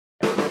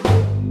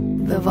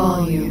the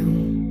volume.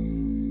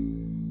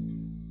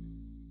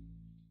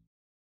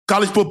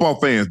 College football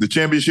fans, the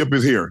championship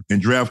is here,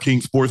 and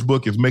DraftKings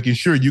Sportsbook is making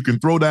sure you can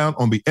throw down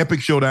on the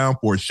epic showdown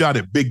for a shot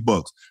at big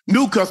bucks.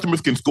 New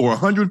customers can score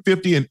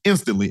 $150 and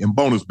instantly in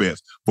bonus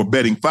bets for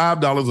betting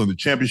 $5 on the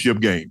championship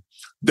game.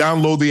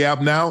 Download the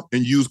app now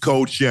and use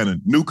code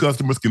Shannon. New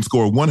customers can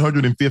score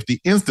 $150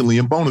 instantly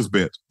in bonus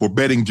bets for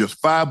betting just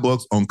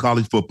 $5 on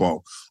college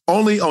football.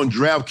 Only on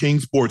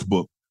DraftKings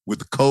Sportsbook with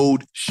the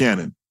code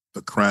Shannon.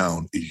 The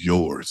crown is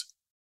yours.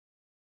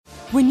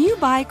 When you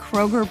buy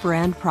Kroger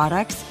brand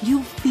products,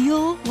 you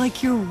feel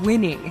like you're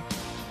winning.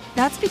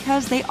 That's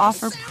because they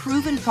offer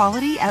proven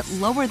quality at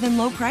lower than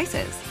low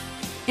prices.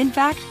 In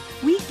fact,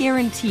 we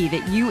guarantee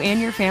that you and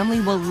your family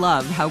will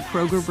love how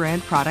Kroger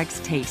brand products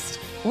taste,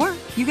 or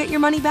you get your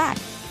money back.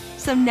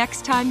 So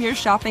next time you're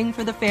shopping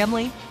for the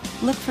family,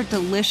 look for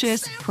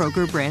delicious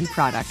Kroger brand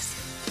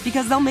products,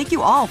 because they'll make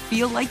you all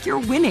feel like you're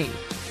winning.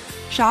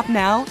 Shop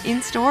now,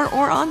 in-store,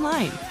 or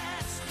online.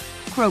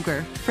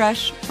 Kroger,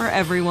 fresh for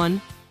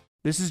everyone.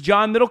 This is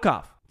John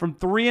Middlecoff from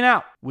 3 and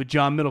Out with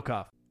John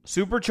Middlecoff.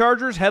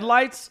 Superchargers,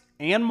 headlights,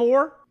 and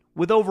more.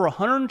 With over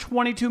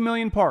 122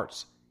 million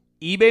parts,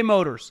 eBay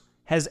Motors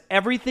has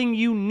everything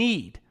you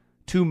need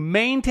to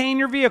maintain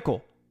your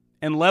vehicle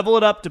and level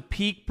it up to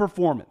peak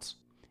performance.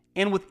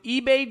 And with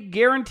eBay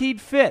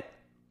Guaranteed Fit,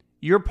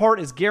 your part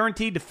is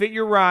guaranteed to fit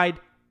your ride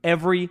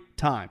every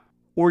time,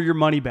 or your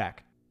money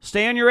back.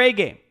 Stay on your A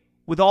game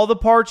with all the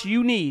parts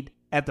you need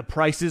at the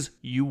prices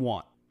you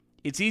want.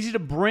 It's easy to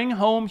bring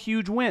home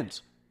huge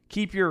wins.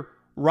 Keep your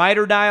ride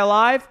or die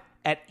alive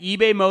at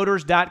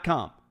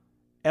ebaymotors.com.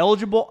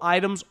 Eligible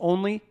items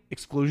only.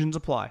 Exclusions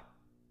apply.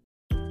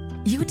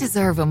 You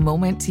deserve a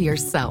moment to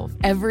yourself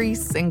every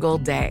single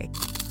day.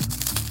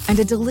 And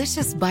a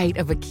delicious bite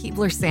of a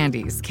Keebler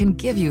Sandies can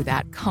give you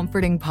that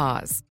comforting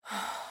pause.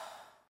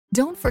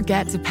 Don't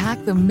forget to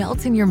pack the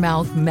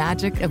melt-in-your-mouth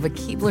magic of a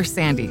Keebler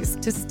Sandies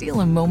to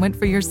steal a moment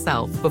for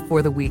yourself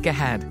before the week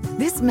ahead.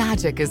 This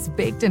magic is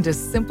baked into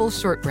simple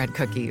shortbread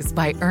cookies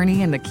by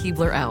Ernie and the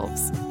Keebler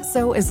Elves.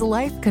 So as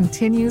life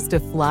continues to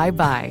fly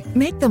by,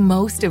 make the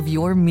most of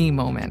your me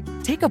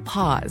moment. Take a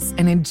pause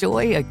and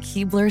enjoy a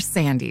Keebler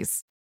Sandies.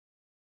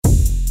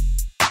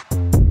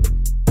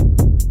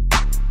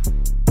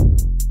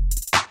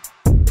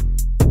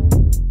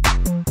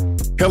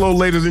 Hello,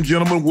 ladies and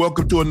gentlemen.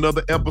 Welcome to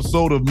another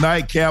episode of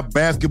Nightcap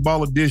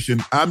Basketball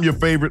Edition. I'm your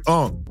favorite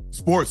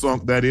sports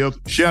that is,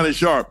 Shannon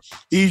Sharp.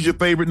 He's your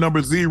favorite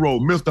number 0,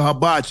 Mr.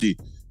 Hibachi,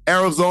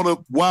 Arizona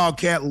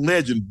Wildcat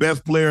legend,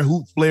 best player,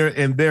 hoop player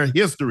in their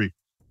history.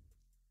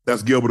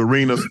 That's Gilbert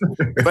Arenas.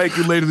 Thank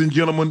you, ladies and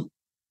gentlemen.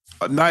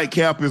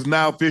 Nightcap is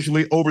now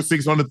officially over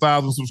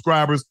 600,000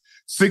 subscribers,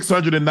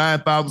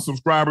 609,000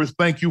 subscribers.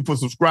 Thank you for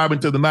subscribing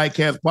to the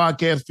Nightcap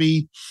podcast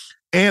feed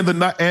and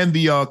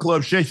the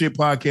Club Shay Shay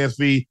podcast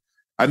feed.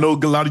 I know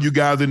a lot of you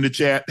guys in the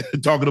chat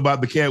talking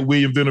about the Cat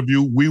Williams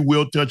interview. We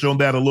will touch on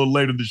that a little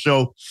later in the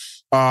show.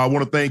 I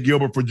want to thank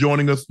Gilbert for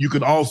joining us. You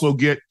can also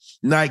get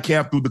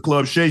Nightcap through the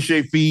Club Shay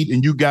Shay feed,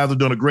 and you guys have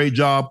done a great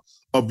job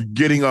of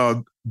getting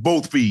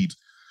both feeds.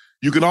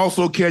 You can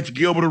also catch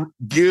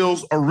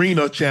Gil's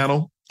Arena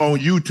channel on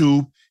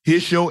YouTube.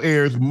 His show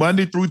airs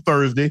Monday through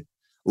Thursday,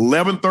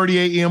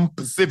 11:30 a.m.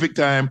 Pacific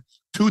time,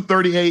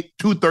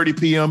 2:30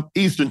 p.m.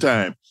 Eastern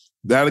time.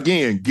 That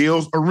again,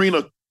 Gil's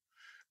Arena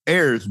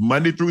airs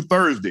Monday through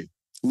Thursday,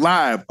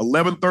 live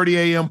 11:30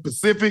 a.m.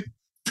 Pacific,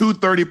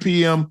 2:30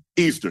 p.m.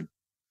 Eastern.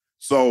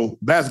 So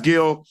that's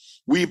Gil.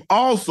 We've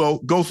also,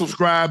 go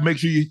subscribe. Make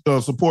sure you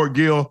support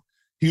Gil.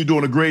 He's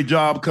doing a great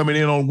job coming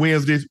in on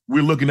Wednesdays.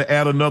 We're looking to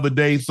add another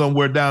day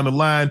somewhere down the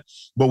line,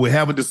 but we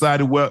haven't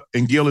decided what.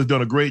 And Gil has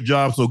done a great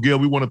job. So Gil,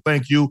 we want to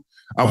thank you.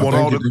 I want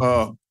all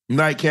the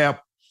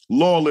Nightcap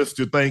loyalists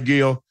to thank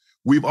Gil.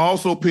 We've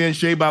also pinned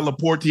Shea by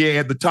Laportier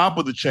at the top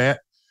of the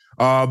chat.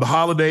 The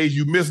holidays,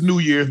 you missed New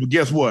Year's, but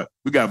guess what?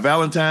 We got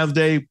Valentine's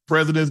Day,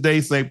 President's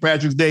Day, St.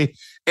 Patrick's Day,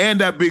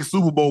 and that big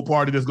Super Bowl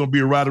party that's going to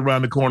be right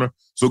around the corner.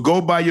 So go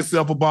buy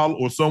yourself a bottle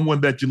or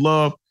someone that you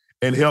love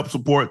and help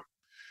support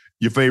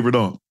your favorite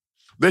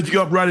Let's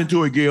jump right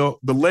into it, Gil.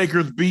 The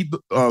Lakers beat,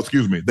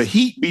 the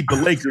Heat beat the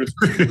Lakers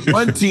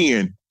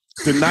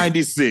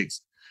 110-96.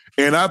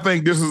 And I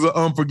think this is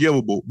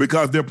unforgivable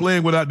because they're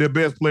playing without their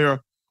best player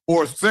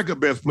or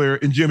second best player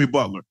in Jimmy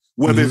Butler.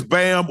 Whether it's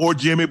Bam or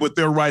Jimmy, but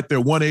they're right there,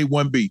 1A,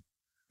 1B.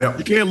 Yep.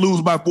 You can't lose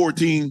by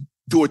 14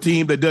 to a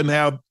team that doesn't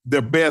have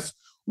their best,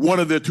 one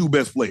of their two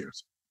best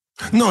players.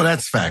 No,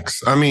 that's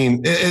facts. I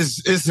mean,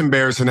 it's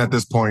embarrassing at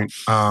this point.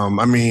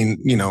 I mean,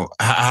 you know,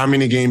 how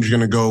many games you're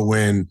going to go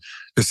when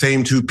the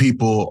same two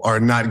people are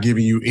not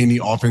giving you any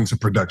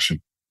offensive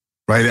production,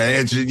 right?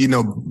 It's, you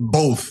know,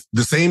 both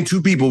the same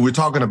two people we're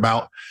talking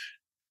about,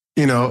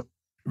 you know,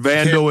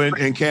 Vando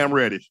and Cam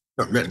Reddish.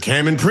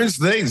 Cam and Prince,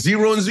 they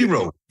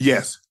 0-0.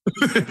 Yes.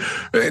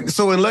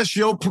 So unless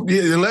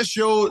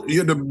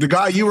the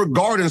guy you were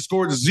guarding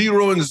scored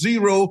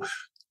 0-0,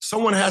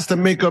 someone has to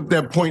make up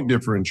that point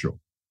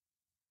differential.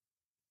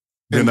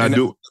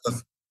 Go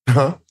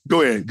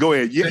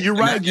ahead. Yeah, you're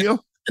right,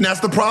 Gil. And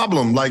that's the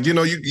problem. Like,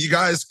 you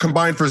guys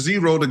combined for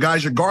 0. The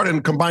guys you're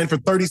guarding combined for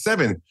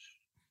 37.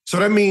 So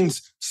that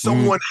means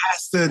someone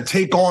has to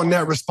take on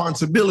that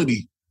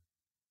responsibility.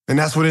 And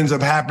that's what ends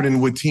up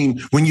happening with team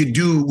when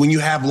you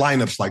have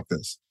lineups like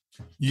this.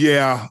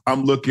 Yeah,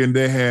 I'm looking.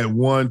 They had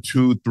 1,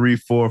 2, 3,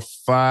 4,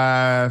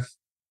 5,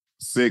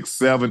 6,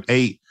 7,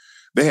 8.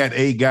 They had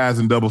 8 guys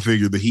in double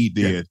figures. The Heat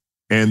did.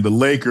 Yeah. And the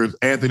Lakers,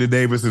 Anthony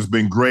Davis has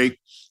been great.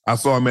 I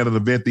saw him at an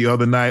event the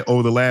other night.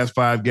 Over the last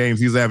 5 games,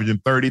 he's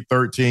averaging 30,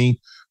 13,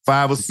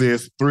 5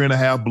 assists,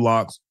 3.5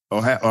 blocks,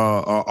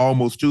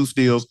 almost 2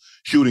 steals,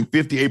 shooting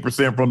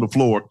 58% from the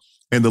floor.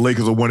 And the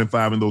Lakers are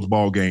 1-5 in those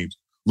ball games.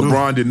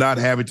 LeBron did not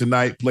have it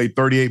tonight, played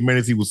 38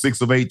 minutes. He was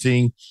 6 of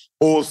 18,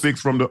 or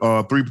 6 from the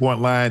 3-point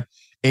line,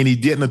 and he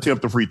didn't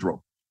attempt a free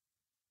throw.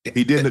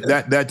 He didn't.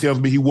 That tells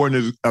me he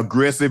wasn't as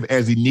aggressive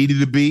as he needed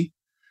to be.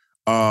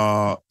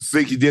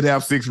 He did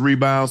have 6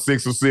 rebounds,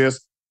 6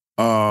 assists,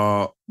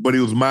 but he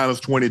was minus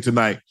 20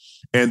 tonight.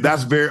 And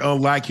that's very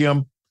unlike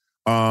him,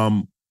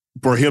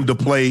 for him to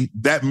play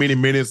that many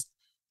minutes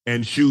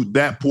and shoot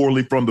that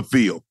poorly from the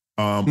field.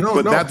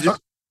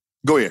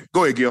 Go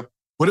ahead, Gil.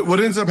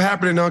 What ends up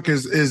happening, Unc,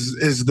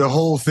 is the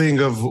whole thing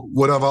of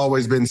what I've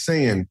always been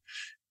saying.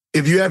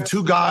 If you have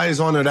 2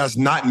 guys on there that's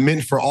not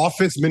meant for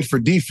offense, meant for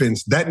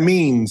defense, that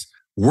means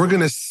we're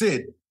going to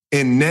sit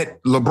and net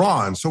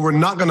LeBron. So we're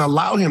not going to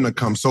allow him to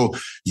come. So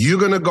you're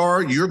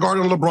guarding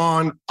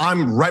LeBron.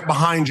 I'm right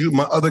behind you.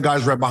 My other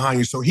guy's right behind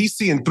you. So he's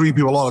seeing 3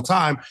 people all the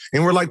time.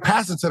 And we're like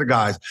passing to the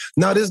guys.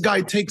 Now this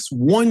guy takes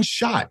 1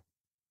 shot.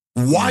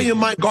 Why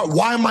am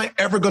I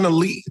ever going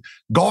to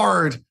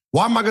guard?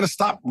 Why am I going to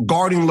stop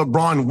guarding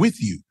LeBron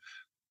with you?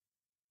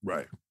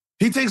 Right.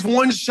 He takes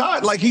 1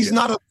 shot like he's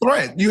not a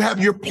threat.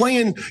 You're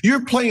playing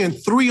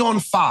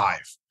 3-on-5.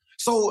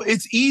 So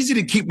it's easy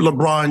to keep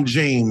LeBron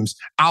James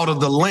out of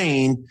the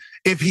lane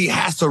if he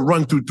has to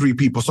run through 3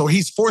 people. So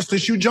he's forced to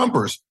shoot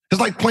jumpers.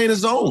 It's like playing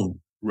his own.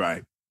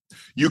 Right.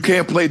 You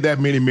can't play that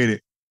many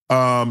minutes.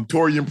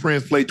 Taurean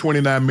Prince played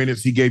 29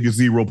 minutes. He gave you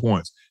 0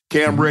 points.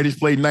 Cam Reddish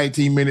played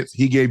 19 minutes.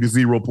 He gave you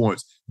 0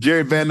 points.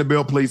 Jared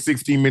Vanderbilt played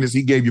 16 minutes.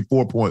 He gave you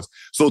 4 points.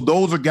 So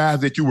those are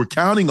guys that you were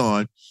counting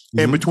on.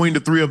 And between the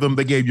 3 of them,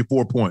 they gave you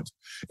 4 points.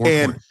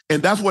 And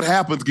that's what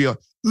happens, Gil.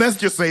 Let's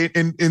just say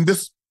in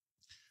this,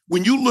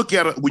 when you look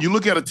at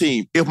a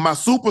team, if one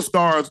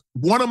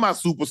of my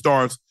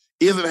superstars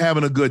isn't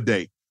having a good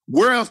day,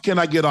 where else can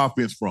I get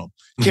offense from?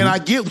 Can I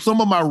get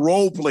some of my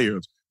role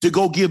players to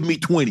go give me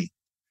 20?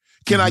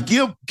 Can I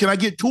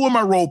get 2 of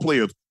my role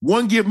players?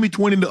 One give me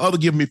 20, the other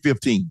give me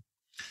 15.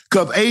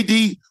 Because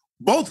AD,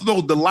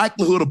 the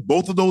likelihood of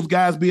both of those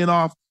guys being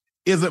off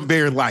isn't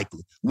very likely.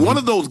 One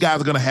of those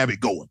guys are going to have it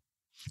going.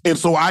 And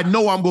so I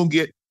know I'm going to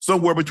get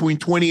somewhere between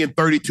 20 and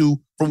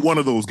 32 from one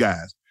of those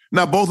guys.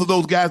 Now, both of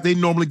those guys, they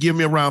normally give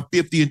me around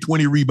 50 and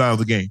 20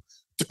 rebounds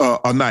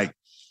a night.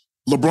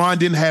 LeBron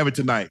didn't have it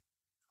tonight.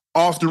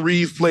 Austin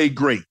Reeves played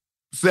great.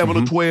 7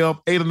 of 12,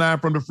 8 or 9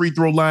 from the free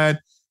throw line.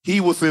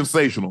 He was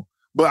sensational.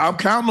 But I'm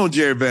counting on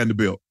Jared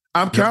Vanderbilt.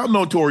 I'm counting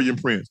on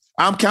Taurean Prince.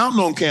 I'm counting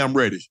on Cam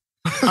Reddish.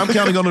 I'm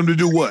counting on them to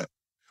do what?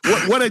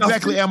 What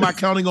exactly am I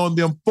counting on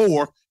them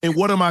for, and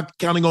what am I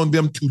counting on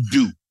them to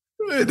do?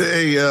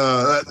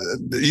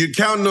 You're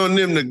counting on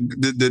them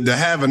to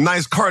have a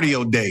nice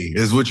cardio day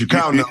is what you're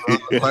counting on.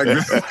 Like,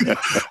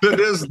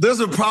 there's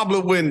a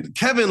problem when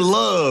Kevin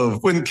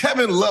Love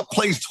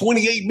plays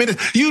 28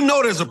 minutes. You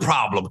know there's a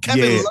problem.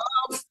 Kevin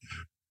Love,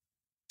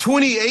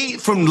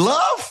 28 from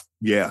Love?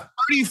 Yeah.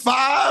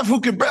 35?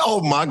 Who can?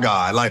 Oh, my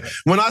God. Like,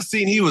 when I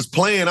seen he was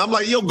playing, I'm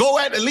like, yo,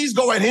 at least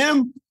go at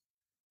him.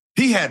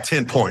 He had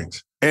 10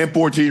 points. And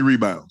 14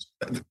 rebounds.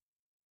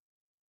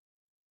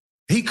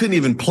 He couldn't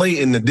even play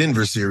in the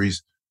Denver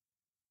series.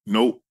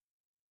 Nope.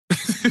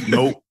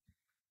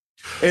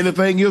 And the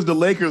thing is, the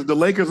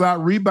Lakers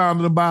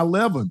out-rebounded them by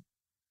 11.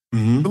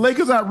 The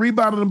Lakers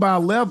out-rebounded them by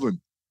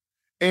 11.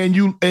 And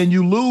you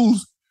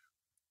lose.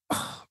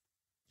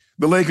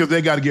 The Lakers,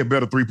 they got to get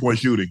better 3-point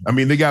shooting. I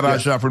mean, they got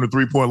outshot from the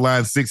 3-point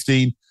line,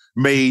 16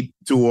 made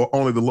to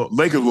only the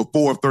Lakers were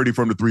 4 of 30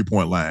 from the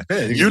 3-point line.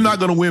 You're not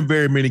going to win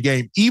very many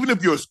games. Even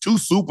if your 2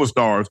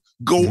 superstars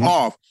go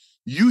off,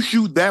 you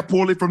shoot that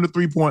poorly from the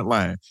 3-point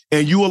line,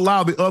 and you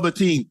allow the other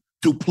team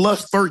to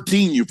plus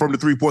 13 you from the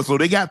 3-point. So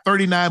they got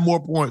 39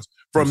 more points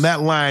from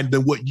that line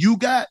than what you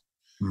got.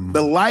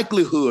 The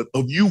likelihood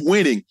of you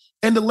winning,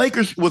 and the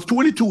Lakers was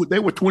 22. They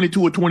were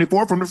 22 or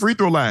 24 from the free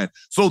throw line.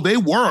 So they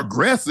were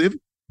aggressive,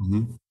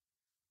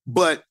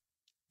 but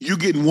you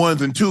getting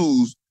 1s and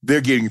 2s, they're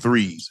getting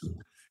 3s.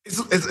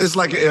 It's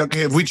like,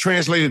 okay, if we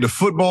translated to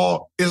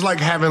football, it's like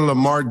having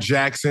Lamar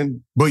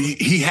Jackson, but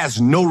he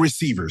has no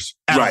receivers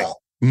at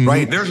all.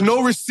 Right? There's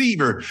no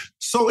receiver.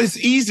 So it's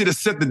easy to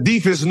set the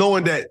defense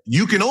knowing that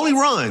you can only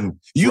run.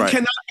 You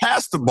cannot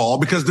pass the ball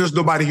because there's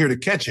nobody here to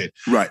catch it.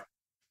 Right.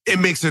 It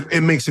makes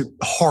it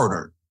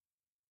harder.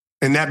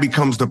 And that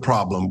becomes the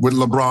problem with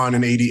LeBron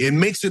and AD. It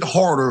makes it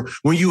harder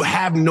when you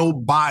have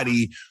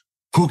nobody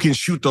who can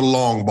shoot the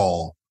long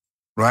ball.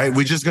 Right?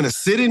 We're just going to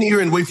sit in here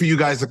and wait for you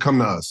guys to come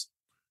to us.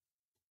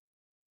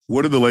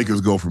 Where do the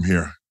Lakers go from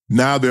here?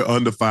 Now they're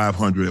under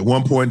 500. At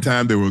one point in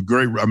time, they were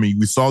great. I mean,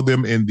 we saw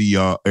them in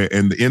the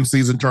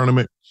in-season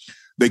tournament.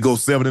 They go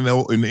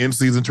 7-0 in the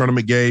in-season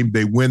tournament game.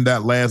 They win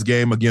that last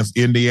game against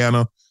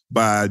Indiana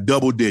by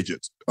double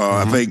digits.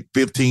 I think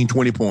 15,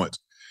 20 points.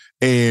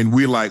 And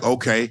we're like,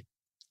 okay,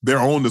 they're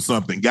on to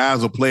something.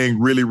 Guys are playing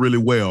really, really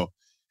well.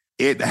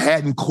 It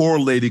hadn't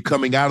correlated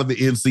coming out of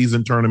the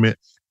in-season tournament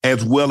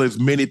as well as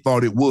many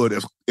thought it would,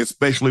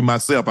 especially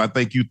myself. I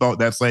think you thought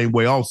that same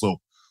way also.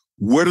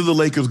 Where do the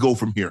Lakers go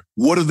from here?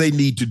 What do they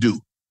need to do?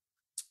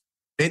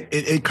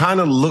 It kind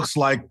of looks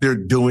like they're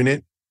doing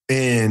it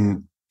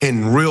in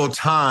real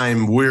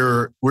time.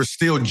 We're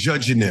still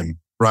judging them,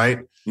 right?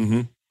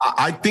 Mm-hmm.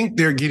 I think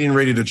they're getting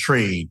ready to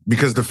trade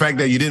because the fact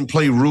that you didn't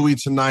play Rui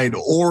tonight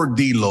or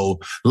D'Lo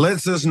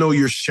lets us know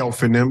you're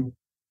shelving them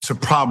to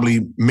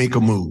probably make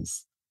a move,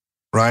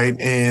 right?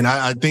 And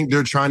I think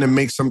they're trying to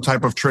make some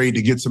type of trade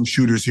to get some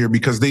shooters here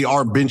because they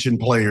are benching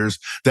players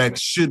that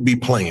should be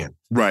playing.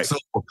 Right. So,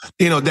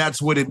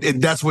 that's what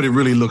it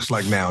really looks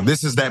like now.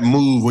 This is that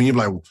move when you're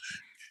like,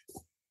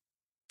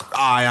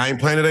 I ain't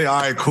playing today. All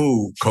right,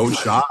 cool,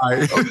 coach. All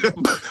right.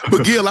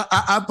 But Gil,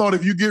 I thought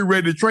if you get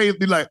ready to trade,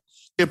 be like,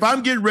 if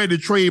I'm getting ready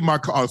to trade my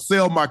car or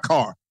sell my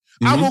car,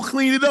 I'm gonna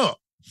clean it up.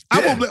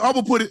 Yeah. I'm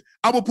gonna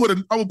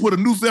put a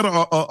new set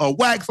of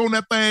wax on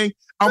that thing.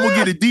 I'm gonna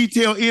get it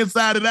detailed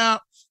inside and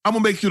out. I'm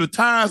gonna make sure the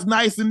tires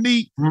nice and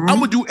neat. I'm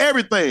gonna do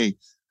everything.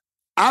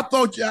 I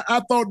thought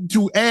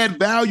to add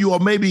value or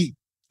maybe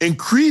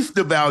increase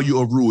the value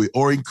of Rui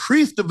or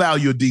increase the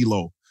value of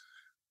D'Lo.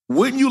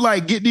 Wouldn't you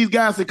like get these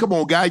guys and say, come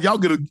on, guys, y'all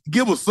gonna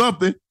give us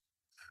something?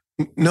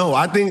 No,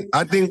 I think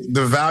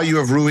the value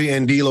of Rui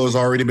and D'Lo has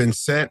already been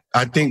set.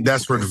 I think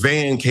that's where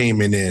Van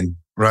came in,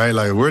 right?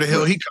 Like where the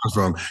hell he comes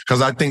from?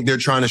 Because I think they're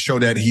trying to show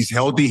that he's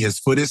healthy, his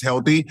foot is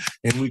healthy,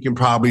 and we can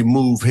probably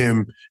move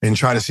him and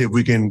try to see if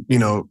we can,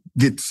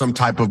 get some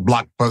type of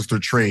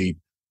blockbuster trade.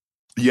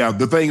 Yeah,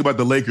 the thing about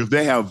the Lakers,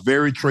 they have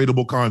very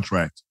tradable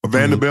contracts.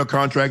 Vanderbilt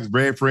contracts,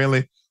 very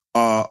friendly.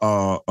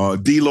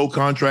 D'Lo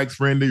contracts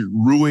friendly.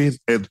 Rui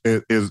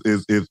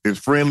is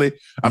friendly.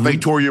 I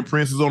think Taurean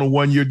Prince is on a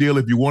 1-year deal.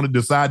 If you want to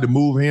decide to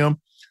move him,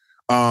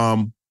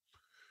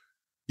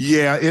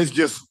 it's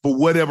just for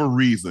whatever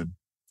reason.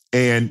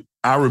 And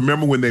I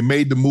remember when they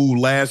made the move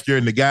last year,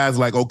 and the guys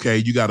like, okay,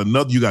 you got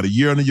a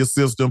year under your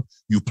system.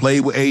 You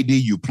played with AD,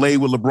 you played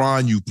with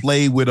LeBron, you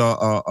played with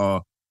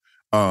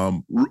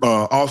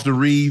Austin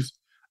Reeves.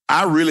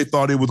 I really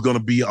thought it was going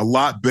to be a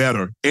lot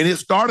better, and it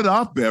started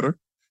off better.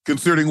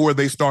 Considering where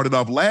they started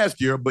off last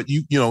year, but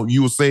you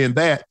were saying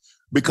that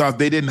because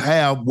they didn't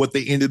have what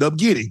they ended up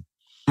getting.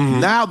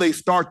 Now they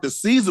start the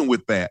season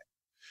with that.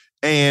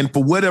 And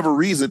for whatever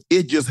reason,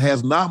 it just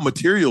has not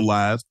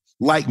materialized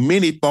like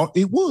many thought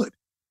it would.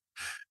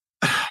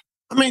 I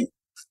mean,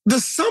 the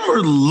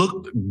summer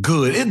looked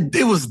good.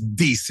 It was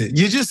decent.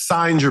 You just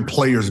signed your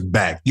players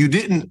back. You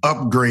didn't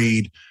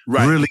upgrade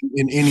really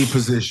in any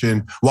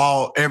position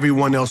while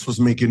everyone else was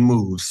making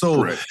moves.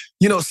 So,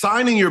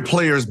 signing your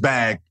players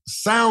back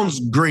sounds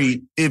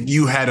great if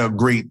you had a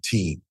great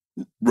team.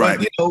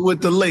 Right. But,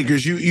 with the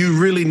Lakers, you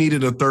really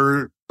needed a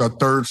third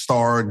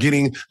star.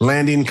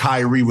 Landing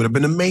Kyrie would have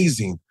been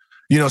amazing.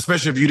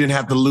 Especially if you didn't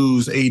have to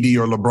lose AD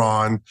or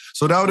LeBron.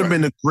 So that would have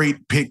been a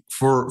great pick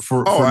for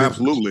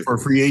absolutely for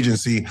free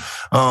agency.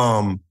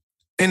 And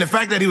the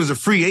fact that he was a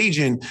free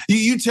agent,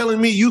 you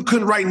telling me you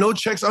couldn't write no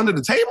checks under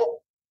the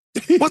table?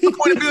 What's the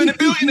point of being a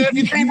billionaire if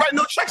you can't write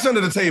no checks under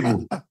the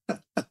table?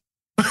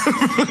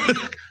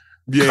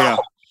 Yeah.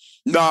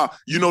 Nah,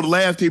 the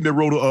last team that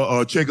wrote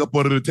a check up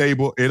under the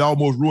table, it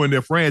almost ruined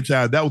their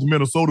franchise. That was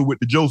Minnesota with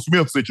the Joe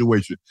Smith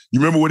situation. You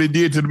remember what it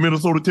did to the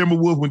Minnesota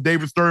Timberwolves when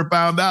David Stern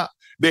found out?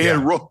 They had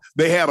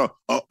a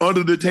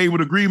under the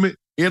table agreement.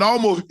 It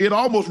was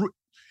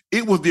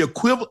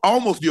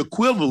almost the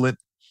equivalent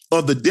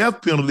of the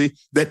death penalty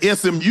that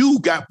SMU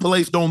got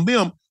placed on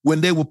them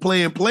when they were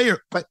paying players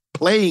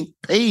in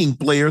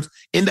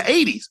the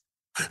 80s.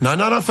 No,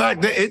 not a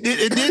fact. It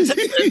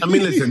did. I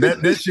mean, listen,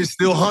 that shit's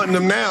still hunting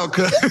them now.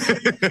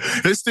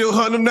 It's still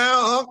hunting them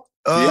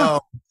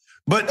now.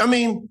 But I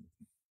mean,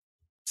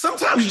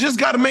 sometimes you just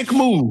got to make a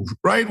move,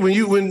 right?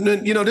 When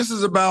this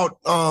is about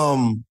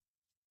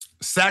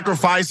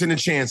sacrificing the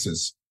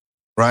chances,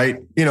 right?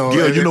 You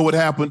know what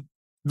happened?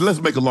 Let's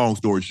make a long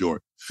story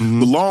short. The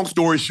long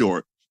story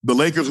short, the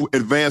Lakers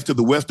advanced to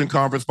the Western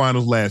Conference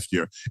Finals last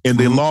year, and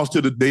they lost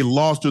to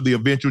the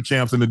eventual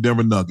champs in the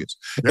Denver Nuggets.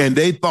 And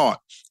they thought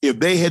if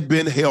they had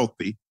been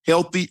healthier,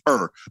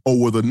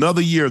 or with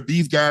another year of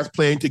these guys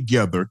playing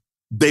together,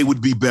 they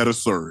would be better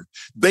served.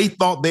 They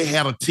thought they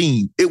had a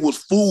team. It was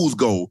fool's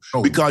gold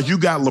because you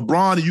got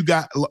LeBron and you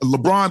got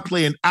LeBron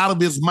playing out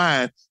of his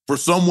mind for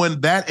someone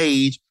that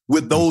age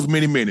with those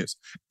many minutes.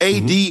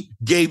 AD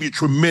gave you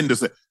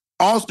tremendous.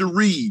 Austin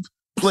Reeves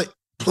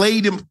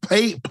played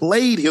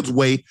his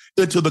way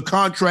into the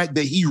contract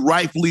that he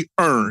rightfully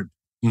earned.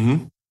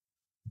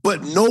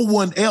 But no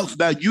one else.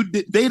 Now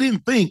they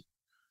didn't think.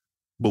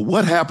 But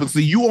what happens?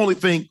 See, you only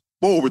think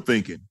forward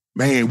thinking.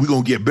 Man, we're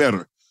gonna get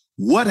better.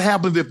 What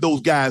happens if those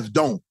guys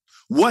don't?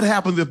 What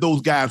happens if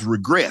those guys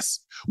regress?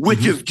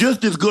 which is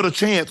just as good a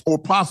chance or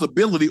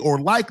possibility or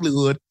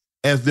likelihood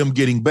as them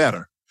getting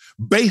better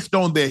based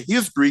on their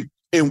history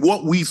and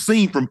what we've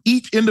seen from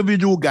each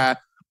individual guy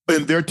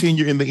in their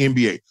tenure in the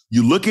NBA.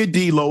 You look at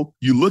D'Lo,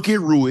 you look at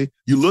Rui,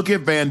 you look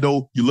at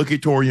Vando, you look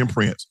at Taurean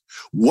Prince.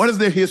 What has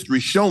their history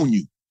shown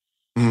you?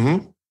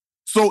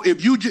 So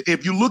if you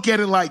look at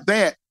it like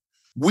that,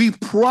 we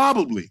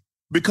probably,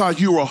 because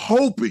you were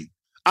hoping,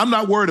 I'm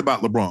not worried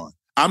about LeBron.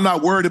 I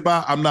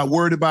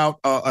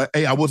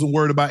wasn't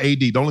worried about AD.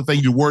 The only thing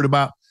you're worried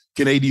about,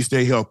 can AD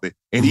stay healthy?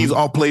 And he's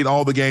all played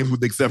all the games with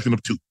the exception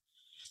of 2.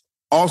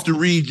 Austin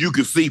Reeves, you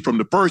could see from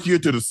the first year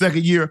to the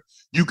second year,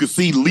 you could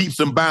see leaps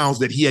and bounds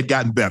that he had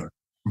gotten better.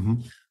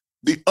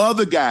 The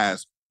other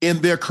guys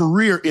in their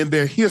career, in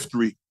their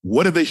history,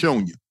 what have they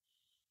shown you?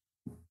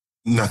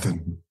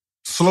 Nothing.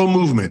 Slow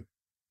movement.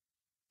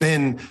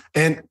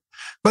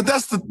 But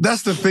that's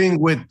the thing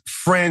with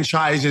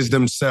franchises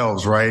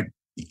themselves, right?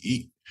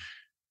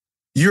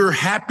 You're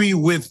happy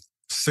with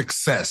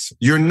success.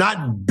 You're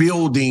not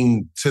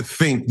building to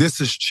think this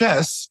is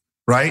chess,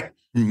 right?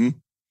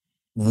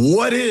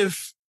 What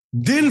if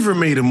Denver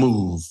made a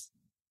move?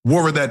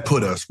 Where would that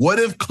put us? What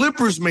if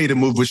Clippers made a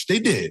move, which they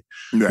did?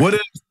 Right. What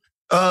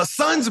if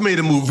Suns made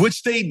a move,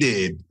 which they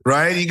did?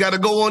 Right? You got to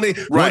go on it.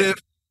 Right.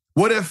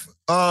 What if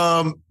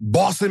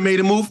Boston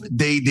made a move?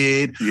 They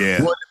did.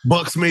 Yeah. What if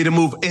Bucks made a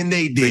move? And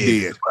they did. They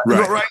did.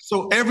 Right.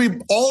 So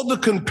all the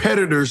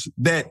competitors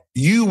that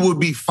you would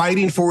be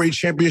fighting for a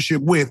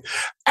championship with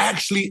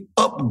actually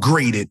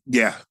upgraded.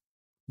 Yeah.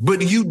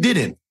 But you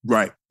didn't.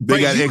 Right.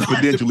 They got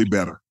exponentially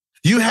better.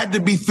 You had to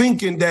be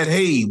thinking that,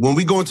 hey, when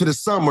we go into the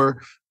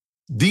summer,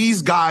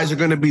 these guys are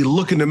going to be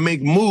looking to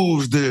make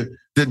moves to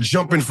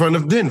jump in front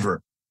of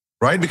Denver,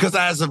 right? Because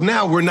as of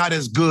now, we're not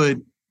as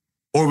good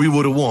or we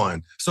would have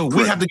won. So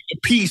we have to get a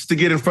piece to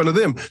get in front of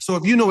them. So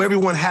if you know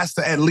everyone has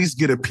to at least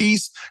get a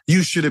piece,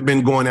 you should have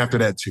been going after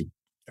that too.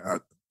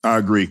 I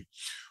agree.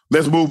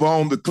 Let's move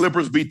on. The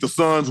Clippers beat the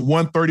Suns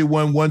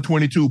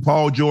 131-122.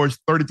 Paul George,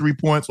 33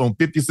 points on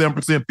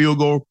 57% field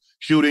goal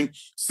shooting,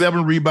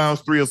 7 rebounds,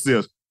 3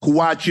 assists.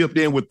 Kawhi chipped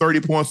in with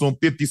 30 points on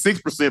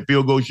 56%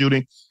 field goal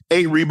shooting,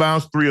 8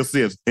 rebounds, 3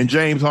 assists. And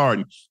James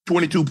Harden,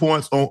 22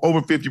 points on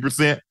over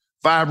 50%,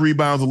 5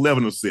 rebounds,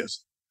 11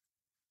 assists.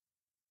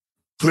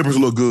 Clippers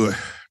look good.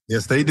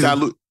 Yes, they do.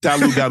 Ty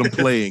Lue got them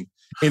playing.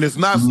 And it's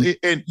not,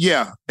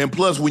 and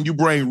plus when you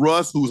bring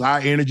Russ, who's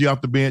high energy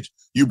off the bench,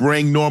 you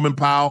bring Norman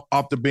Powell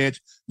off the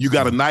bench, you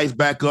got a nice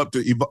backup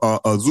to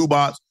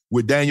Zubac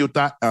with Daniel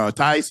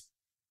Tice.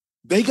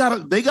 They got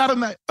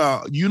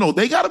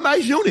a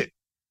nice unit.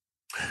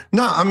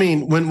 No, I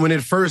mean, when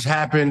it first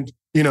happened,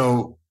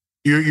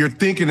 you're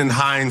thinking in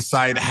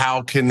hindsight,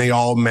 how can they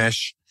all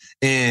mesh?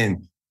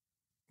 And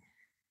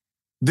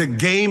the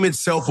game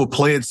itself will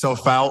play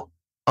itself out.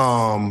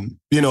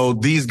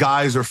 These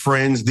guys are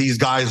friends. These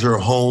guys are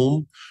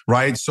home,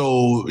 right?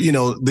 So,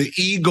 the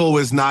ego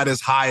is not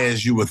as high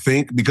as you would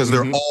think because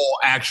they're all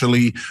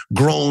actually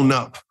grown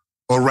up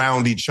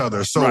around each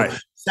other. So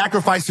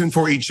sacrificing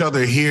for each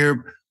other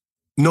here,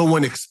 no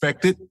one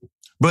expected.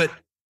 But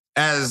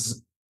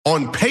as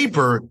on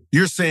paper,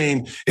 you're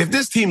saying if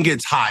this team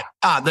gets hot,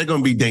 they're going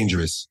to be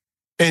dangerous.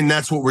 And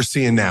that's what we're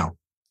seeing now.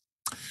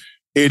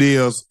 It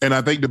is. And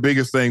I think the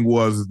biggest thing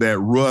was that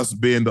Russ,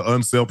 being the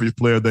unselfish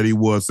player that he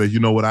was, says, you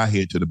know what, I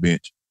head to the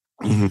bench.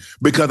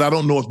 Because I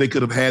don't know if they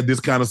could have had this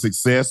kind of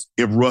success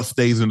if Russ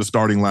stays in the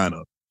starting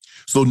lineup.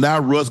 So now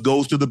Russ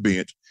goes to the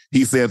bench.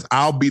 He says,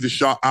 I'll be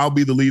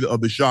the leader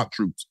of the shock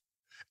troops.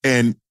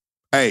 And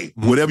hey,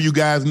 whatever you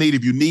guys need,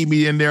 if you need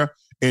me in there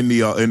in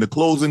the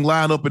closing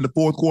lineup in the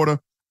fourth quarter,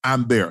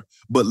 I'm there.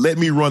 But let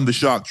me run the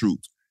shock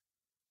troops.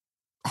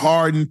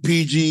 Harden,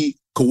 PG,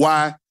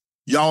 Kawhi,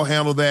 y'all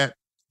handle that.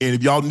 And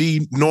if y'all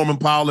need Norman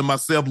Powell and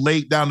myself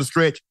late down the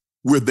stretch,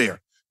 we're there.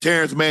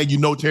 Terrence Mann,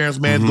 Terrence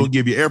Mann's going to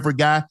give you every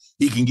guy.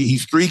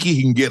 He's streaky.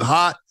 He can get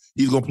hot.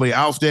 He's going to play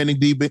outstanding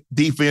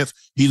defense.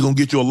 He's going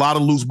to get you a lot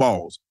of loose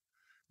balls.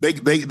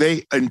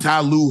 And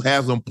Ty Lue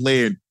has them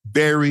playing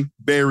very,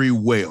 very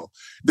well.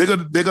 They're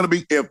gonna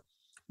be, if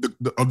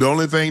the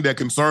only thing that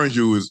concerns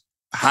you is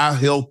how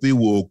healthy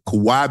will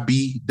Kawhi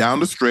be down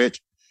the stretch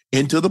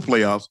into the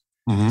playoffs.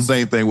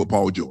 Same thing with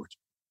Paul George.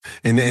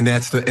 And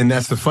that's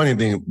the funny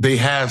thing. They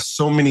have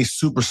so many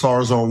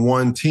superstars on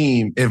one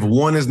team. If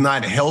one is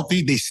not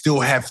healthy, they still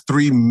have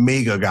 3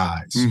 mega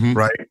guys,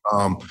 right?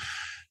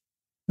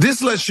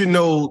 This lets you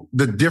know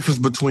the difference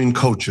between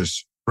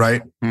coaches,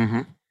 right?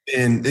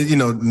 And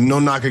no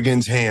knock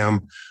against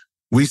Ham.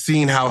 We've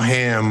seen how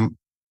Ham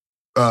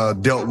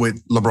dealt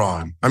with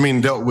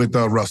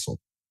Russell,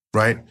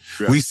 right?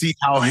 Yeah. We see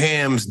how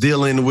Ham's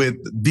dealing with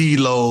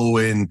D'Lo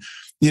and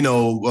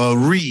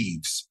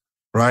Reeves.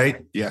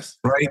 Right? Yes.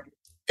 Right?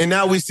 And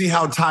now we see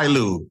how Ty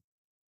Lue,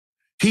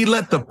 he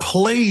let the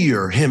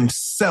player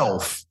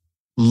himself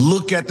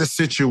look at the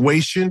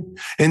situation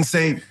and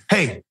say,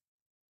 hey,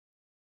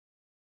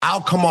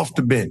 I'll come off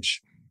the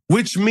bench.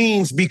 Which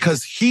means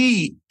because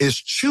he is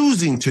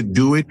choosing to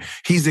do it,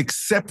 he's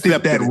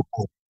accepted that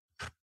role.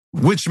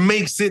 which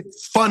makes it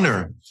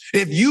funner.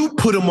 If you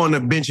put him on the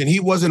bench and he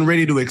wasn't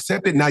ready to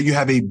accept it, now you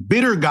have a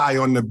bitter guy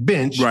on the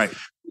bench, right?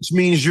 Which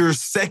means your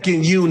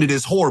second unit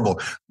is horrible,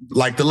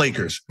 like the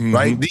Lakers,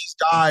 right? These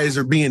guys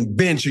are being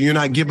benched and you're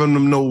not giving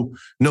them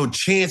no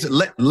chance.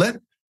 Let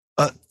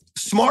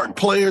smart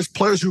players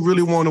who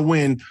really want to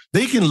win,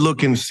 they can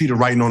look and see the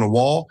writing on the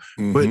wall.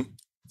 But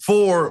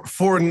for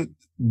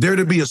there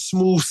to be a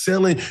smooth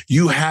sailing,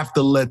 you have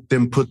to let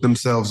them put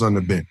themselves on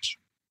the bench.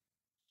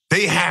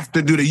 They have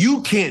to do that.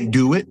 You can't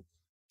do it.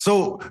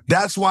 So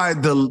that's why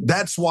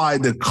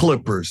the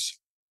Clippers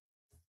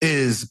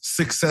is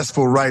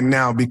successful right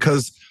now,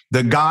 because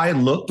the guy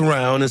looked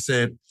around and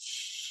said,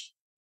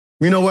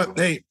 you know what?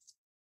 Hey,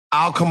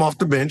 I'll come off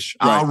the bench.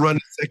 Right. I'll run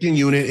the second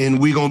unit and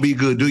we're going to be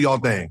good. Do y'all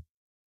thing.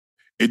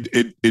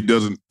 It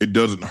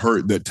doesn't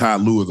hurt that Ty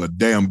Lue is a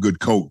damn good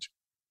coach.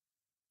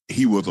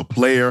 He was a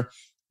player.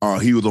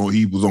 He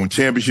was on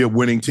championship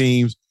winning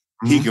teams.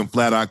 He can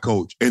flat out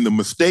coach. And the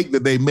mistake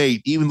that they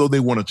made, even though they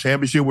won a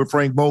championship with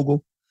Frank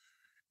Vogel,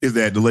 is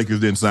that the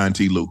Lakers didn't sign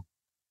T. Lue.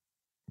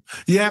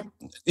 Yeah.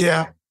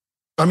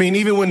 I mean,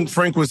 even when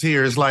Frank was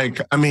here, it's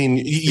like, I mean,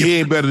 he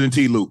ain't better than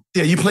T. Lue.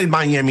 Yeah, you played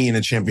Miami in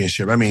a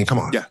championship. I mean, come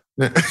on. Yeah.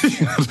 There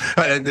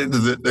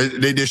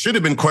should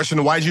have been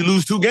questioning, why'd you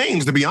lose 2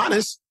 games, to be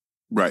honest?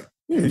 Right.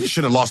 Yeah, you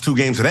should have lost 2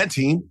 games to that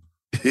team.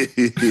 We're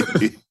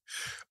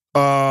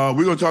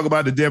going to talk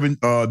about the Devin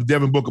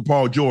Booker,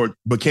 Paul George,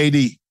 but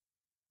KD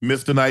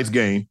missed tonight's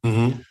game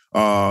with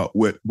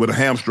a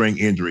hamstring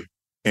injury.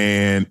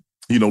 And,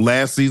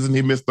 last season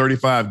he missed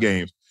 35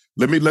 games.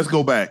 Let's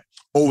go back.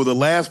 Over the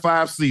last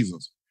 5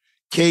 seasons,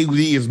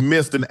 KD has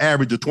missed an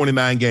average of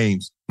 29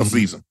 games a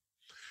season.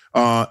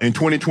 In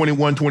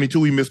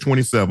 2021-22, he missed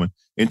 27.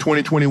 In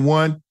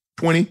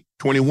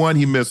 2021,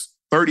 he missed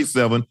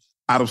 37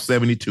 out of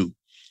 72.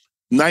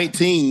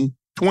 19-20,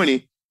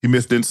 he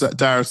missed the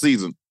entire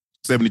season,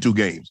 72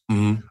 games.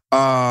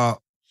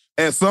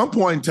 At some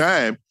point in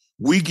time,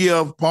 we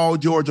give Paul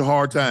George a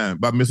hard time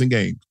by missing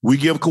games. We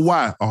give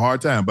Kawhi a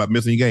hard time by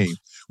missing games.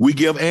 We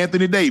give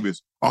Anthony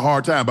Davis a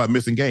hard time by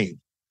missing games.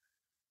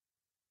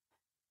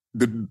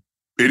 It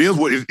is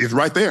what it's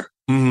right there.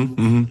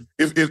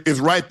 It's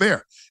right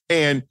there.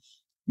 And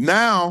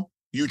now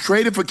you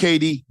traded for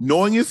KD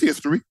knowing his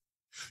history.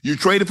 You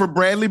traded for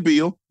Bradley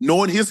Beal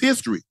knowing his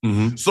history.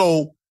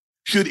 So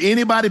should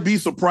anybody be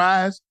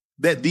surprised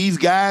that these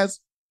guys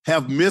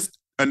have missed?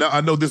 And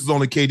I know this is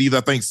only KD's,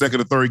 I think, second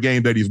or third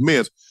game that he's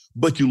missed.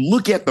 But you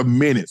look at the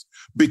minutes,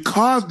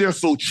 because they're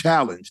so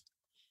challenged,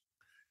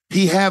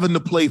 he's having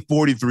to play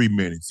 43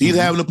 minutes. He's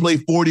having to play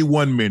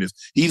 41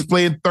 minutes. He's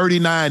playing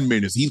 39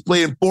 minutes. He's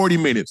playing 40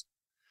 minutes.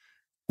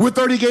 We're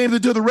 30 games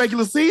into the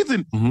regular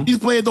season. He's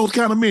playing those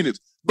kind of minutes.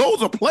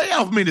 Those are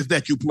playoff minutes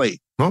that you play.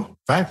 No,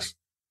 facts.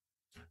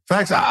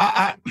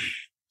 Okay,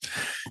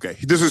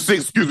 this is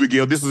six. Excuse me,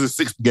 Gil. This is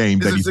the 6th game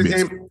that he's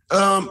missed.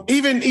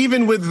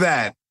 Even with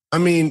that, I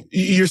mean,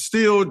 you're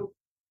still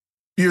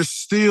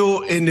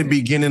in the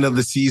beginning of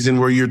the season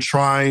where you're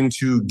trying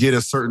to get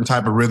a certain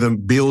type of rhythm.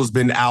 Bill's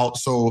been out,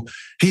 so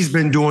he's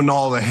been doing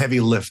all the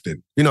heavy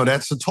lifting.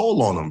 That's a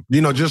toll on him.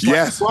 Just like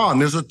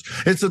LeBron,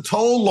 it's a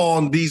toll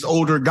on these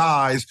older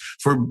guys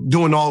for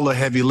doing all the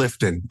heavy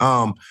lifting.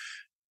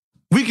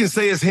 We can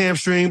say it's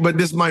hamstring, but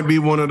this might be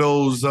one of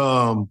those.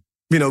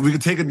 We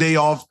could take a day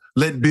off,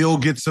 let Bill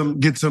get some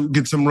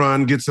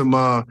run, get some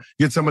of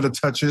the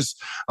touches.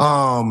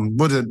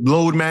 What is it?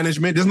 Load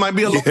management. This might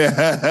be a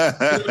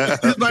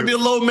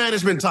load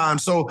management time.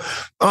 So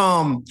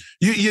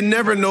you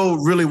never know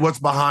really what's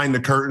behind the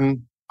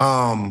curtain.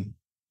 I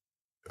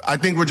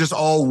think we're just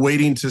all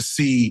waiting to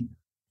see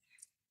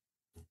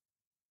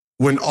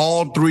when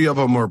all 3 of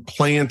them are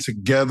playing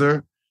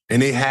together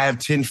and they have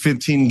 10,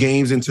 15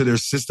 games into their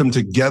system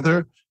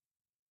together.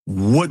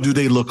 What do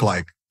they look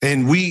like?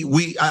 And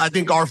I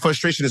think our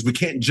frustration is we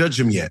can't judge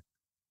them yet.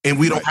 And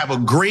we don't have a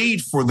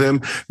grade for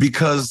them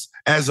because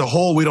as a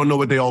whole, we don't know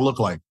what they all look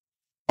like.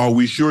 Are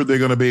we sure they're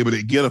going to be able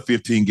to get a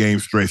 15-game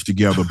stretch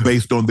together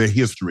based on their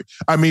history?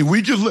 I mean,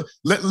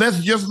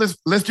 let's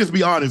just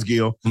be honest,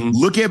 Gil.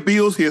 Look at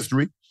Bill's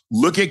history.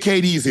 Look at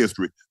KD's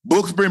history.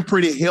 Book's been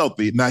pretty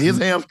healthy. Now his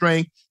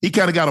hamstring, he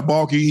got a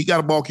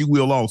bulky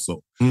wheel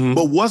also.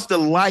 But what's the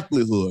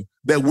likelihood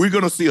that we're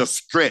going to see a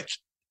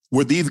stretch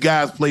where these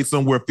guys play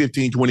somewhere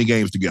 15, 20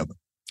 games together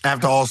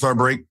after All-Star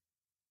break?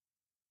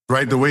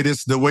 Right, the way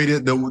it's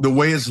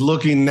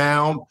looking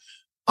now,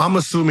 I'm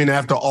assuming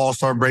after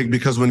All-Star break,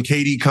 because when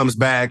KD comes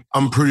back,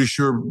 I'm pretty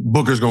sure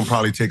Booker's gonna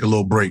probably take a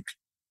little break.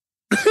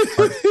 You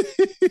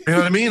know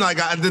what I mean? Like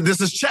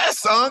this is chess,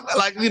 son.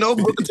 Like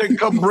Booker take a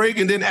couple break,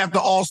 and then after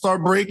All-Star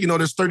break,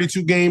 there's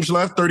 32 games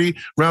left, 30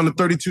 round of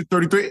 32,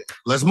 33.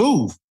 Let's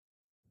move,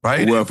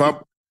 right?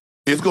 Well,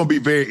 it's gonna be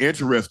very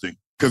interesting.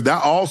 Because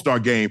that All-Star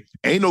game,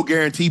 ain't no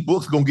guarantee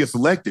Book's going to get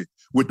selected.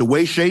 With the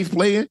way Shea's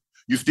playing,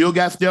 you still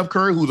got Steph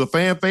Curry, who's a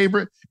fan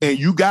favorite, and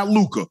you got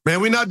Luka.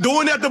 Man, we're not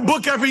doing that to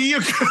Book every year.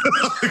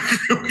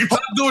 We're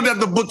not doing that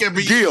to Book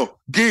every year.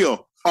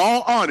 Gil,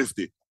 all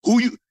honesty,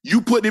 who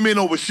you putting him in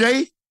over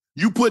Shea?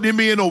 You put him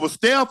in over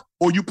Steph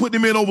or you put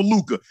him in over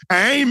Luka.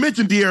 I ain't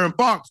mentioned De'Aaron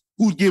Fox,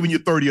 who's giving you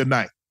 30 a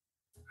night.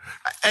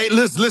 Hey,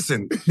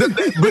 listen.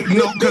 But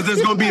no, because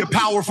there's going to be a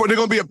power forward. There's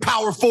going to be a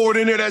power forward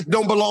in there that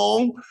don't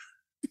belong.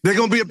 There's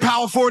going to be a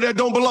power forward that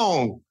don't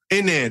belong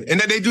in there.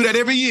 And they do that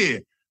every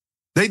year.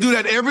 They do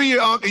that every year.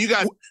 You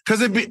got,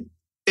 because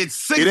it's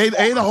 6. It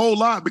ain't a whole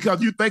lot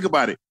because you think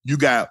about it. You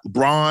got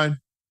LeBron,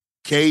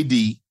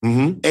 KD,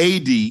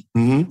 AD,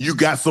 you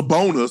got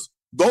Sabonis.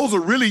 Those are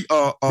really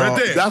right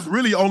there. That's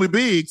really only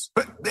bigs.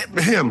 But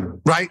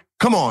him, right?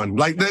 Come on,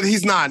 like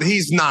he's not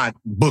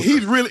Booker.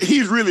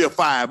 He's really a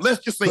 5.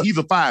 Let's just say he's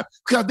a 5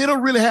 because they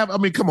don't really have. I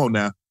mean, come on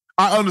now.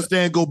 I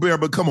understand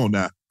Gobert, but come on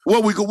now.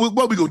 What we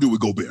gonna do with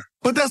Gobert?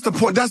 But that's the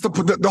point. That's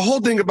the whole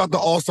thing about the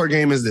All-Star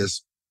game is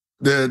this: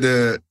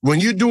 the when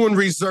you're doing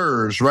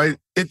reserves, right?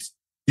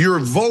 You're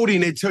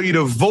voting. They tell you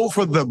to vote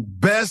for the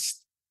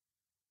best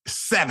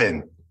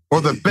 7. Or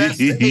the best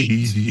 8.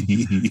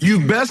 You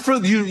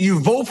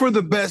vote for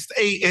the best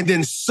 8, and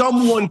then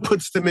someone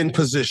puts them in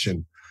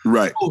position.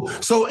 Right.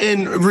 So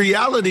in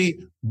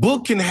reality,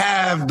 Book can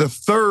have the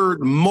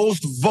 3rd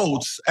most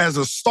votes as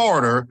a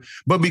starter,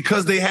 but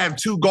because they have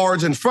 2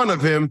 guards in front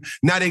of him,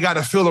 now they got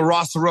to fill the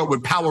roster up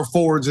with power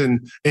forwards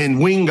and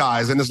wing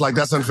guys, and it's like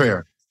that's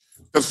unfair.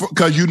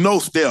 Because you know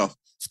Steph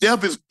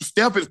is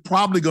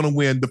probably going to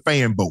win the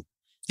fan vote.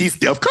 He's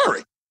Steph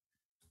Curry.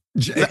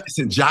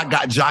 Listen,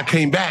 Ja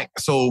came back,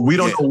 so we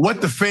don't know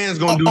what the fans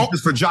gonna do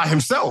just for Ja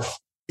himself.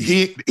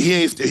 He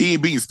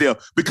ain't beating Steph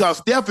because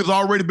Steph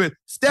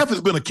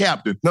has been a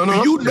captain.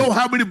 No, you know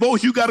how many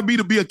votes you got to be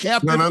a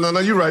captain. No.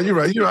 You're right.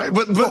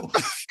 But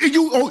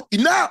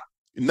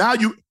now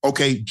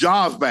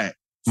Ja's back.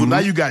 So now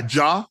you got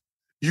Ja,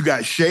 you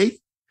got Shea,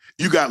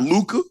 you got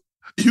Luka,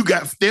 you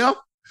got Steph,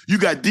 you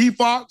got D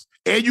Fox,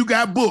 and you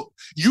got Book.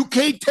 You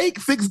can't take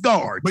 6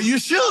 guards, but you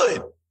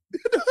should.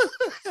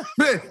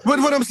 But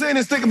what I'm saying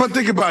is think about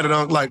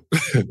it. Like,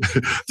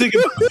 think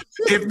about it.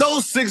 If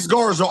those 6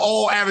 guards are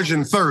all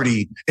averaging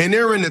 30 and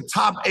they're in the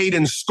top 8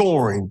 in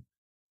scoring,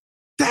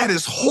 that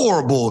is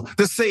horrible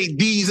to say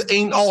these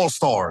ain't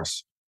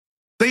all-stars.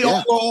 They all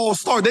are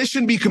all-stars. They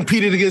shouldn't be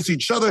competing against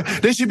each other.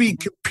 They should be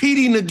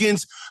competing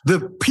against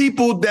the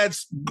people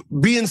that's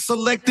being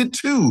selected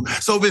too.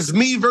 So if it's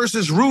me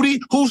versus Rudy,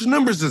 whose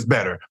numbers is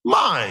better?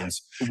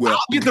 Mine's. Well,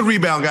 I'll get the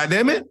rebound,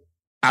 goddammit.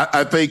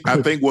 I think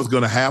what's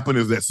going to happen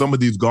is that some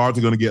of these guards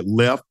are going to get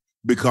left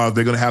because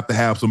they're going to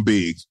have some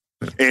bigs.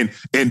 And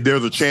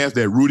there's a chance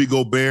that Rudy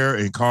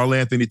Gobert and Karl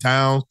Anthony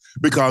Towns,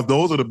 because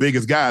those are the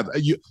biggest guys.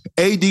 AD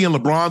and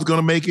LeBron's going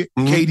to make it.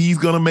 KD's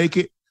going to make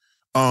it.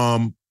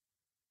 Who?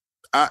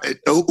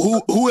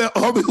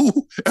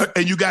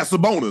 And you got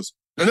Sabonis.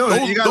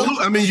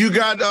 You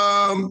got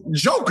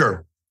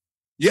Joker.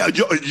 Yeah,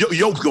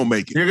 Yoke's gonna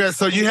make it. You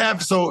have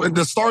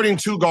the starting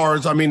 2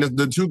 guards. I mean,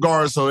 the 2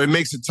 guards. So it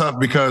makes it tough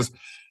because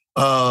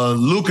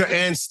Luka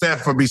and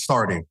Steph will be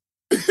starting.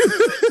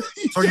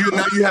 So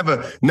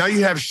now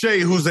you have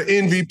Shea, who's the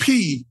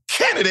MVP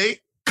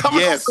candidate coming.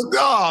 Yes.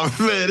 Oh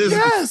man,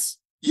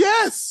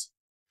 yes.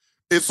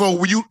 And so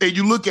when you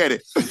look at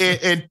it,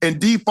 and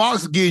D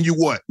Fox giving you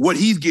what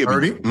he's giving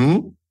 30.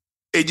 Mm-hmm.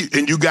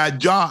 And you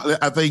got Ja.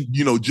 I think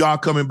Ja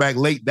coming back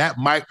late that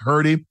might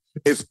hurt him,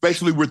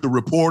 especially with the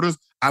reporters.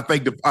 I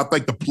think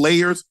the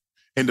players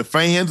and the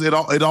fans,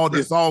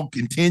 it's all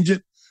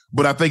contingent,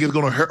 but I think it's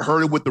going to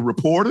hurt it with the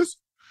reporters.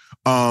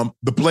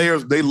 The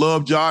players, they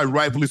love Ja, and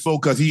rightfully so,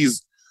 because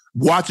he's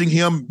watching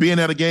him being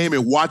at a game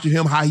and watching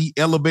him how he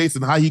elevates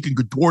and how he can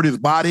contort his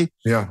body.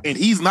 Yeah, and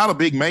he's not a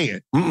big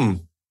man.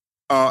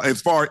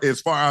 As far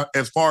as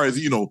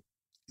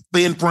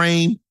thin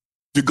frame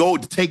to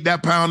take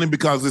that pounding,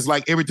 because it's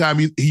like every time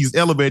he's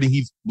elevating,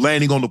 he's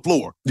landing on the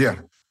floor. Yeah,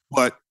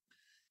 but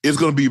it's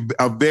going to be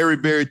a very,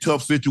 very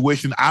tough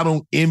situation. I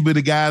don't envy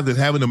the guys that's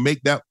having to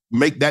make that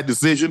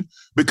decision,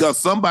 because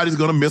somebody's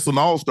going to miss an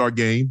All-Star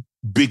game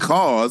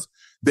because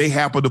they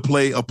happen to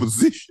play a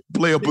position,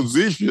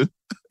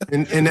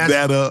 and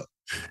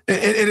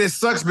it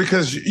sucks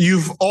because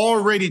you've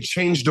already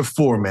changed the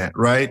format,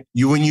 right?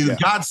 When you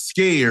got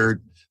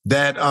scared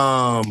that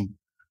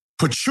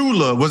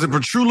Petrula, was it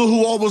Petrula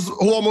who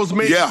almost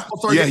made it? Yeah.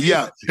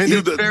 And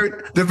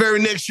the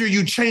very next year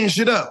you changed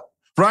it up.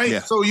 Right?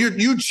 Yeah. So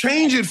you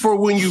change it for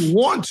when you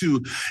want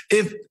to.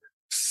 If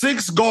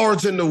 6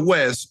 guards in the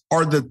West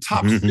are the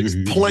top 6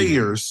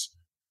 players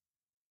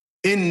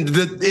in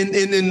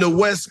the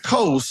West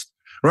Coast,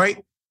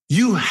 right?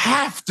 You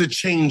have to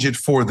change it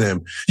for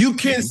them. You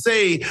can't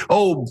say,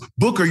 "Oh,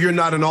 Booker, you're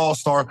not an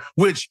all-star,"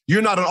 which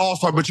you're not an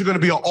all-star, but you're going to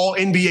be an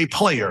all-NBA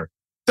player.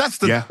 That's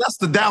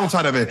the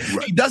downside of it.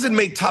 Right. He doesn't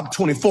make top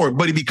 24,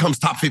 but he becomes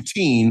top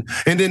 15.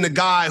 And then the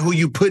guy who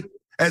you put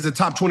as a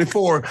top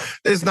 24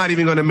 is not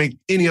even going to make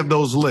any of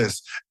those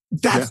lists.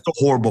 That's the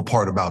horrible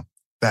part about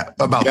that.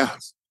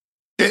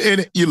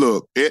 And you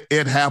look,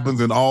 it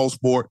happens in all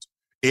sports.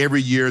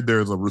 Every year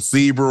there's a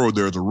receiver or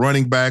there's a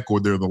running back or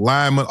there's a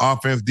lineman,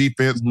 offense,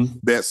 defense,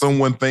 that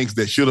someone thinks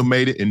that should have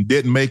made it and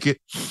didn't make it.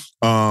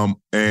 We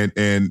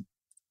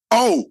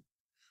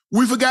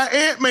forgot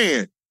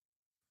Ant-Man.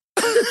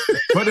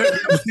 But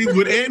see,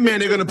 with Ant-Man,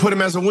 they're going to put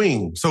him as a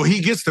wing, so he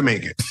gets to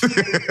make it.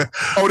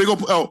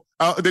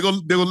 They're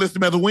gonna list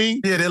him as a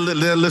wing. Yeah, they'll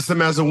list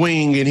him as a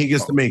wing, and he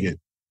gets to make it.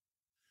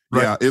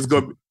 Right. Yeah, it's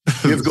gonna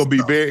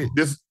be very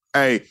this.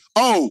 Hey,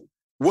 so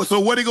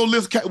what they gonna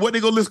list? What they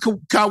gonna list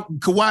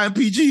Kawhi and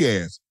PG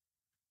as?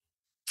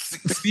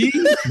 See,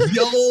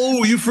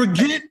 you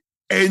forget.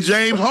 And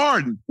James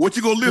Harden, what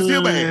you gonna list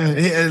him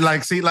as?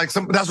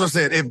 That's what I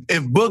said.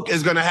 If Book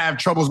is gonna have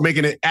troubles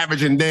making it,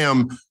 averaging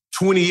damn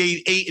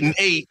 28, 8, and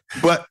 8,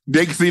 but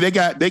they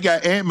got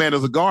Ant-Man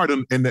as a guard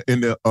in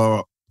the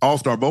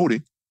All-Star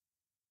voting.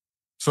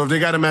 So if they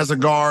got him as a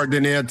guard,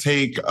 then they'll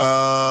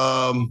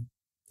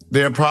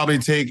probably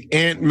take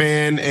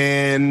Ant-Man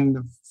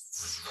and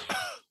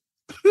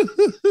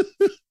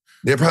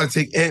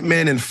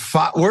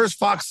Fox. Where's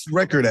Fox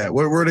record at?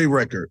 Where are they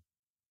record?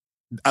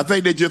 I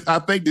think did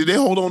they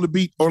hold on to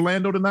beat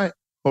Orlando tonight?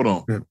 Hold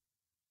on. Yeah.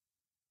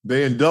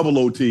 They in double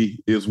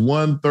OT is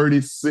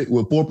 136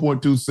 with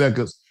 4.2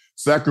 seconds.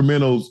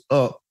 Sacramento's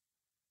up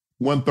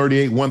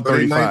 138,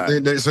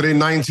 135. So they're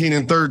 19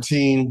 and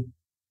 13.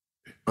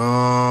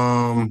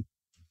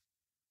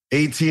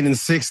 18 and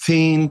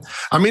 16.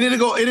 I mean,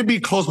 it'd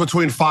be close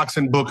between Fox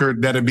and Booker.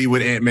 That'd be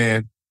with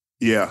Ant-Man.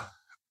 Yeah.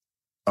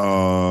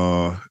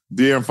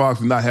 De'Aaron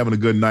Fox is not having a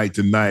good night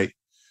tonight.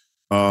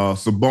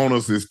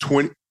 Sabonis is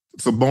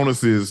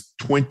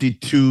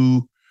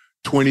 22,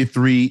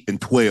 23, and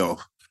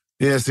 12.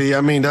 Yeah, see,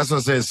 I mean, that's what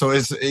I said. So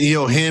it's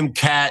him,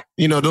 Cat.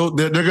 They're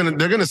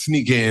gonna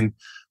sneak in.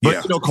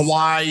 But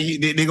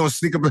Kawhi, they're gonna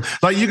sneak up.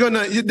 Like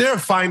they'll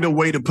find a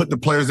way to put the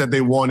players that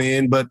they want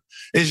in. But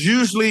it's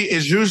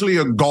usually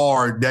a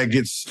guard that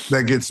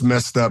gets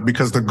messed up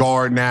because the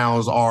guard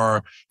nows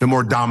are the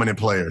more dominant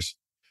players.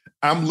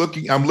 I'm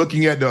looking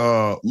at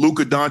the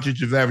Luka Doncic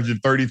is averaging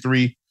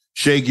 33.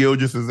 Shai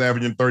Gilgeous is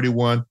averaging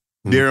 31.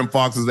 De'Aaron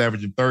Fox is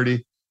averaging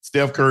 30.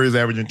 Steph Curry is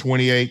averaging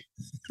 28.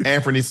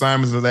 Anthony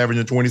Simons is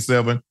averaging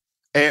 27.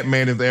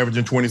 Ant-Man is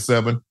averaging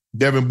 27.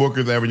 Devin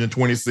Booker is averaging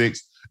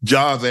 26.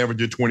 Ja's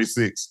averaging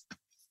 26.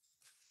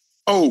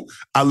 Oh,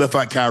 I left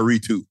out Kyrie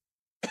too.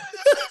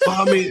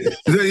 Well, I mean,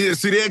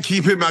 see, they'll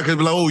keep him out because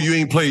be like, you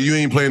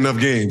ain't played enough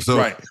games. So,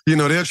 right.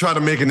 They'll try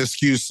to make an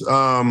excuse.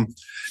 Some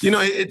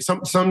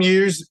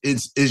years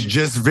it's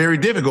just very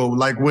difficult.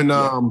 Like when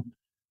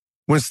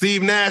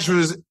Steve Nash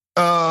was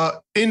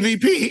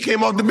MVP, he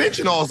came off the bench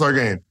in All-Star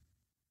game.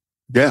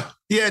 Yeah.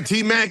 Yeah,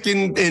 T-Mac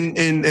and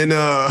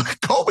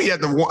Kobe at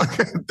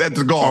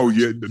the guard. Oh,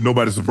 yeah.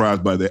 Nobody's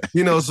surprised by that.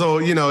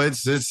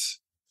 It's...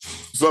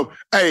 So,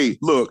 hey,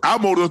 look,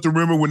 I'm old enough to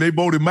remember when they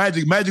voted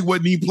Magic. Magic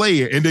wasn't even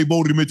playing, and they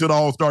voted him into the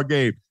All-Star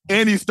game.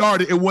 And he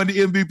started and won the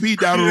MVP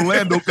down in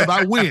Orlando because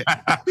I win.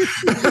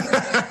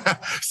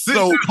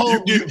 So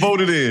you get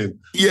voted in.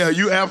 Yeah,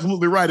 you're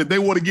absolutely right. If they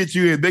want to get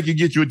you in, they can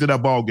get you into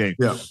that ball game.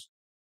 Yeah.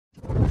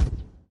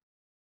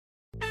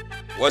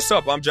 What's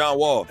up? I'm John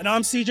Wall. And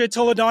I'm CJ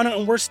Toledano,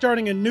 and we're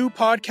starting a new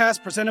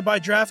podcast presented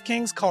by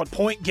DraftKings called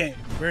Point Game.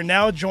 We're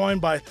now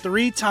joined by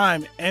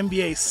 3-time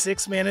NBA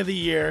Sixth Man of the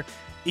Year,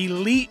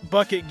 elite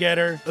bucket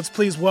getter. Let's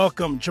please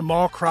welcome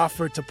Jamal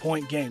Crawford to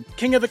Point Game.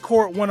 King of the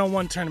Court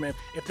one-on-one tournament.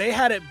 If they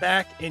had it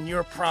back in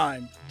your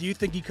prime, do you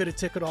think you could have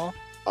took it all?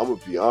 I'm going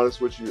to be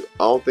honest with you.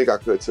 I don't think I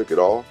could have took it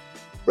all,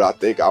 but I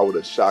think I would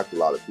have shocked a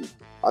lot of people.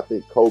 I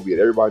think Kobe and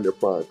everybody in their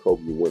prime,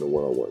 Kobe would win a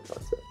one-on-one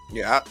contest.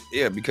 Yeah,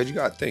 because you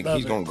got to think,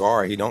 he's going to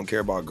guard. He don't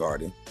care about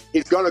guarding.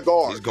 He's going to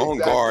guard. He's going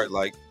to guard.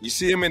 Like, you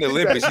see him in the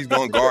Olympics, he's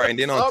going to guard. And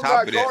then on top of that.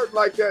 I'm not guarding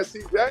like that,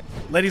 see that?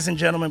 Ladies and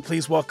gentlemen,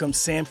 please welcome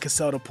Sam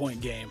Cassell to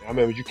Point Game. I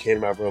remember you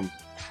came out from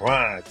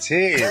prime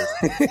 10.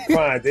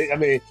 I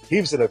mean, he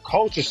was in a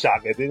culture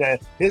shock. And then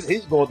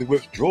he's going through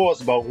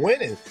withdrawals about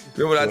winning.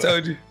 Remember what I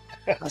told you?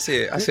 I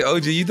said,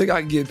 OG, you think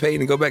I can get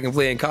paid and go back and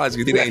play in college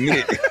because it ain't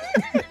it?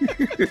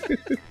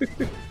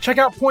 Check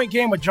out Point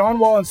Game with John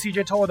Wall and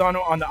CJ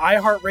Toledano on the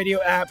iHeartRadio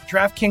app,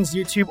 DraftKings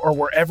YouTube, or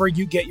wherever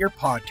you get your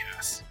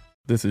podcasts.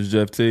 This is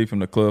Jeff T from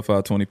the Club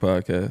 520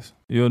 podcast.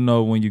 You'll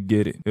know when you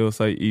get it. It'll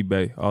say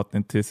eBay,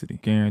 authenticity,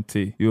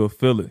 guarantee. You'll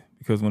feel it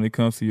because when it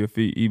comes to your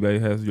feet,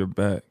 eBay has your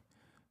back.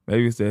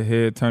 Maybe it's that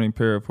head-turning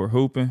pair for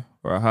hooping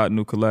or a hot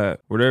new collab.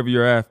 Whatever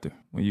you're after,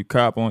 when you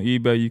cop on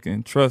eBay, you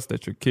can trust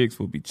that your kicks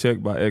will be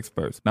checked by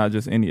experts, not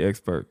just any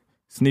expert.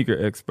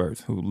 Sneaker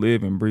experts who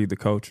live and breathe the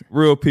culture.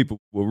 Real people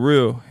with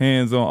real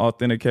hands-on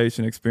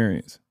authentication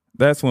experience.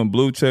 That's when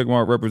blue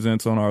checkmark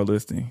represents on our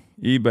listing.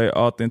 eBay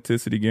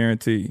Authenticity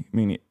Guarantee,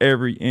 meaning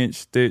every inch,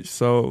 stitch,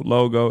 sole,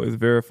 logo is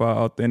verified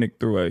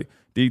authentic through a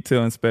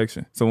detailed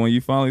inspection. So when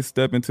you finally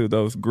step into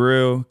those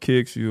grill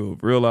kicks, you'll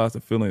realize the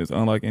feeling is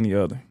unlike any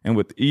other. And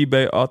with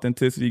eBay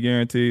Authenticity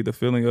Guarantee, the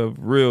feeling of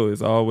real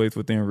is always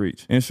within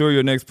reach. Ensure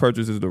your next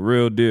purchase is the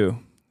real deal.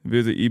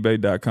 Visit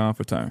ebay.com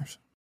for terms.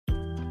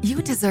 You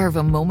deserve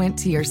a moment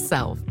to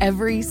yourself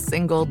every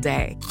single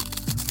day.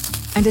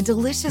 And a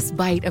delicious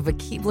bite of a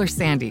Keebler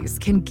Sandies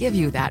can give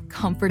you that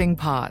comforting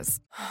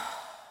pause.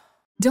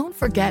 Don't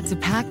forget to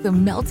pack the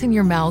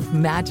melt-in-your-mouth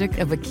magic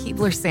of a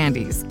Keebler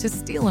Sandies to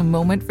steal a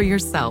moment for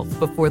yourself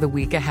before the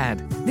week ahead.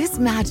 This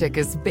magic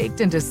is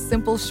baked into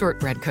simple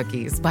shortbread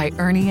cookies by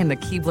Ernie and the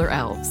Keebler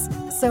Elves.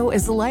 So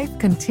as life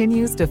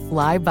continues to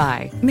fly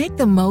by, make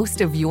the most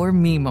of your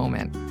me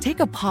moment. Take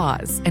a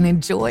pause and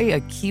enjoy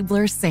a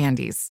Keebler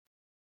Sandies.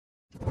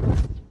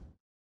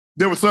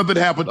 There was something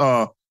that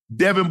happened.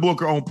 Devin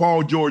Booker on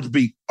Paul George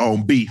beat.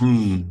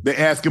 They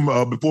asked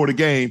him before the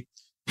game.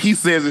 He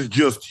says it's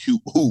just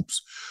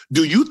hoops.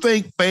 Do you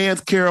think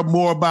fans care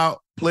more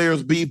about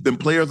players' beef than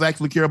players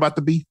actually care about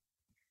the beef?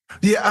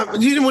 Yeah,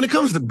 when it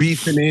comes to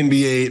beef in the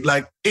NBA,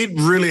 like, it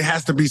really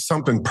has to be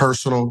something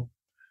personal.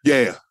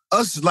 Yeah.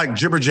 Us, like,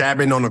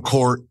 jibber-jabbing on the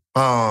court,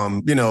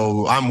 I'm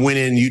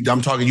winning,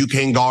 I'm talking, you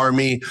can't guard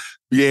me.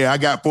 Yeah, I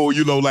got 4,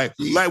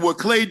 like what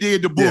Clay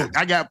did to Book.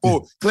 I got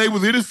 4. Clay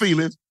was in his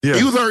feelings. Yeah.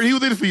 He was hurt. He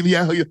was in his feelings.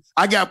 Yeah,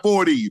 I got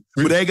 4 of these.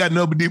 But that ain't got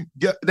nothing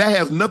that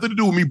has nothing to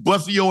do with me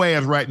busting your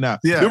ass right now.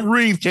 Yeah. Them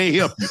rings can't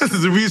help you.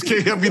 The rings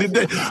can't help you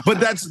today.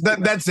 But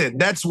that's it.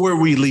 That's where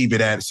we leave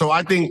it at. So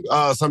I think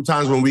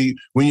sometimes when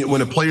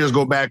the players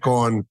go back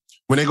when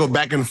they go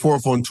back and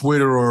forth on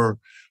Twitter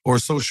or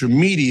social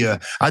media,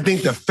 I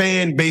think the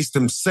fan base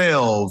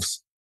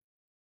themselves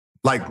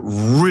like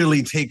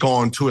really take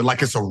on to it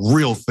like it's a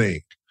real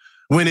thing.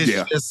 When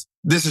it's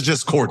this is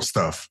just court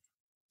stuff.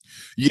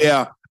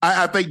 Yeah,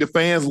 I think the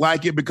fans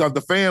like it because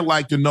the fans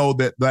like to know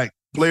that like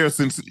players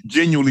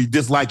genuinely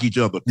dislike each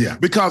other. Yeah.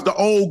 Because the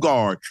old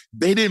guard,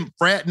 they didn't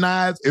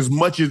fraternize as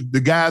much as the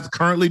guys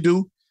currently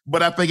do,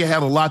 but I think it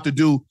had a lot to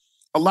do.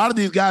 A lot of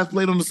these guys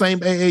played on the same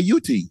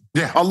AAU team.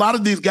 Yeah. A lot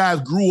of these guys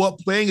grew up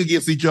playing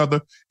against each other.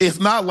 It's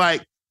not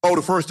like,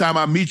 the first time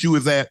I meet you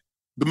is at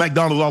the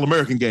McDonald's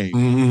All-American game.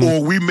 Mm-hmm.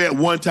 Or we met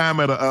one time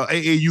at a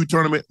AAU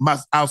tournament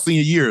our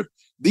senior year.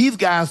 These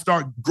guys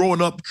start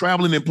growing up,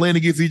 traveling and playing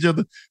against each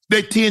other.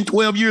 They're 10,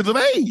 12 years of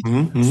age.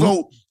 Mm-hmm.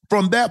 So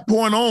from that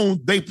point on,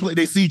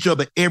 they see each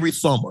other every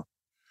summer.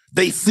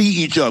 They see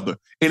each other.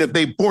 And if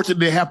they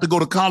fortunately have to go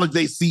to college,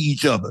 they see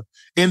each other.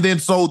 And then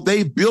so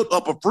they built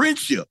up a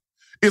friendship.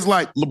 It's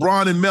like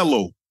LeBron and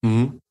Melo.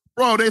 Mm-hmm.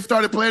 Bro, they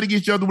started playing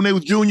against each other when they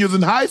was juniors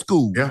in high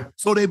school. Yeah.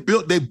 So they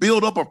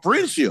build up a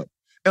friendship.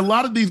 And a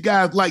lot of these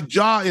guys like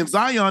Ja and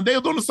Zion, they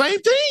was on the same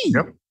team.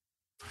 Yep.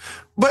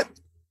 But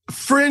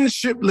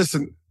friendship,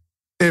 listen,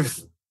 if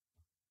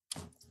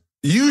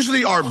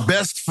usually our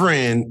best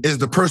friend is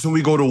the person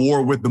we go to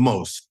war with the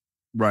most.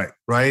 Right.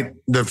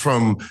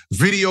 From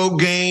video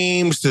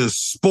games to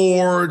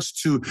sports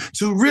to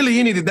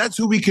really anything. That's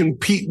who we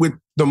compete with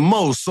the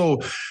most. So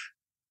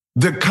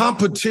the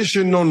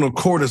competition on the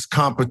court is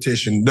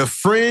competition. The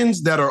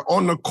friends that are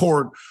on the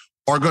court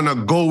are going to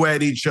go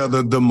at each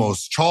other the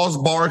most. Charles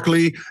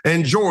Barkley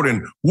and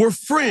Jordan, we're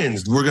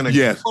friends. We're going to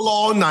kill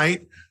all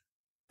night,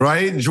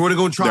 right? Jordan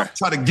going to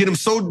try to get him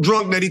so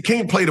drunk that he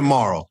can't play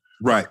tomorrow.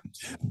 Right.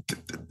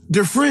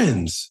 They're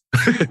friends,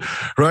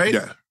 right?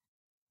 Yeah.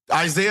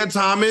 Isaiah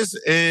Thomas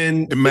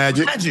and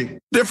Magic.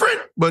 Different.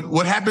 But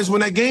what happens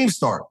when that game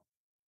starts?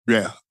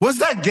 Yeah. Once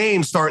that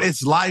game starts,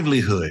 it's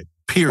livelihood,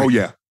 period. Oh,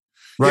 yeah.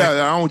 Right? Yeah,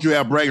 I don't want you to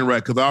have bragging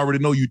rights because I already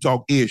know you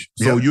talk ish.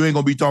 So you ain't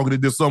going to be talking to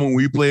this someone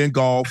when we playing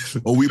golf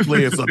or we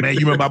playing something. Man,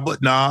 you remember my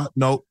butt? Nah,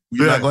 no,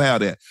 you're not going to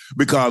have that.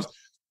 Because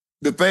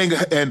the thing,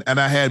 and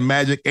I had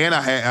Magic and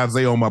I had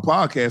Isaiah on my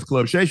podcast,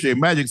 Club Shay Shay.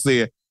 Magic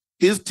said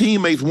his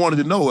teammates wanted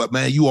to know,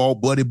 man, you all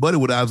buddy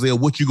with Isaiah.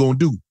 What you going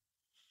to do?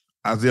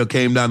 Isaiah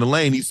came down the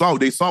lane. They saw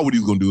what he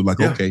was going to do. Like,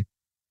 okay.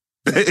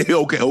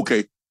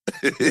 okay.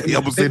 I'm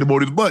gonna say the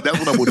more his butt. That's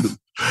what I'm gonna do.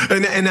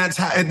 and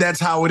that's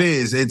how it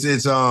is.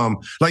 It's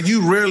like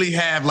you rarely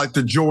have like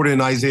the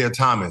Jordan Isaiah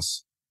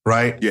Thomas,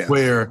 right? Yeah.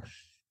 Where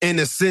in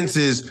the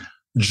senses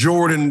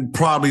Jordan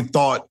probably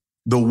thought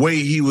the way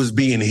he was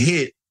being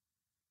hit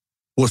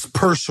was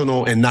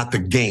personal and not the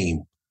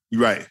game.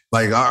 Right.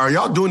 Like, are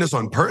y'all doing this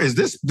on purpose?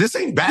 This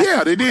ain't bad.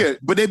 Yeah, they did.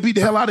 But they beat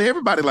the hell out of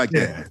everybody like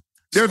that.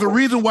 There's a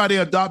reason why they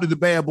adopted the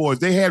Bad Boys.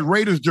 They had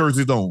Raiders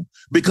jerseys on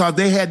because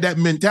they had that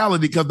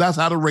mentality because that's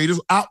how the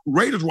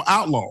Raiders were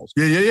outlaws.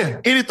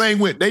 Yeah. Anything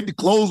went. They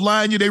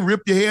clothesline you, they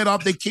ripped your head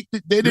off, they kicked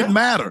it, they didn't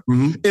matter.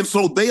 Mm-hmm. And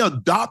so they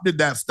adopted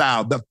that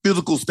style, that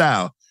physical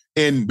style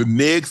in the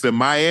Knicks and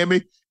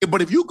Miami.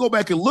 But if you go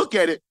back and look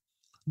at it,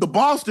 the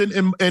Boston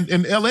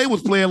and LA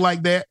was playing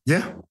like that.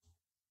 Yeah.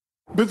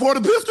 Before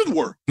the Pistons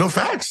were. No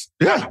facts.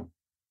 Yeah.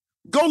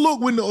 Go look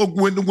when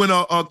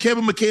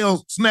Kevin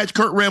McHale snatched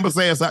Kurt Rambis'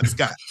 ass out the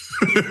sky.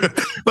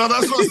 No,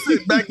 that's what I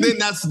said. Back then,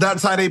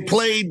 that's how they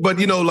played. But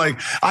like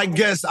I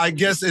guess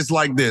it's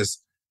like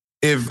this.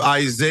 If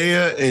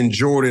Isaiah and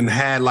Jordan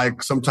had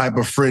like some type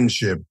of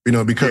friendship,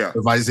 because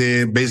if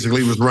Isaiah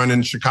basically was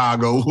running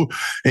Chicago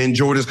and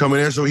Jordan's coming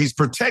there, so he's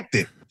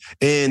protected.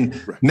 And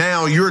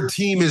now your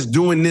team is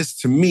doing this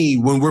to me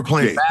when we're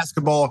playing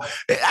basketball.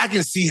 I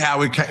can see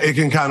how it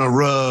can kind of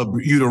rub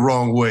you the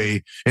wrong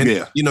way. And,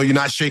 you're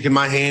not shaking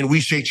my hand. We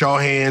shake y'all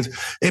hands.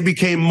 It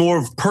became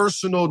more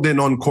personal than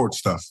on-court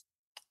stuff.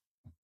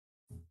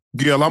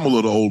 Gil, I'm a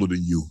little older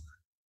than you,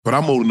 but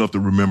I'm old enough to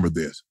remember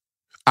this.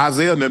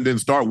 Isaiah and them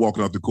didn't start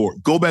walking off the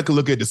court. Go back and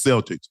look at the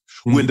Celtics.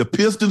 When the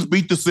Pistons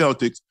beat the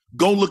Celtics,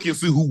 go look and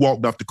see who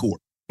walked off the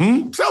court.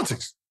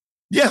 Celtics.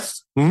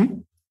 Yes.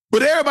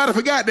 But everybody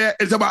forgot that.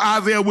 It's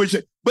about Isaiah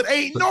Wishart. But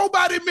ain't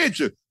nobody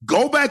mentioned.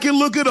 Go back and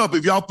look it up.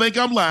 If y'all think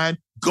I'm lying,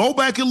 go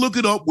back and look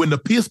it up when the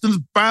Pistons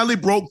finally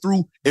broke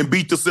through and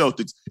beat the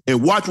Celtics.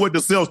 And watch what the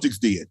Celtics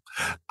did.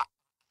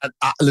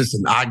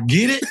 Listen, I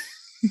get it.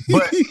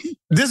 But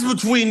this is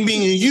between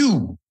me and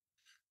you.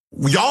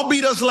 Y'all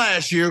beat us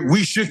last year.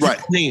 We shook your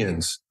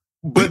hands.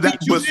 But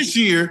this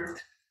year,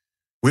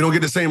 we don't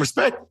get the same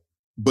respect.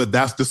 But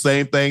that's the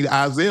same thing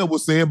Isaiah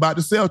was saying about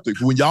the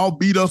Celtics. When y'all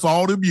beat us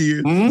all them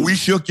years, we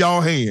shook y'all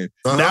hand.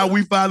 Now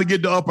we finally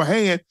get the upper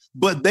hand.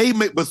 But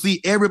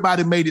see,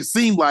 everybody made it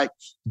seem like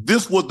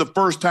this was the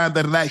first time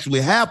that it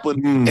actually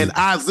happened, and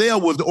Isaiah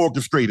was the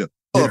orchestrator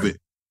of it.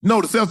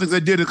 No, the Celtics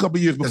had did it a couple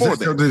of years before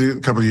that. Did it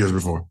a couple of years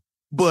before.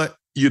 But,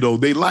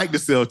 they like the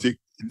Celtics.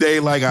 They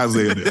ain't like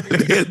Isaiah.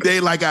 they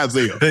like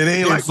Isaiah.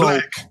 They ain't like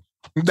Black.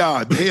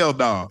 Nah, hell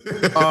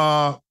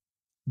nah.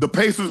 The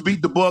Pacers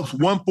beat the Bucks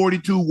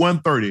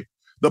 142-130.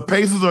 The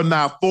Pacers are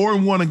now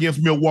 4-1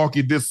 against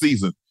Milwaukee this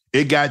season.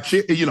 It got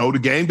the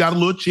game got a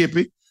little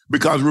chippy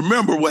because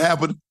remember what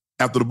happened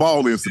after the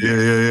ball incident.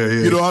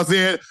 Yeah. You know what I'm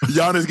saying?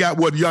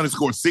 Giannis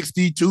scored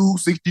 62,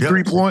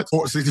 63 points.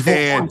 64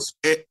 points.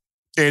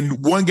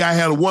 And one guy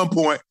had a 1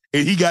 point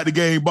and he got the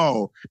game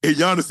ball. And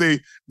Giannis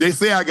they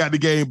say I got the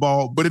game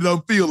ball, but it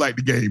doesn't feel like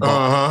the game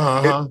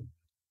ball.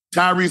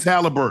 Tyrese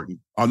Halliburton,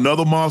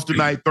 another monster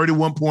night,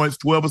 31 points,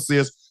 12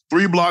 assists.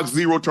 3 blocks,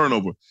 0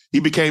 turnover. He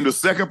became the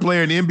second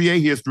player in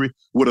NBA history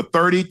with a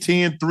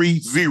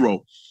 30-10-3-0.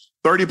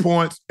 30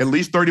 points, at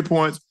least 30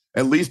 points,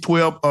 at least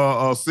 12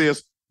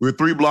 assists with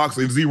 3 blocks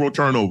and 0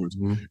 turnovers.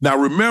 Now,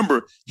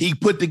 remember, he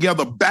put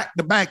together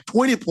back-to-back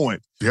 20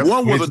 points.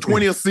 One was a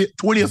 20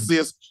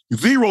 assists,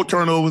 0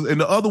 turnovers, and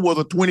the other was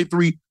a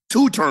 23-2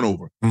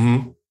 turnover.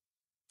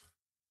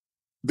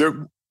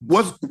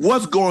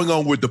 What's going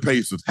on with the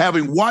Pacers?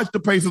 Having watched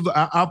the Pacers,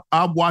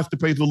 I've watched the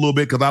Pacers a little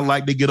bit because I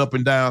like to get up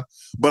and down,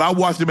 but I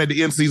watched them at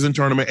the in-season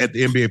tournament at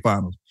the NBA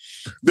Finals.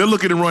 They're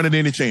looking to run at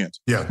any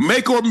chance.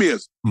 Make or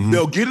miss.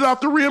 They'll get it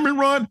off the rim and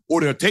run, or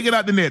they'll take it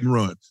out the net and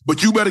run.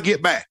 But you better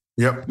get back.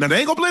 Now, they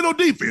ain't going to play no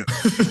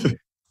defense.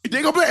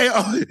 They're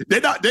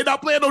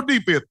not playing no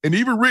defense. And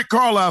even Rick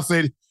Carlisle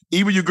said,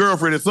 even your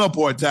girlfriend at some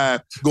point in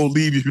time going to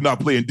leave you if you're not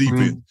playing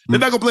defense. They're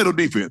not going to play no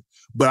defense.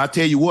 But I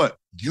tell you what,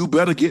 you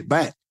better get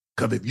back.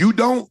 Because if you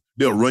don't,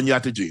 they'll run you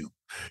out the gym.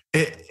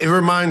 It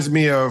reminds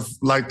me of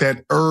like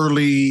that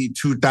early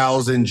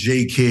 2000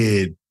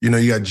 J-Kid.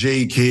 You got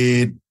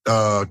J-Kid,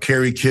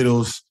 Kerry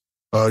Kittles,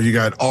 you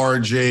got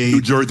RJ.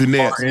 New Jersey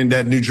Nets. And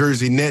that New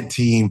Jersey Net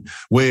team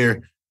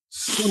where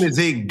soon as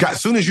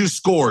you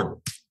scored,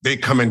 they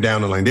coming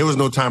down the lane. There was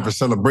no time for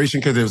celebration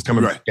because it was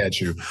coming back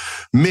at you.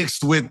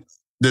 Mixed with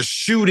the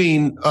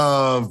shooting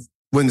of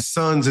when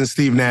Sons and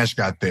Steve Nash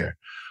got there.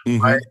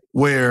 Right?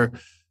 Where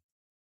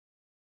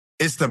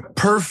it's the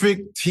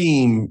perfect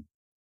team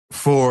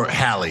for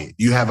Hallie.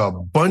 You have a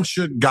bunch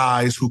of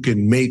guys who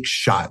can make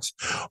shots.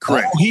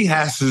 Correct. All he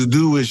has to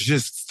do is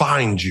just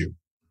find you.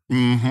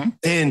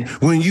 And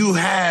when you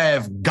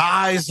have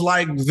guys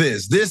like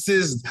this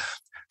is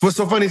what's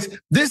so funny.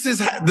 This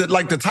is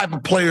like the type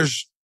of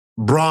players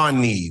Bron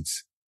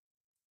needs.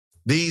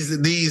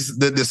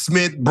 The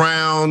Smith,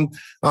 Brown,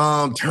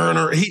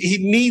 Turner. He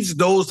needs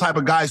those type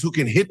of guys who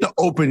can hit the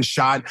open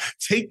shot,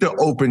 take the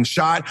open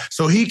shot,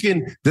 so he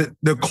can.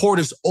 The court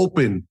is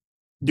open.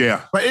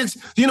 Yeah, but it's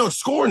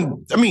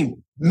scoring. I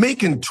mean,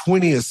 making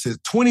 20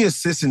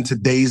 assists in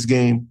today's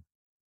game,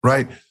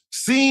 right?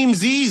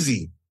 Seems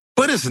easy,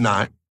 but it's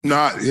not.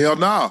 Hell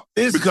no.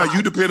 It's because not.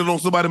 You depended on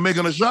somebody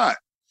making a shot.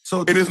 So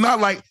and it's not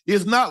like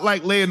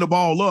laying the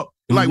ball up.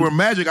 Like when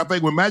Magic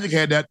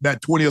had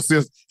that 20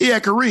 assists, he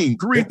had Kareem.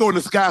 Kareem throwing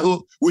the sky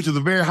hook, which is a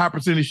very high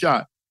percentage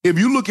shot. If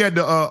you look at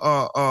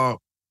the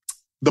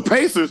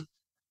Pacers,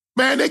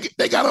 man,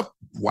 they got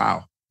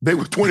they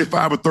were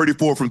 25 or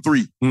 34 from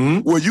 3.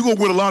 Well, you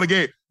gonna win a lot of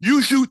games.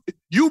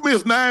 You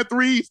miss 9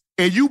 threes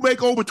and you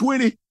make over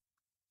 20,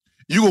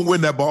 you gonna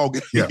win that ball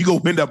game. You gonna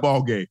win that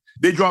ball game.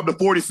 They dropped a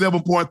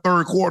 47-point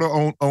third quarter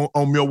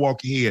on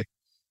Milwaukee head.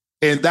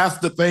 And that's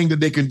the thing that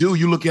they can do.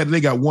 You look at it,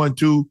 they got 1,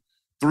 2,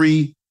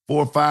 3,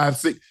 4, 5,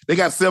 6. They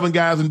got 7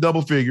 guys in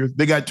double figures.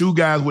 They got 2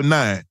 guys with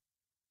 9.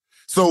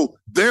 So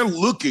they're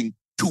looking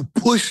to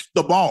push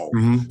the ball.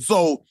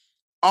 So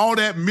all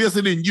that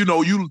missing and, you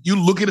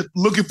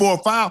looking for a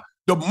foul,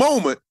 the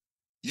moment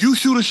you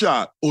shoot a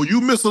shot or you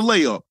miss a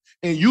layup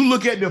and you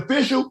look at the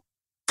official,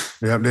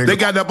 they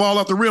got that ball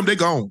off the rim, they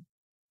gone.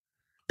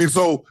 And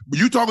so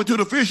you talking to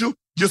the official,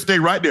 just stay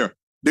right there.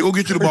 They gonna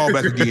get you the ball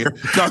back again.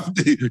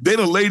 They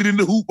done laid it in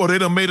the hoop or they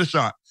done made a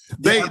shot.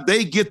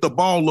 They get the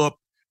ball up.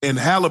 And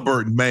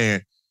Halliburton,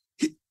 man,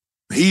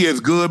 he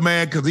is good,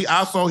 man, because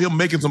I saw him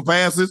making some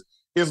passes.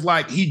 It's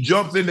like he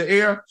jumps in the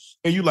air,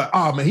 and you're like,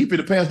 oh, man, he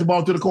finna pass the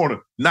ball to the corner.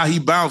 Now he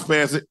bounce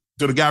pass it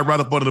to the guy right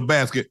up under the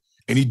basket,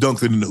 and he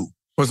dunks it in the hoop.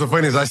 What's so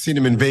funny is I seen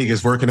him in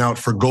Vegas working out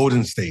for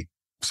Golden State.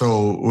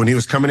 So when he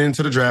was coming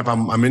into the draft,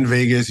 I'm in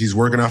Vegas. He's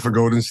working out for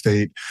Golden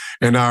State,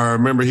 and I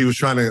remember he was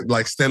trying to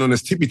like stand on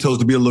his tippy toes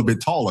to be a little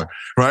bit taller,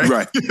 right?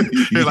 Right.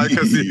 Like,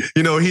 because he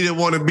didn't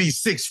want to be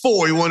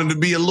 6'4". He wanted to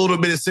be a little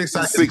bit of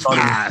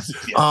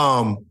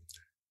 6'5".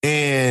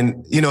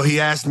 And he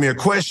asked me a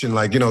question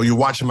like, you're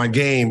watching my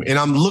game, and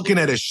I'm looking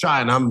at his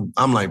shot, and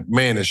I'm like,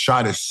 man, his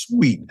shot is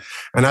sweet.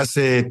 And I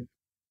said,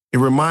 it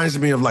reminds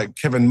me of like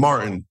Kevin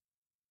Martin,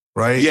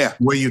 right? Yeah.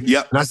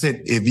 And I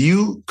said, if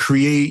you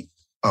create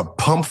a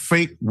pump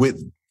fake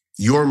with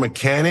your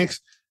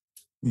mechanics,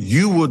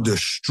 you will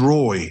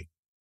destroy,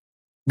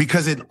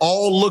 because it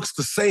all looks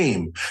the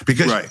same,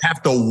 because you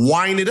have to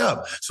wind it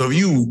up. So if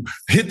you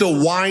hit the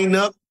wind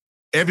up,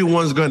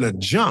 everyone's going to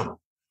jump.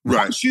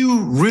 Right. Once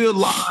you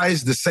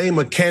realize the same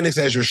mechanics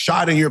as your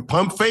shot and your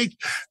pump fake,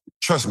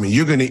 trust me,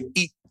 you're going to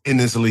eat in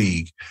this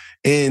league.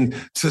 And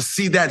to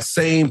see that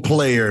same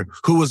player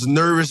who was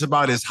nervous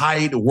about his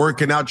height,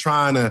 working out,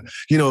 trying to,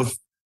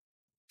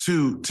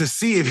 to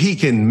see if he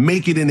can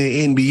make it in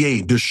the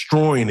NBA,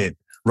 destroying it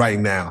right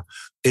now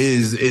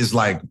is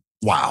like,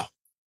 wow.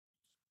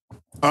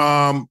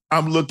 I'm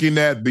looking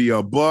at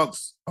the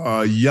Bucks.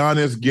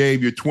 Giannis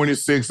gave you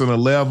 26 and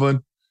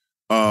 11.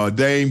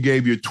 Dame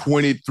gave you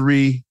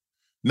 23,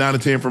 9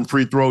 of 10 from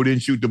free throw.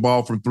 Didn't shoot the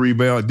ball from three.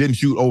 Didn't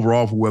shoot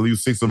overall for well. He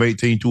was 6 of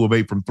 18, 2 of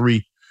 8 from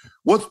three.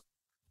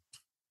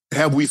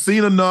 Have we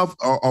seen enough?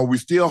 Are we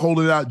still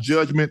holding out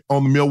judgment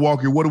on the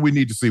Milwaukee? What do we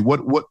need to see? What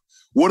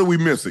are we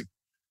missing?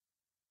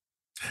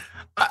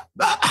 A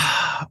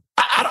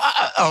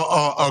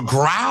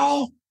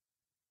growl?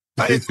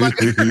 It's like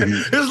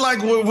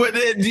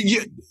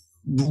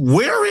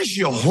where is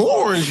your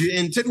horns? Your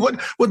intent? What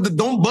the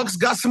Don't Bucks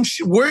got some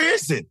shit? Where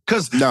is it?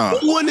 Because no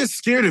one is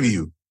scared of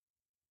you.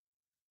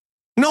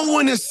 No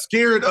one is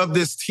scared of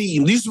this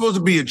team. You're supposed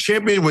to be a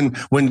champion.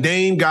 When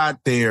Dame got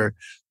there,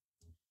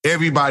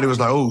 everybody was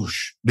like, "Oh,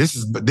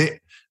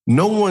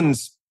 no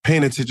one's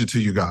paying attention to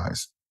you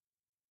guys."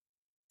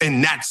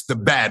 And that's the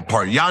bad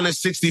part. Giannis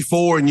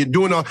 64, and you're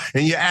doing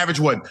and you average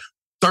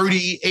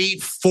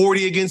 38,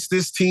 40 against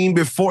this team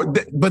before,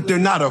 but they're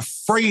not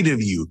afraid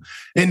of you.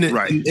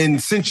 And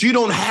since you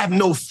don't have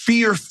no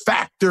fear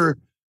factor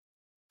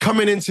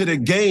coming into the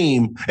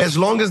game, as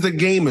long as the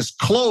game is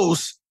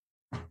close,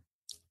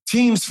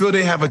 teams feel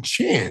they have a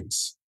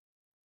chance,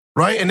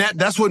 right? And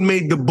that's what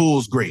made the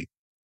Bulls great,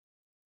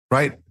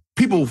 right?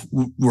 People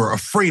were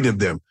afraid of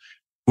them.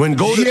 When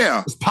Golden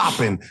was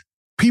popping,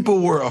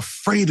 people were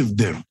afraid of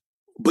them.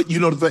 But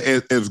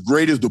as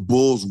great as the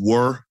Bulls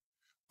were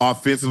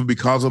offensively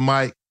because of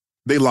Mike,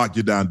 they locked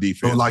you down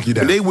defense.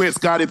 They went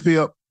Scottie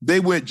Pippen,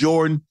 they went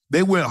Jordan,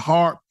 they went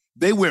Hart,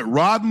 they went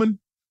Rodman.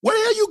 Where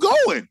the hell you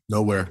going?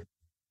 Nowhere.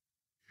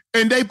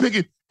 And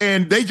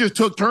they just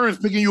took turns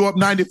picking you up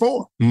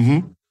 94.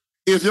 Mm-hmm.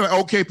 It's like,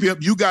 okay, Pip,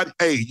 you got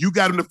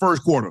him the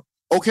first quarter.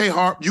 Okay,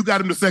 Hart, you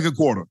got him the second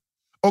quarter.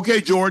 Okay,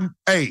 Jordan,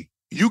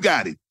 you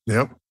got it.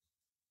 Yep.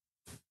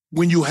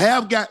 When you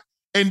have got,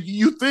 and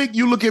you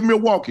look at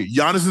Milwaukee,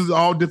 Giannis is an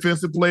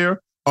all-defensive player.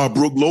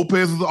 Brook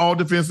Lopez is an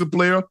all-defensive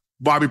player.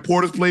 Bobby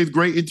Portis plays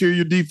great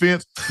interior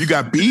defense. You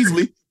got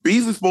Beasley.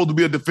 Beasley's supposed to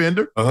be a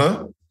defender.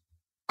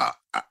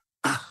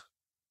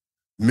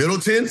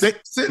 Middleton?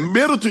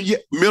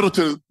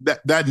 Middleton,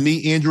 that knee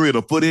injury or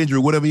the foot injury,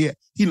 whatever he had,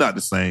 he's not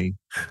the same.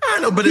 I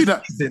know, but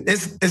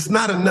it's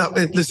not enough.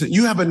 Listen,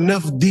 you have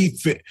enough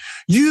defense.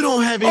 You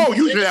don't have any. Oh,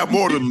 you should have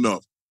more than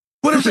enough.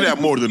 You should have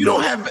more than enough.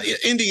 You don't have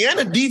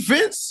Indiana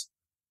defense?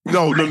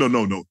 No.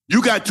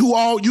 You got two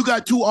all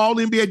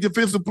NBA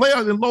defensive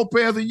players in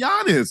Lopez and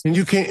Giannis. And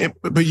you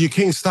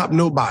can't stop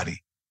nobody.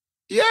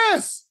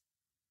 Yes.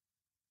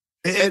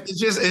 It's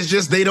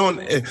just they don't.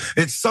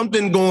 It's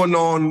something going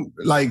on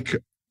like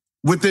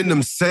within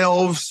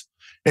themselves,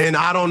 and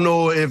I don't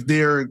know if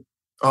they're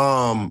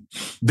not.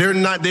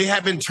 They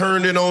haven't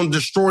turned it on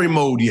destroy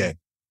mode yet.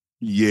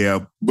 Yeah,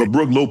 but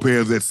Brook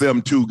Lopez at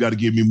 7'2" got to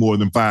give me more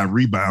than 5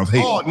 rebounds.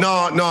 Hey. Oh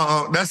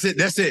no, that's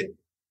it.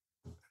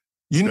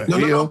 You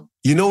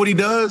know what he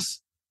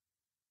does?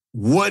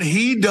 What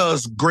he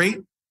does great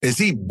is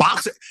he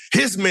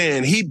boxes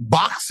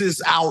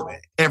out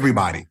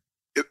everybody.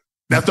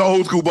 That's the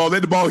old school ball.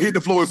 Let the ball hit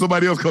the floor and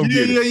somebody else come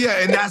get it. Yeah.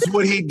 And that's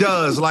what he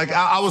does. Like,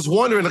 I was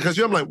wondering, because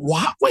I'm like,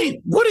 what?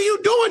 Wait, what are you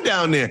doing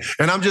down there?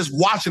 And I'm just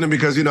watching him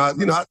because, I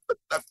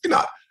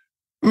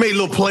made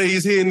little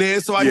plays here and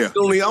there. So I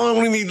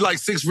only need like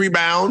 6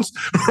 rebounds.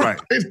 Right.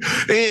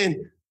 And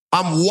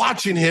I'm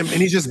watching him,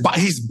 and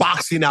he's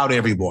boxing out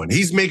everyone.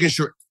 He's making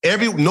sure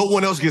no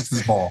one else gets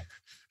this ball.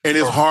 And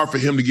it's hard for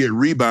him to get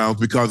rebounds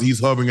because he's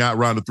hovering out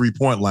around the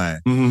 3-point line.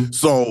 Mm-hmm.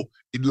 So,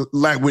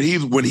 like when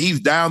he's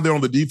down there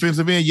on the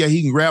defensive end,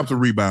 he can grab some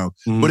rebounds.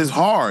 Mm-hmm. But it's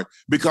hard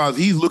because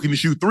he's looking to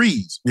shoot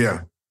threes.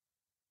 Yeah.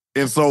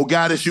 And so,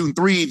 guy that's shooting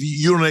threes,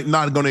 you're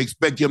not going to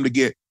expect him to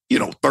get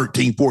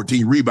 13,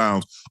 14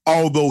 rebounds.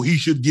 Although he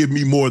should give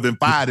me more than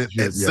 5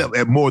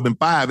 at more than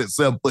 5 at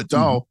 7 foot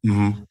tall.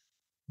 Mm-hmm.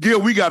 Gil,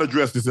 we got to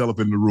address this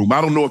elephant in the room.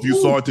 I don't know if you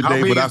saw it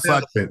today, but I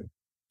saw it.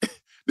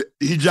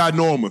 He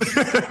ginormous.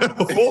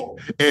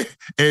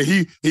 and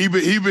he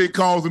been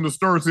causing the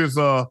stir since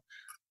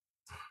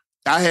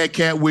I had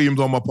Cat Williams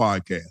on my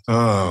podcast.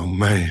 Oh,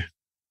 man.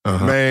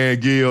 Man,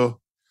 Gil.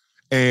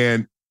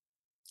 And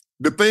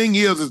the thing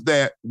is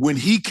that when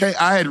he came,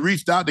 I had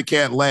reached out to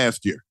Cat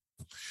last year.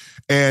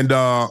 And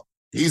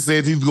he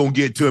said he was going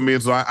to get to me.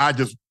 And so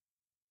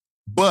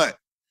but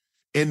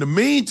in the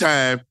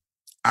meantime,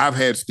 I've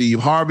had Steve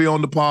Harvey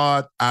on the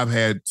pod. I've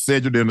had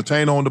Cedric the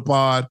Entertainer on the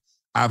pod.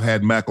 I've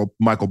had Michael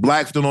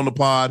Blackston on the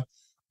pod.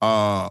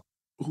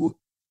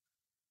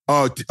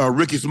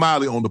 Ricky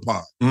Smiley on the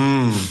pod.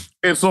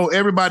 And so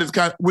everybody's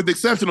with the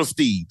exception of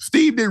Steve.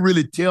 Steve didn't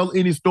really tell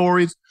any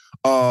stories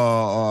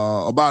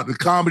about the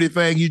comedy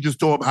thing. He just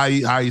told how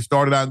he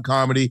started out in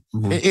comedy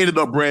and ended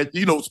up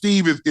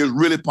Steve is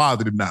really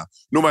positive now.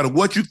 No matter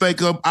what you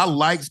think of, I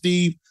like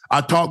Steve.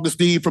 I talk to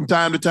Steve from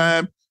time to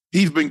time.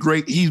 He's been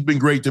great. He's been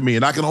great to me.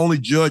 And I can only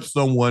judge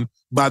someone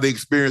by the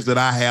experience that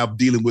I have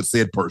dealing with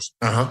said person.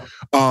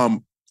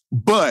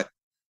 But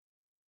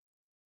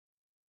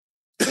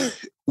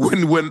we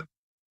make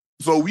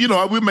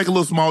a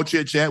little small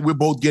chit chat. We're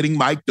both getting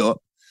mic'd up.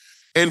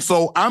 And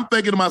so I'm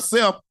thinking to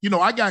myself,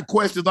 I got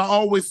questions. I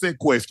always set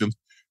questions.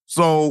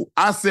 So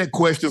I set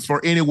questions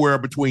for anywhere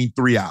between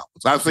 3 hours.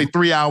 I say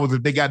 3 hours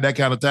if they got that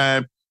kind of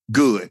time,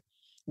 good.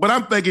 But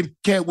I'm thinking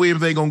Cat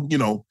Williams ain't going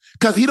to,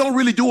 because he don't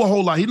really do a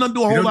whole lot. He doesn't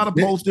do a whole lot of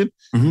posting,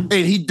 and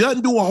he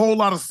doesn't do a whole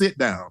lot of sit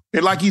down.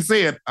 And like he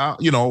said, I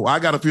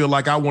got to feel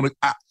like I want to,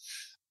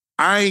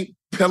 I ain't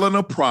selling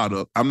a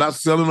product. I'm not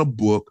selling a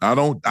book. I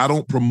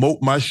don't promote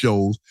my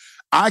shows.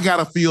 I got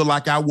to feel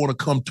like I want to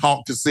come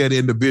talk to said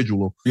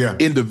individual,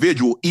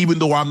 even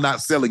though I'm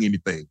not selling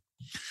anything.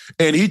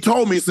 And he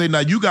told me, he said, now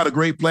you got a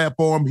great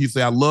platform. He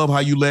said, I love how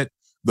you let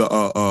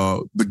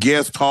the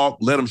guests talk,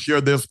 let them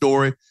share their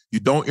story. You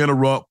don't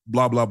interrupt,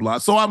 blah, blah, blah.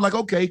 So I'm like,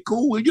 okay,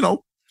 cool.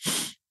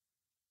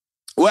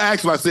 Well,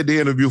 actually, I set the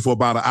interview for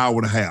about an hour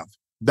and a half.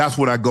 That's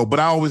what I go. But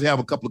I always have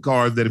a couple of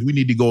cards that if we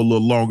need to go a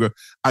little longer,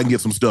 I can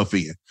get some stuff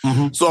in.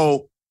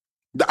 So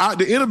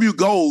the interview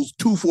goes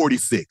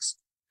 2:46.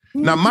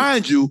 Now,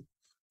 mind you,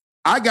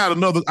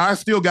 I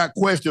still got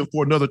questions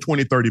for another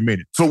 20, 30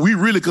 minutes. So we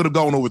really could have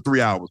gone over 3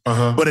 hours.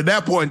 But at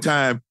that point in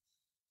time,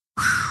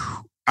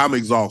 I'm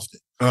exhausted.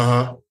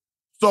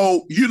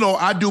 So,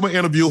 I do my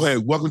interview. Hey,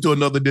 welcome to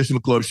another edition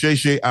of Club Shay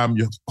Shay. I'm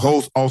your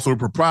host, also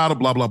proprietor,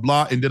 blah, blah,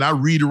 blah. And then I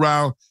read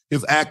around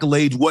his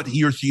accolades, what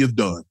he or she has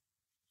done.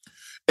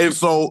 And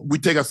so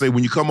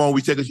when you come on,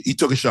 he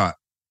took a shot.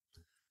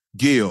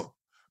 Gil,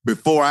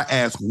 before I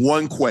ask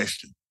one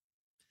question,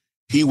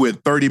 he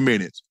went 30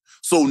 minutes.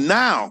 So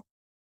now,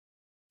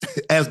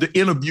 as the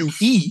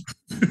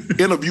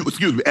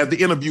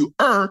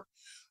interviewer,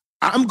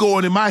 I'm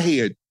going in my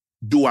head,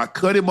 do I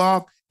cut him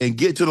off and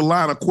get to the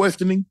line of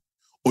questioning,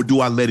 or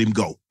do I let him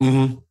go?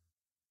 You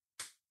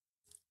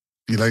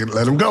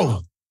let him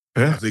go.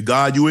 Yeah. I said,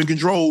 God, you in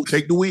control.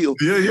 Take the wheel.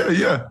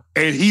 Yeah.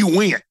 And he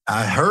went.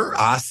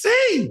 I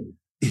see.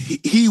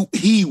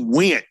 He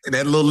went. And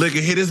that little liquor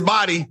hit his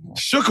body,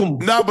 shook him.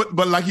 No,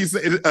 but like he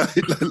said,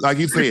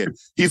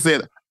 he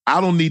said, I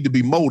don't need to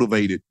be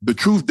motivated. The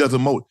truth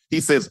doesn't motivate.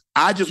 He says,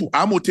 I'm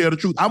going to tell the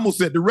truth. I'm going to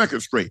set the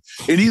record straight.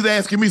 And he's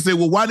asking me, say,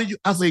 well, why did you?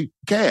 I say,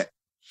 Cat,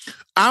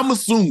 I'm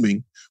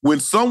assuming when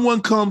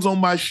someone comes on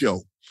my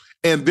show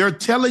and they're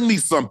telling me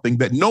something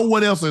that no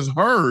one else has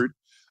heard,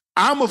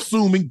 I'm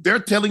assuming they're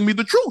telling me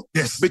the truth.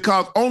 Yes.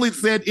 Because only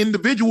said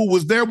individual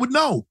was there would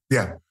know.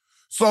 Yeah.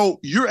 So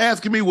you're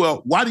asking me,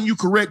 well, why didn't you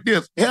correct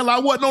this? Hell, I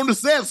wasn't on the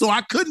set, so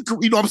I couldn't,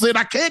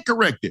 I can't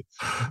correct it.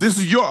 This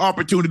is your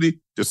opportunity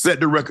to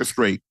set the record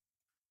straight.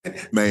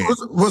 Man.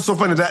 What's so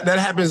funny, that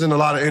happens in a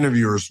lot of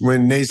interviewers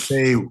when they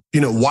say,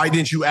 why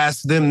didn't you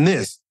ask them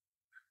this?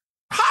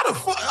 How the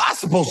fuck am I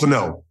supposed to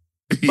know?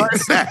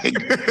 Exactly.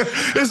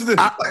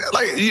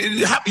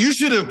 You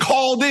should have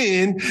called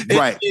in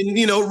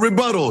and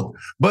rebutted.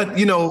 But,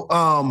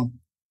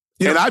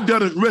 and I've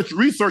done as much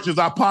research as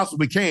I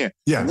possibly can.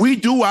 Yeah. We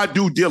do our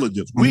due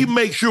diligence. We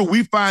make sure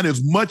we find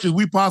as much as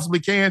we possibly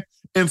can.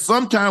 And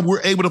sometimes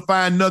we're able to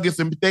find nuggets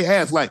and they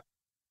ask, like,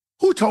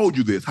 who told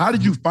you this? How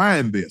did you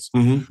find this?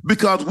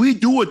 Because we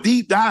do a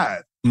deep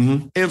dive.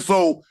 And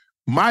so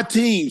my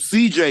team,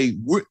 CJ,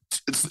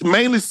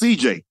 mainly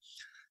CJ,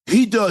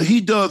 he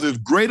does as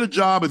great a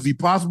job as he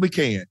possibly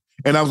can.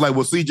 And I was like,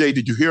 well, CJ,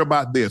 did you hear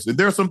about this? And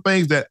there's some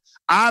things that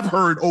I've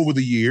heard over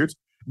the years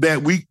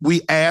that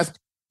we asked,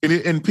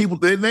 and people,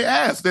 they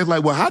ask, they're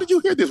like, well, how did you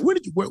hear this? Where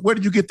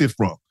did you get this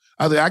from?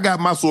 I said, I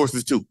got my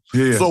sources too.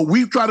 Yeah. So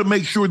we try to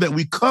make sure that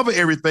we cover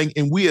everything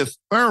and we as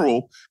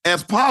thorough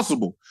as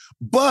possible.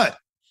 But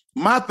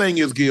my thing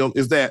is, Gil,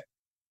 is that,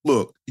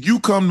 look, you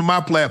come to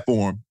my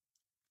platform,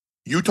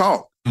 you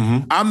talk.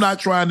 I'm not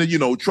trying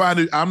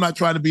to, I'm not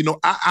trying to be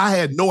I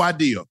had no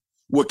idea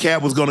where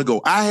Cat was going to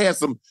go. I had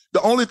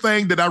the only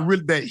thing that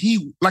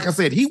like I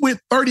said, he went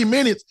 30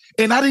 minutes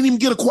and I didn't even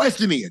get a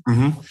question in.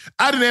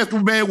 I didn't ask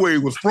the man where he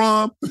was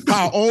from,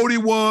 how old he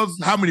was,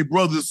 how many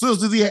brothers and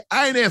sisters he had.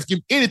 I didn't ask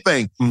him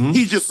anything.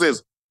 He just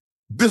says,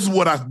 this is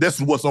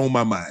what's on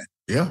my mind.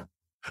 Yeah.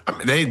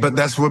 I mean, but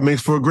that's what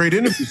makes for a great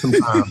interview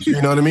sometimes.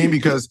 You know what I mean?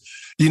 Because,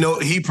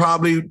 he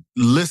probably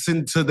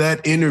listened to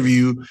that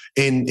interview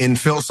and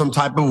felt some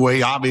type of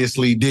way,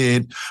 obviously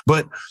did.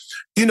 But,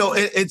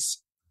 it's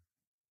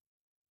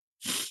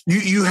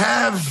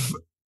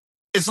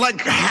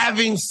like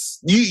having,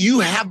 you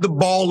have the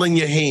ball in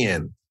your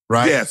hand,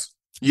 right?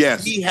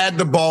 Yes. He had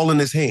the ball in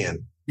his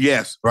hand.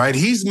 Yes. Right?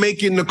 He's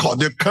making the call.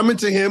 They're coming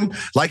to him,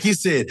 like he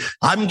said,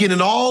 I'm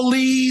getting all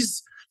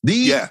these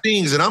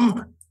things, and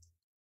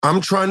I'm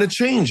trying to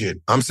change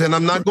it. I'm saying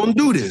I'm not going to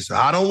do this.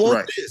 I don't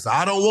want this.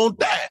 I don't want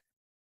that.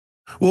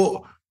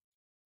 Well,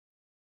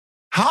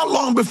 how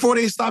long before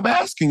they stop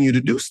asking you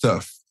to do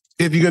stuff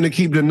if you're going to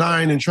keep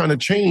denying and trying to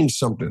change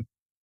something,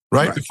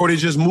 right? Before they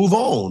just move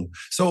on.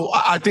 So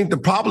I think the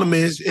problem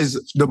is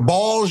the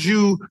balls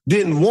you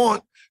didn't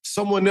want,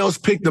 someone else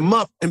picked them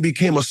up and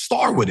became a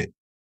star with it,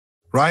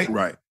 right?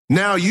 Right.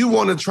 Now you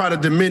want to try to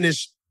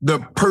diminish the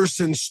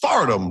person's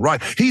stardom,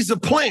 right? He's a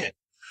plant.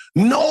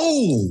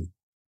 No.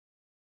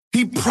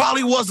 He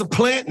probably was a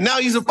plant. Now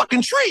he's a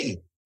fucking tree.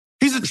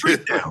 He's a tree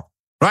now,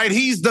 right?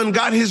 He's done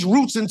got his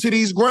roots into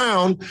these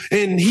ground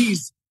and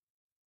he's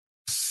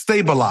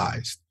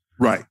stabilized.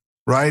 Right.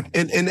 Right.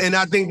 And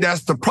I think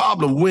that's the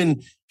problem.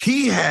 When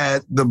he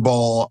had the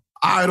ball,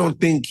 I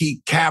don't think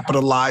he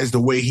capitalized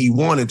the way he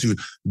wanted to.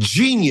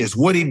 Genius.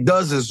 What he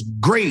does is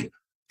great.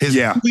 His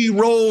movie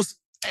roles,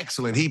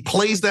 excellent. He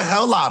plays the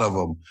hell out of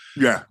them.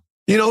 Yeah.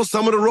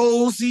 Some of the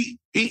roles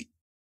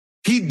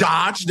he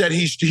dodged that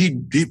he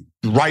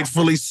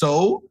rightfully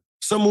so.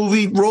 Some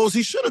movie roles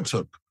he should have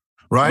took,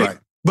 right?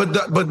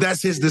 But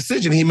that's his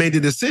decision. He made the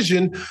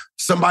decision.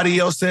 Somebody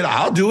else said,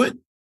 "I'll do it,"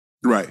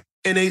 right?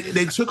 And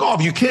they took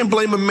off. You can't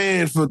blame a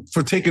man for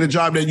taking a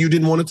job that you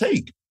didn't want to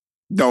take.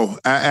 No,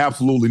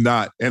 absolutely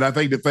not. And I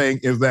think the thing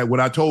is that when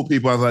I told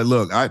people, I was like,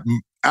 "Look, I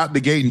out the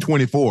gate in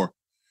 24."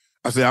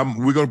 I said,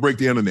 "We're gonna break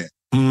the internet."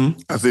 Mm-hmm.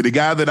 I said, "The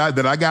guy that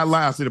I got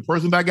live," I said, "the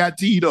person that I got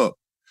teed up."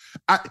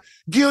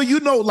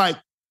 Gil, like.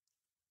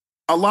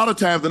 A lot of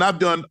times, and I've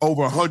done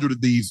over 100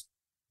 of these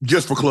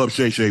just for Club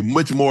Shay Shay,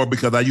 much more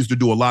because I used to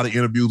do a lot of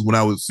interviews when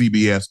I was at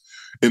CBS.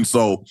 And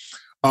so,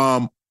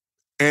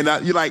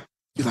 you're like,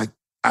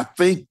 I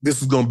think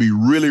this is going to be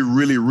really,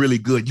 really, really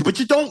good. But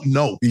you don't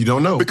know. You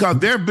don't know. Because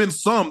there have been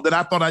some that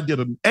I thought I did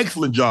an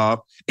excellent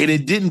job and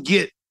it didn't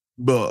get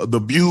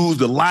the views,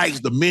 the likes,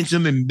 the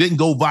mention, and didn't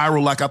go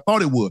viral like I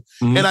thought it would.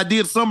 Mm-hmm. And I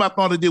did some I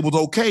thought it did was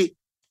okay,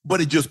 but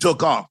it just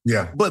took off.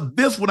 Yeah. But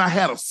this one I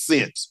had a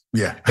sense.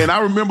 Yeah. And I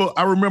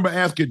remember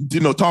asking,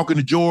 talking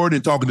to Jordan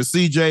and talking to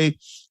CJ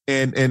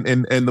and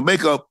the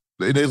makeup,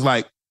 and it's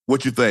like,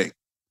 what you think?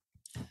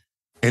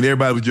 And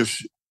everybody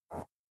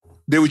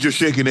was just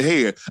shaking their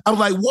head. I was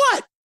like,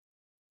 what?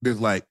 It's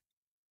like,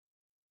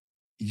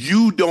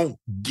 you don't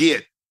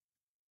get.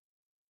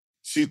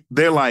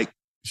 They're like,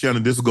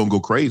 Shannon, this is gonna go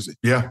crazy.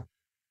 Yeah.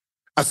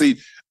 I see,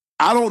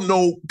 I don't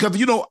know, because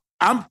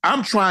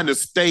I'm trying to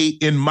stay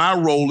in my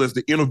role as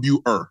the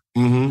interviewer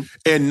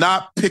and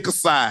not pick a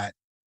side.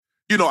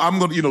 I'm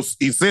going to,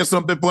 he says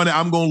something funny,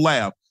 I'm going to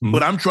laugh. Mm-hmm.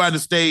 But I'm trying to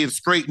stay as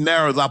straight and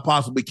narrow as I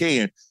possibly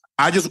can.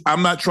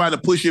 I'm not trying to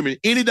push him in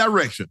any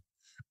direction.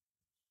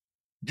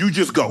 You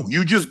just go.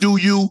 You just do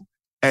you.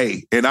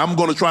 Hey, and I'm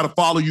going to try to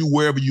follow you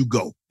wherever you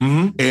go.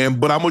 Mm-hmm.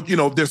 But I'm,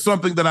 if there's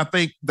something that I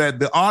think that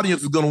the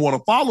audience is going to want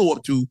to follow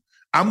up to,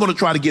 I'm going to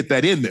try to get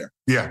that in there.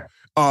 Yeah.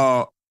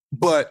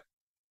 But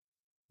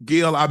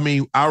Gil,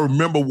 I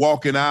remember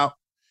walking out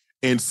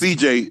and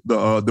CJ,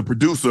 the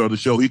producer of the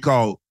show, he's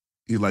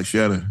like,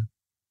 Shannon,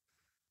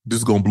 this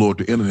is going to blow up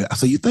the internet. I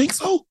said, you think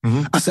so?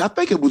 Mm-hmm. I said, I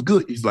think it was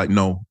good. He's like,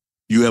 no,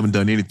 you haven't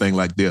done anything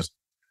like this.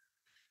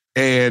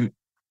 And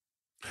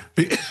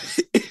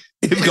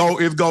it's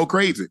go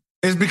crazy.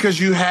 It's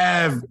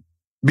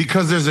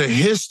because there's a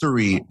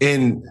history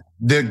and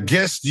the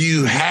guest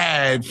you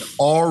had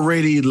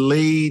already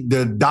laid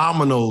the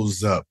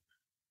dominoes up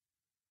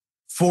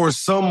for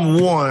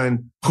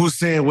someone who's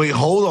saying, wait,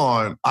 hold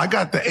on. I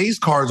got the ace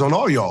cards on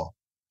all y'all.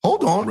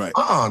 Hold on. Right.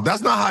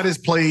 That's not how this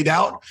played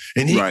out.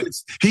 And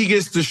he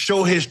gets to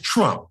show his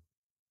trump.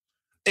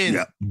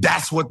 And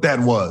that's what that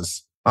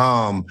was.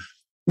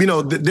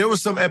 There were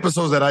some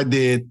episodes that I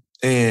did,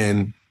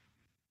 and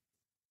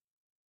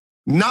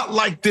not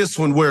like this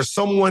one where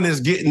someone is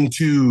getting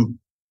to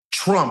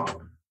trump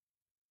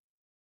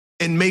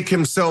and make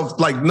himself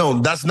like, no,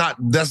 that's not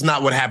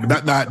what happened.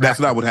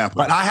 That's not what happened.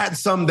 But I had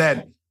some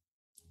that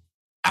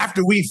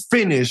after we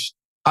finished,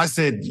 I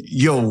said,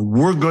 yo,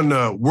 we're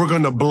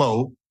gonna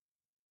blow.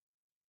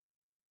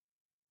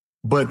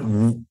 But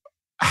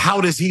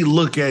how does he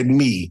look at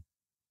me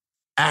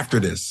after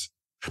this?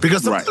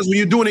 Because sometimes when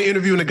you're doing an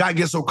interview and the guy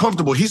gets so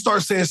comfortable, he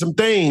starts saying some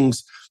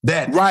things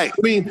that,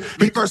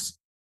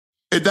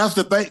 that's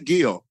the thing,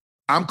 Gil.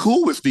 I'm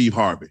cool with Steve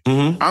Harvey.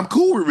 Mm-hmm. I'm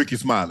cool with Ricky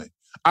Smiley.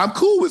 I'm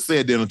cool with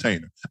Ced the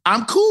Entertainer.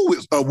 I'm cool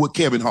with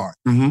Kevin Hart.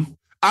 Mm-hmm.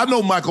 I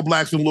know Michael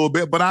Blackson a little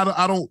bit, but I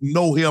don't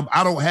know him.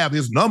 I don't have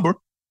his number.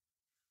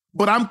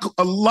 But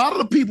a lot of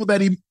the people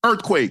that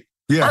Earthquake.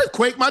 Yeah.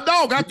 Earthquake, my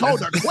dog. I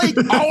told her, Quake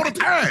all the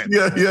time.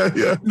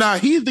 Yeah. Now,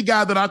 he's the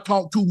guy that I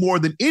talk to more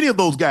than any of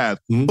those guys.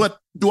 Mm-hmm. But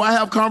do I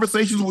have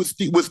conversations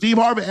with Steve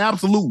Harvey?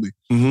 Absolutely.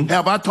 Mm-hmm.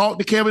 Have I talked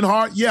to Kevin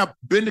Hart? Yeah.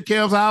 Been to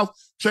Kev's house,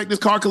 checked his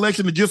car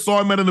collection, and just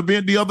saw him at an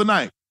event the other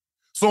night.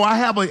 So I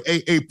have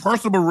a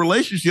personal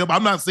relationship.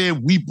 I'm not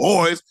saying we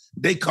boys,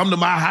 they come to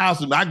my house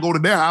and I go to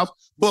their house,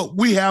 but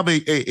we have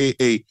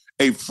a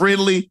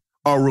friendly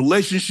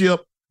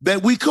relationship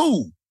that we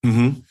cool.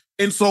 Mm-hmm.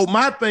 And so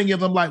my thing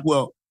is, I'm like,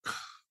 well,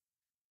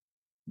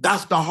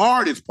 that's the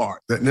hardest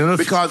part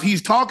because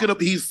he's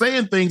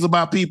saying things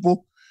about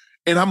people.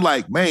 And I'm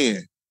like,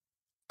 man,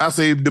 I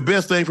say the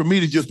best thing for me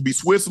is just to be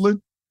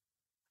Switzerland,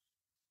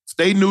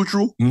 stay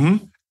neutral,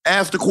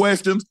 ask the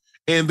questions,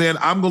 and then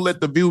I'm going to let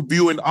the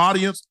viewing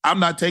audience, I'm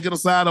not taking a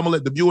side, I'm going to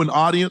let the viewing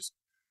audience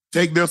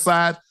take their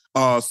side.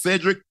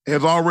 Cedric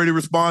has already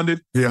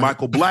responded. Yeah.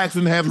 Michael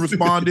Blackson has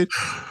responded.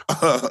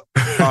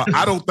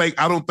 I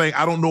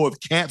don't know if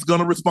Cat's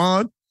going to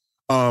respond.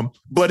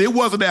 But it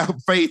wasn't that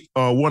Faith,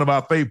 one of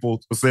our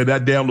faithfuls said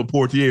that damn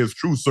Laportier is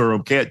true, sir.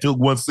 Cat took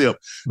one sip.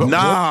 But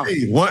nah.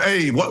 What?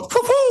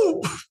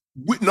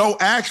 No,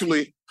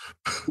 actually,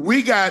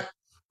 we got,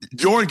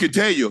 Jordan can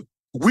tell you,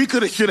 we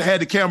should have had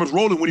the cameras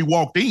rolling when he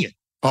walked in.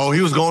 Oh,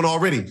 he was gone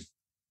already.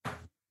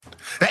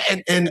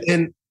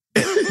 And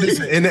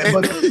listen,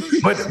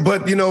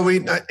 but you know,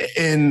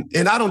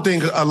 and I don't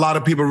think a lot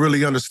of people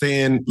really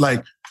understand,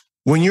 like,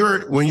 when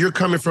you're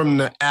coming from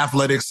the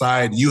athletic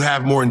side, you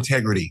have more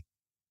integrity.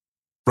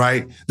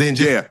 Right? Than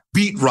just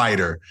beat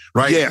writer,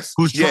 right? Yes.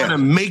 Who's trying to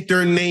make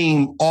their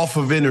name off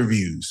of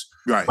interviews.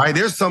 Right?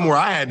 There's somewhere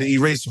I had to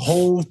erase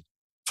whole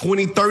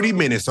 20, 30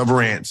 minutes of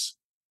rants.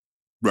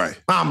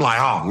 Right. I'm like,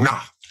 oh,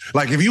 nah.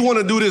 Like, if you want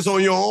to do this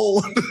on your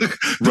own,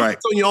 right.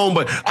 on your own,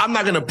 but I'm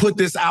not going to put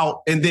this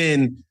out. And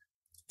then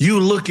you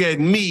look at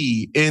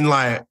me and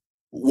like,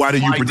 why do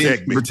you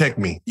protect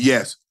me?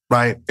 Yes.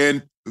 Right.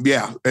 And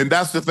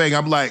that's the thing.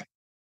 I'm like,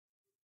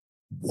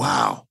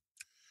 wow.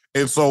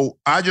 And so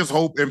I just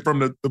hope, and from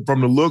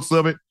the looks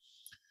of it,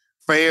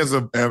 fans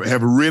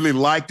have really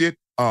liked it.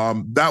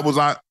 That was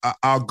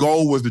our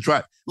goal was to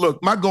try.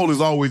 Look, my goal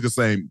is always the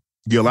same,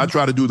 Gil. I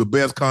try to do the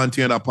best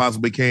content I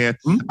possibly can.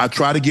 Mm-hmm. I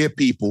try to get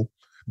people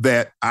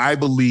that I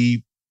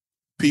believe,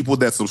 people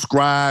that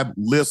subscribe,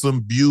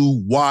 listen,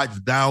 view, watch,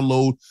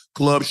 download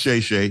Club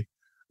Shay Shay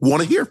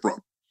want to hear from.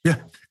 Yeah.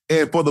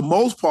 And for the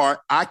most part,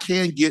 I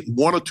can get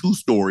one or two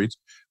stories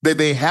that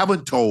they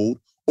haven't told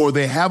or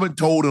they haven't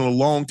told in a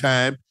long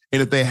time.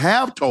 And if they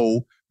have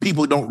told,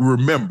 people don't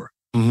remember.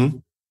 Mm-hmm.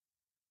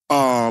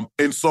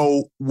 And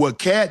so what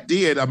Cat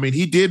did, I mean,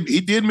 he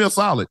did me a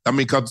solid. I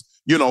mean, because,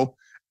 you know,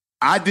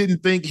 I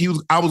didn't think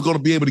I was going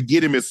to be able to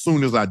get him as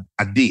soon as I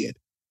did.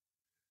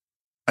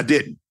 I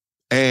didn't.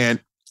 And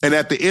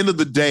at the end of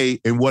the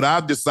day, and what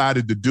I've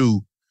decided to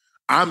do,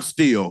 I'm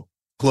still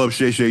Club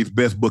Shay Shay's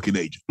best booking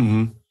agent.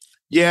 Mm-hmm.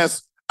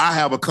 Yes, I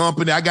have a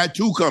company. I got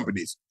two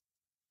companies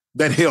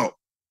that help,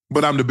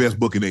 but I'm the best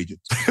booking agent.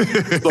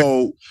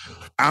 So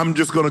I'm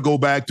just going to go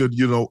back to,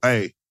 you know,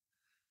 hey,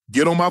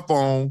 get on my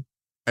phone.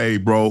 Hey,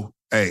 bro.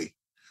 Hey.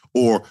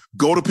 Or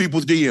go to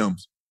people's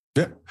DMs.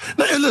 Yeah.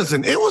 Now,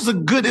 listen, it was a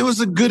good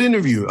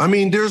interview. I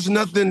mean, there's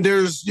nothing,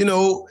 you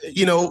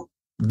know,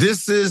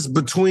 this is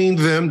between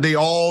them. They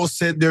all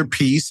said their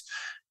piece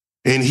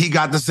and he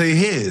got to say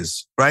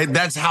his, right?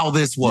 That's how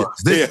this was.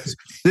 This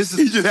is,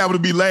 he just happened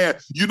to be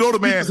last. You know, the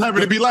man just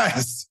happened to be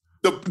last.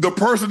 The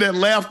person that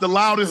laughed the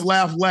loudest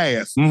laughed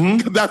last.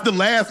 Mm-hmm. That's the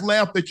last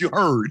laugh that you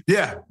heard.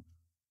 Yeah.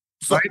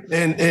 So, right.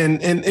 And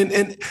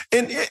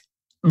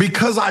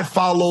because I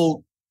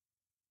follow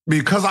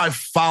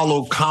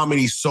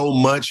comedy so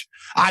much,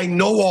 I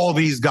know all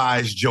these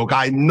guys joke.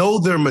 I know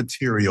their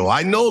material.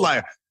 I know,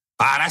 like,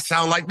 that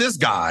sound like this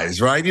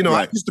guy's, right? You know,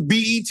 right. I used to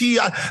BET.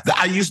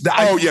 I used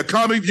to.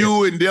 Comic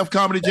View and Def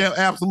Comedy Jam,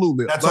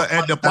 absolutely.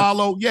 And the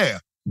Apollo, yeah.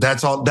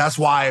 That's all. That's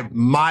why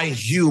my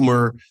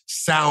humor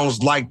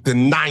sounds like the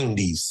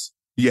 90s.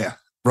 Yeah.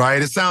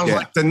 Right? It sounds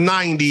like the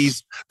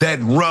 90s, that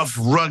rough,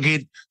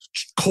 rugged,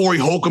 Corey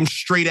Holcomb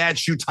straight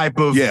at you type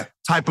of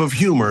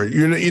humor.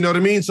 You know what I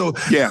mean? So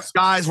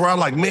guys where I'm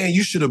like, man,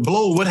 you should have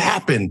blown. What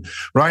happened?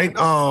 Right?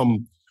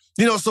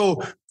 You know,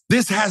 so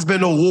this has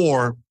been a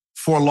war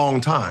for a long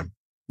time.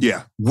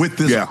 Yeah. With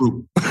this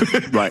group.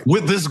 Right.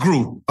 With this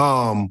group.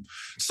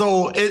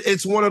 So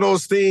it's one of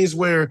those things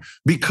where,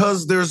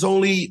 because there's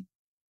only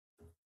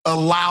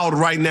allowed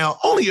right now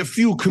only a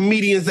few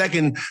comedians that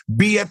can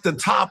be at the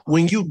top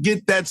when you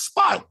get that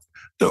spot,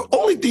 the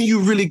only thing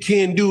you really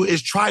can do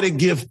is try to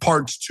give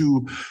parts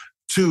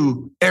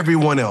to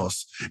everyone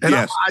else. And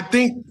I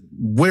think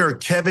where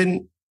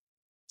Kevin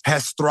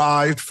has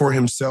thrived for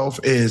himself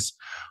is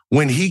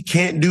when he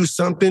can't do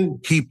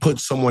something, he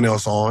puts someone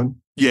else on.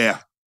 Yeah.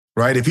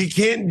 Right? If he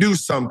can't do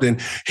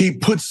something, he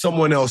puts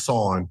someone else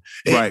on.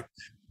 And right.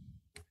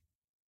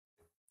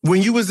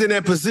 When you was in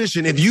that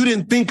position, if you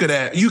didn't think of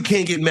that, you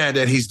can't get mad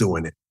that he's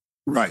doing it.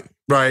 Right.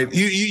 Right.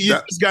 You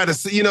just got to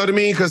see, you know what I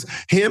mean? Because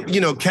him, you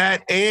know,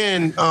 Cat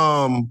and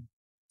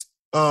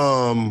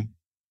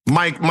Mike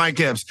Mike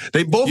Epps.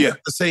 They both got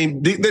the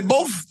same. They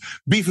both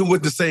beefing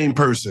with the same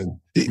person.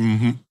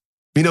 Mm-hmm.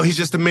 You know, he's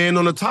just a man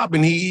on the top,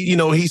 and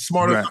he's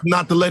smart enough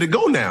not to let it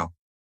go now.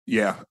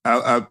 Yeah,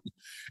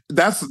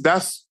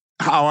 that's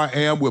how I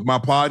am with my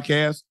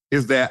podcast.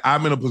 Is that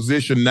I'm in a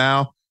position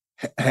now,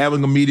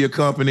 having a media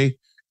company,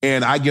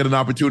 and I get an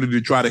opportunity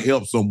to try to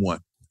help someone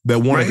that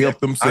want to help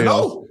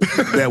themselves,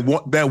 that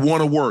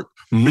want to work.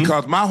 Mm-hmm.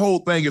 Because my whole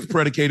thing is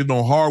predicated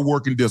on hard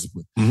work and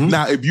discipline. Mm-hmm.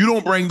 Now, if you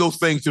don't bring those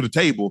things to the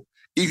table,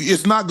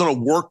 it's not going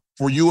to work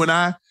for you and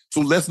I.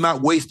 So let's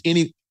not waste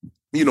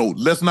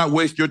let's not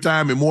waste your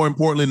time. And more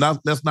importantly,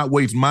 let's not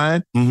waste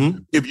mine. Mm-hmm.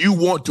 If you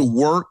want to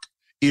work,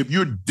 if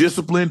you're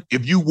disciplined,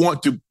 if you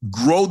want to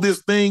grow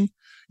this thing,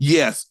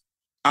 yes,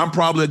 I'm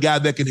probably a guy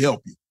that can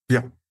help you.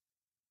 Yeah.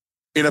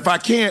 And if I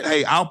can't,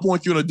 hey, I'll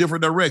point you in a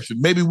different direction.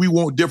 Maybe we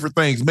want different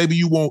things. Maybe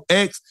you want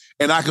X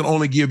and I can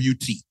only give you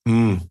T.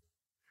 Mm.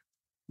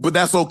 But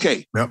that's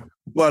okay. Yep.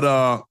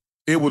 But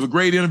it was a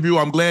great interview.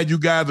 I'm glad you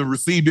guys have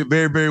received it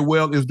very, very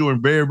well. It's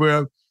doing very,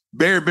 very,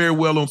 very, very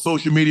well on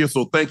social media.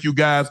 So thank you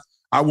guys.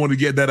 I want to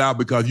get that out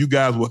because you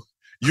guys were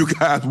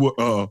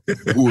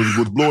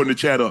was blowing the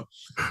chat up.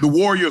 The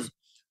Warriors,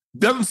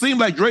 doesn't seem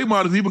like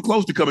Draymond is even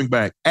close to coming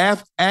back.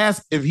 Ask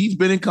if he's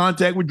been in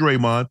contact with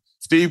Draymond.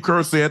 Steve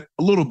Kerr said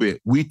a little bit.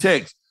 We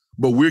text,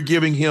 but we're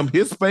giving him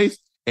his space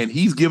and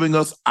he's giving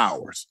us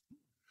ours.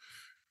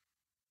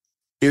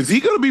 Is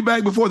he going to be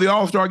back before the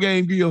All-Star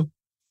game, Gil?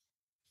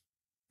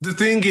 The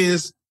thing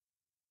is,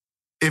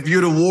 if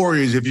you're the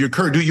Warriors, if you're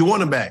Kerr, do you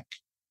want him back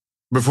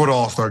before the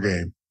All-Star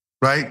game,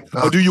 right?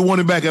 Or do you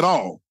want him back at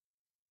all?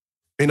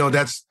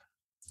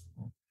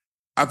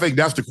 I think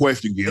that's the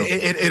question, Gil.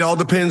 It all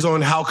depends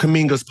on how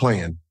Kuminga's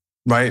playing,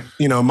 right?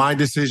 My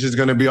decision is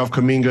going to be off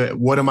Kuminga.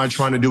 What am I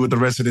trying to do with the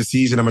rest of the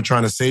season? Am I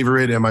trying to savor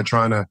it? Am I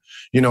trying to,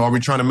 are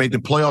we trying to make the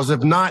playoffs?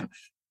 If not,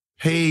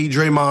 hey,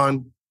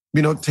 Draymond,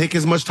 take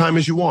as much time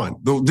as you want.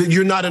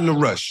 You're not in a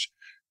rush.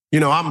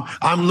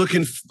 I'm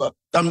looking.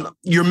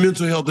 Your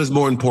mental health is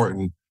more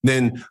important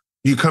than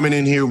you coming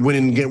in here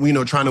winning.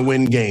 Trying to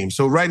win games.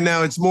 So right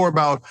now, it's more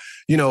about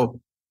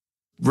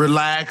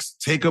relax,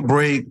 take a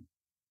break,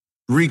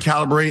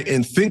 recalibrate,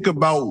 and think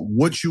about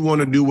what you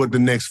want to do with the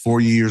next 4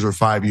 years or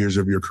 5 years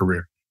of your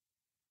career.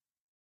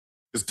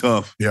 It's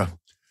tough. Yeah,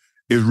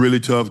 it's really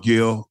tough,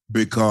 Gil,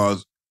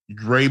 because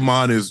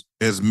Draymond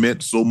has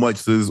meant so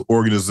much to this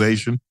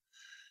organization.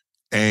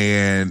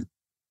 And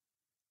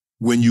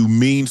when you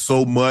mean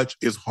so much,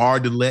 it's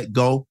hard to let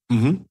go.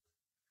 Mm-hmm.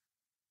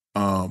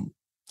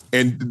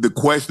 And the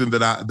question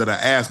that I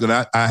asked, and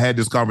I had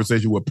this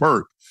conversation with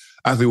Perk.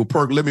 I said, well,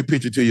 Perk, let me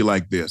pitch it to you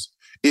like this.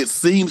 It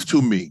seems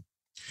to me,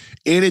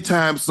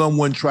 anytime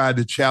someone tried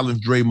to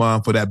challenge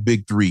Draymond for that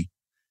big three,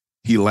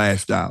 he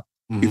lashed out.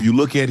 Mm-hmm. If you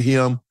look at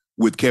him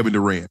with Kevin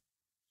Durant,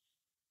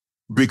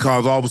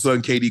 because all of a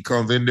sudden KD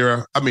comes in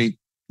there. I mean,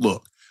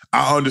 look,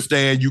 I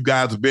understand you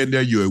guys have been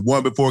there. You had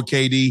won before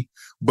KD,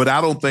 but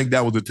I don't think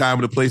that was the time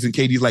or the place. And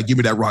KD's like, give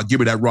me that rock, give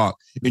me that rock.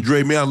 And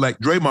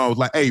Draymond was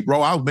like, hey,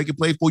 bro, I was making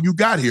plays before you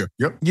got here.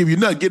 Yep. Give you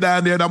nothing. Get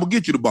down there and I'm going to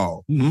get you the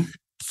ball. Mm-hmm.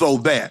 So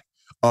that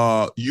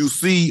you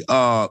see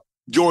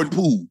Jordan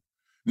Poole.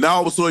 Now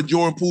all of a sudden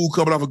Jordan Poole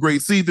coming off a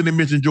great season. They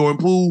mentioned Jordan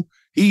Poole.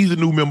 He's a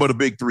new member of the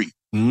Big Three.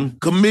 Mm-hmm.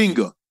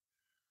 Kuminga.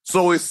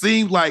 So it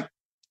seems like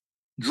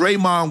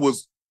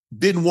Draymond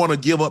didn't want to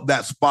give up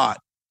that spot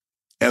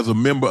as a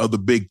member of the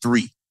Big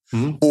Three.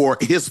 Mm-hmm. Or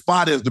his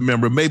spot as the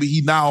member. Maybe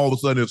he now all of a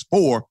sudden is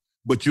 4,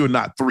 but you're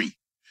not 3.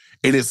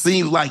 And it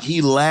seems like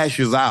he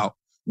lashes out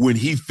when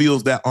he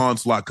feels that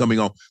onslaught coming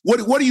on.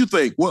 What do you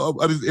think?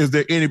 Is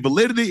there any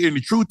validity, any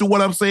truth to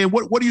what I'm saying?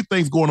 What do you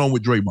think is going on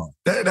with Draymond?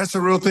 That's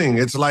a real thing.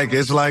 It's like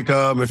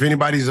if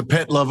anybody's a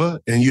pet lover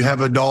and you have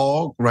a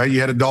dog, right?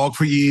 You had a dog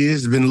for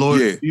years, been loyal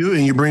to you,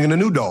 and you're bringing a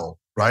new dog,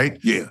 right?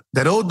 Yeah.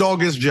 That old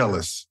dog is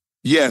jealous.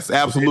 Yes,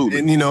 absolutely.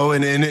 And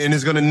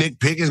it's going to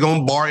nitpick, it's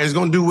going to bark, it's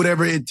going to do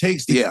whatever it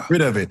takes to get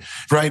rid of it,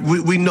 right?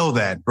 We know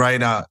that, right?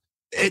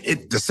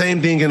 The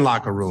same thing in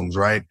locker rooms,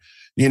 right?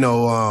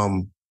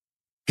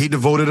 He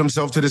devoted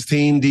himself to this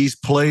team, these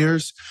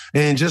players,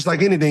 and just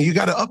like anything, you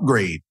got to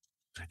upgrade.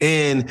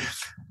 And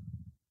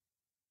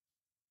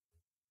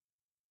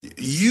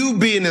you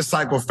being a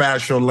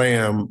psychofascial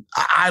lamb,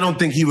 I don't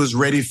think he was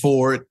ready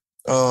for it.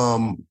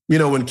 When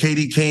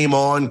KD came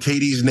on,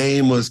 KD's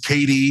name was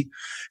KD,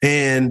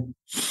 and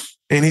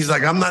he's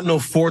like, I'm not no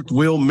fourth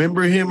wheel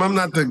member. I'm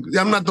not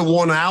the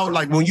one out.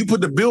 Like when you put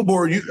the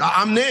billboard,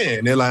 I'm there.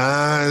 And they're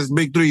like, it's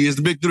Big Three. It's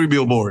the Big Three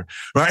billboard,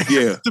 right?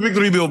 Yeah, it's the Big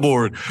Three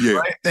billboard. Yeah,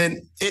 right? And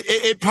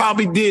it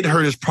probably did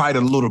hurt his pride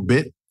a little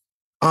bit.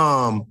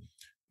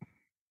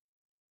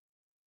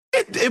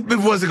 If it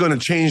wasn't going to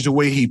change the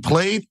way he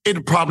played,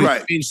 it'd probably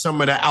change some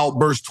of the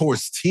outbursts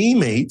towards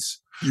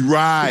teammates.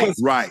 Right.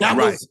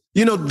 That's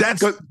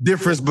the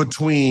difference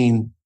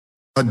between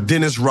a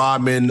Dennis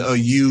Rodman, a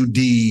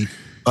UD,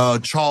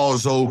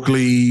 Charles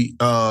Oakley,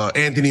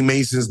 Anthony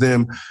Mason's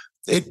them.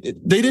 They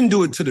didn't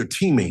do it to their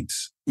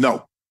teammates.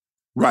 No.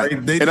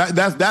 Right.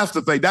 That's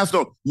the thing.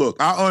 Look,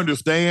 I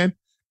understand,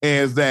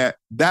 and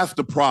that's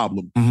the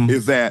problem,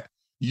 is that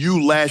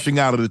you lashing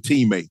out at a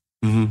teammate.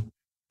 Mm-hmm.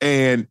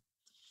 And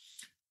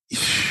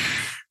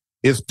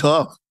it's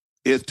tough.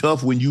 It's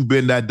tough when you've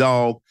been that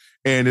dog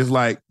and it's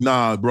like,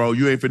 nah, bro,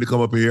 you ain't finna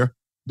come up here.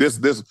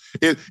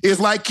 It's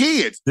like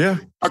kids. Yeah.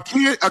 A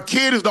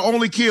kid is the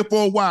only kid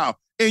for a while.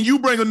 And you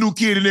bring a new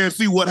kid in there and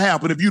see what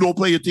happens if you don't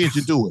pay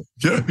attention to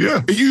it. Yeah.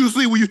 And you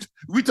see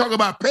we talk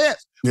about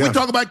pets. Yeah. We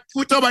talk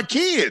about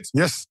kids.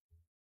 Yes.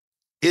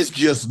 It's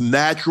just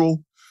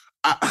natural.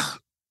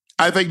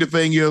 I think the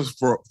thing is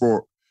for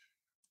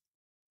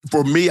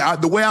me,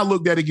 the way I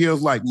looked at it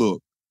is like,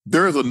 look,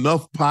 there's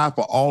enough pie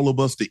for all of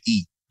us to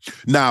eat.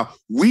 Now,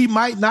 we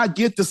might not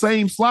get the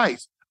same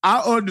slice. I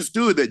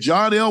understood that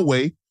John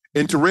Elway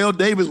and Terrell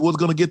Davis was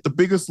going to get the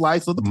bigger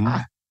slice of the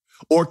pie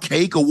or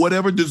cake or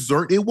whatever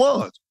dessert it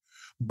was.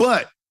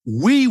 But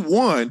we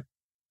won.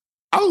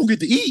 I don't get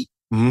to eat.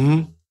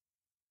 Mm-hmm.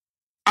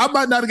 I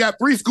might not have got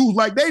 3 scoops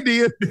like they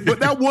did,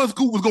 but that 1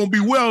 scoop was going to be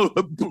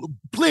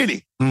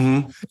plenty.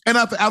 Mm-hmm. And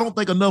I don't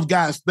think enough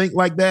guys think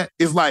like that.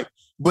 It's like,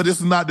 but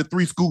it's not the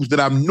 3 scoops that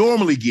I'm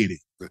normally getting.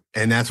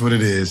 And that's what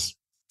it is.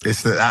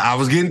 I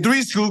was getting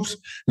 3 scoops.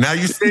 Now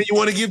you say you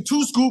want to give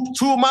 2 scoops,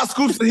 2 of my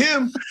scoops to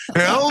him.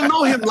 And I don't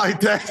know him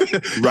like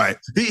that. Right.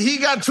 He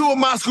got 2 of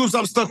my scoops.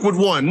 I'm stuck with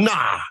 1.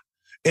 Nah.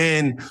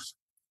 And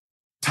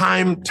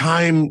time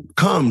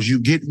comes. You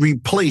get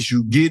replaced.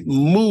 You get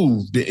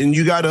moved. And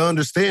you got to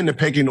understand the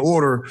pecking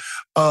order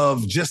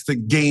of just the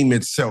game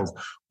itself.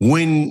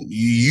 When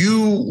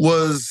you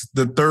was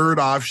the 3rd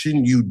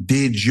option, you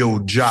did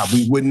your job.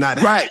 We would not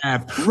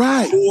have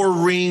 4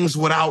 rings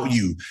without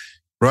you.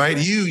 Right?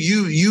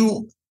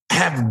 You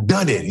have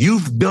done it.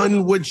 You've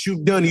done what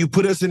you've done. You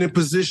put us in a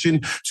position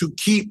to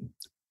keep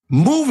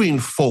moving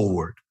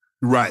forward.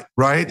 Right.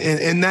 Right.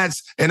 And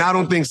I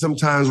don't think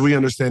sometimes we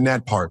understand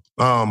that part.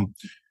 The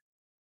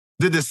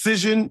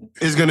decision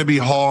is going to be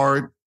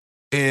hard.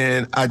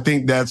 And I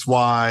think that's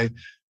why,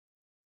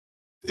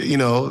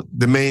 the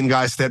main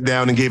guy stepped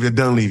down and gave it to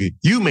Dunleavy.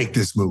 You make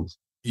this move.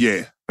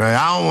 Yeah. Right.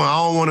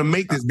 I don't want to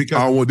make this because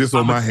I don't want this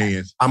on my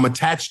hands. I'm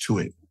attached to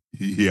it.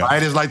 Yeah.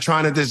 Right? It's like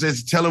trying to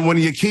just telling one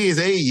of your kids,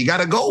 hey, you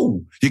got to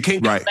go. You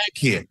can't come back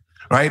here.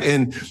 Right.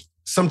 And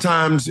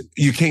sometimes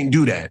you can't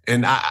do that.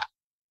 And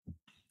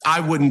I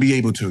wouldn't be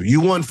able to. You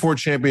won 4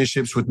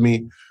 championships with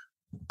me.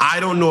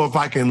 I don't know if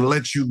I can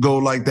let you go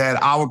like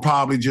that. I would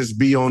probably just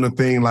be on the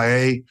thing like,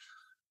 hey,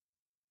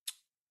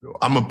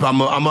 I'm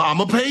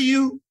gonna pay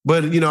you,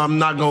 but I'm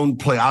not gonna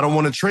play. I don't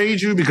want to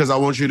trade you because I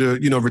want you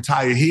to,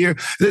 retire here.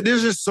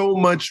 There's just so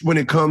much when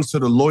it comes to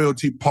the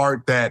loyalty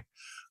part that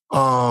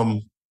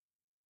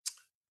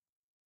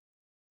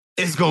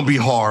it's going to be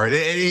hard.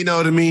 You know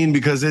what I mean?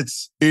 Because it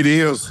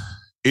is.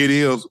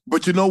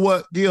 But you know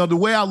what, Gil? The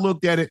way I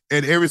looked at it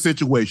at every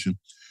situation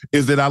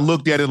is that I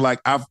looked at it like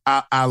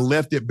I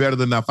left it better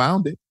than I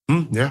found it.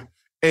 Yeah.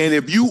 And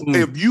if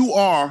you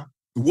are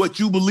what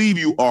you believe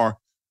you are,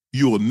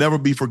 you will never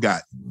be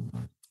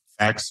forgotten.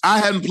 Facts. I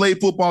haven't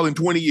played football in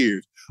 20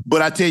 years,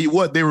 but I tell you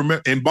what, they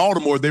remember in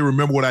Baltimore. They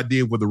remember what I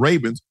did with the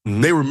Ravens. Mm-hmm.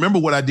 They remember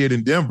what I did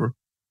in Denver.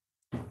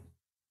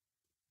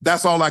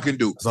 That's all I can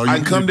do. I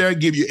can come there and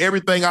give you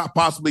everything I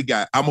possibly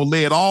got. I'm going to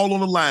lay it all on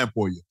the line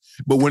for you.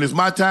 But when it's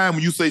my time,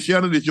 when you say,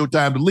 Shannon, it's your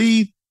time to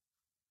leave,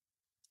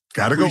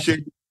 gotta go.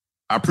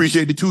 I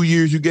appreciate the 2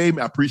 years you gave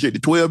me. I appreciate the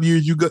 12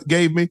 years you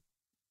gave me.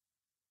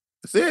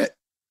 That's it.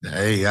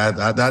 Hey,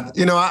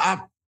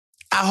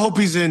 I hope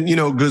he's in,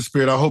 good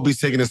spirit. I hope he's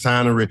taking his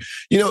time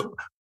to,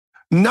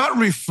 not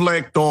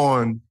reflect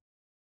on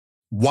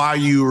why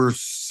you were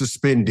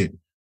suspended.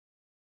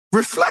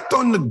 Reflect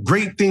on the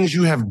great things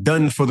you have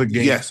done for the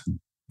game. Yes.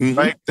 Mm-hmm.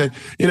 Right? That,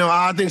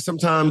 I think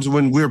sometimes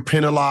when we're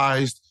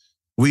penalized,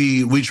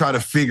 we try to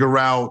figure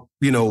out,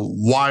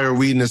 why are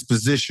we in this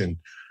position?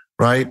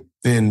 Right?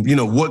 And,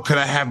 what could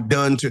I have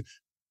done to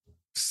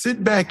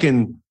sit back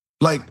and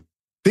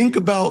think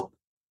about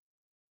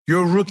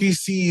your rookie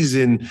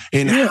season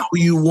and how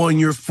you won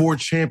your 4th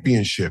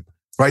championship.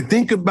 Right?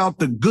 Think about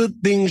the good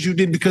things you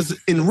did, because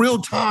in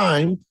real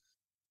time,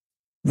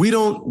 we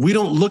don't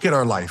look at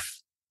our life.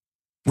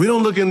 We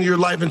don't look into your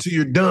life until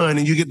you're done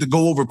and you get to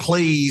go over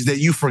plays that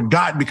you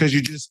forgot because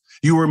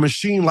you were a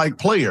machine-like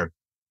player.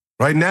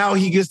 Right now,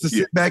 he gets to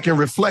sit back and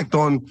reflect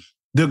on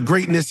the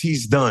greatness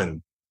he's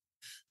done.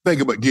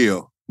 Think about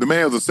Gil. The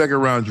man was a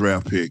 2nd-round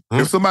draft pick.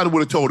 If somebody would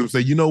have told him, say,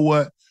 you know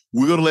what?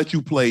 We're going to let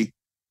you play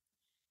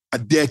a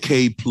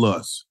decade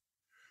plus.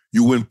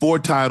 You win 4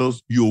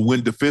 titles. You'll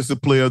win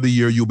Defensive Player of the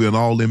Year. You'll be an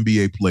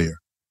All-NBA player.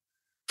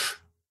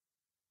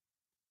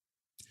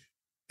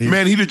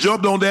 Man, he'd have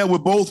jumped on that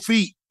with both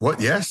feet. What?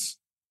 Yes.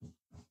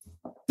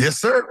 Yes,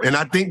 sir. And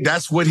I think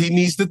that's what he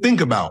needs to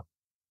think about.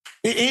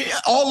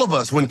 All of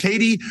us, when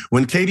Katie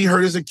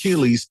hurt his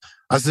Achilles,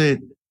 I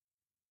said,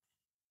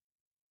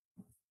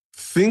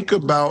 think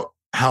about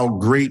how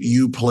great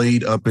you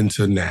played up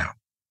until now.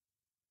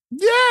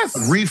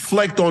 Yes.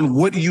 Reflect on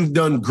what you've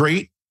done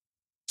great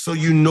so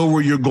you know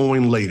where you're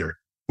going later.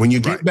 When you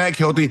get back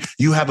healthy,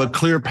 you have a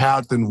clear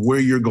path and where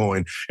you're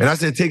going. And I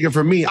said, take it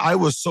from me. I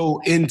was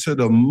so into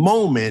the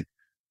moment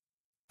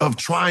of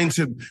trying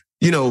to,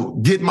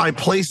 get my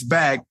place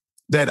back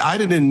that I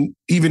didn't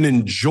even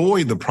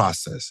enjoy the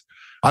process.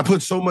 I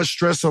put so much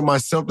stress on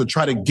myself to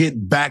try to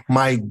get back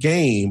my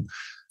game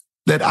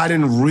that I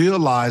didn't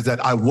realize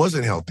that I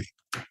wasn't healthy.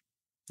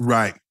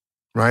 Right.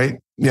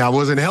 Yeah, I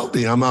wasn't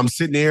healthy. I'm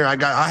sitting there.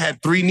 I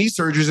had 3 knee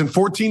surgeries in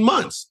 14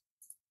 months.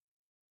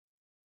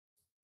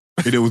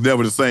 And it was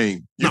never the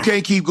same. You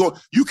can't keep going.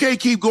 You can't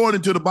keep going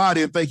into the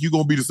body and think you're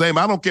gonna be the same.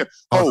 I don't care.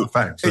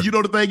 And you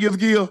know the thing is,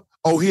 Gil?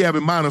 Oh, he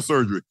having minor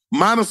surgery.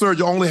 Minor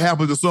surgery only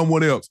happens to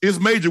someone else. It's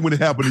major when it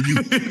happened to you.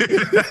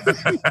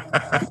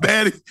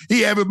 Man,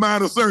 he having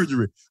minor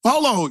surgery.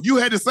 Hold on, you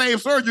had the same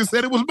surgery,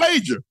 said it was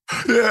major.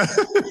 Yeah.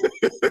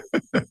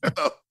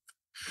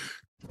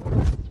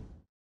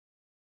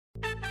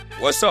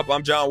 What's up?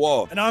 I'm John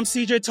Wall. And I'm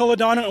CJ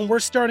Toledano, and we're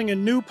starting a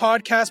new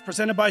podcast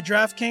presented by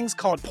DraftKings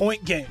called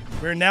Point Game.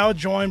 We're now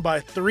joined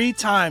by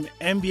 3-time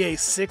NBA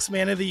Sixth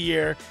Man of the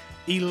Year,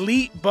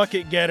 elite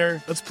bucket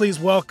getter. Let's please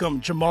welcome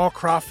Jamal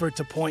Crawford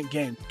to Point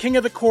Game. King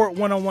of the Court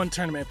one-on-one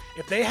tournament.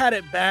 If they had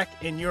it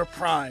back in your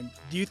prime,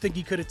 do you think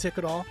you could have took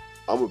it all?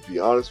 I'm going to be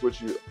honest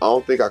with you. I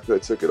don't think I could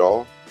have took it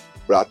all,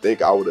 but I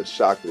think I would have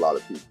shocked a lot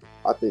of people.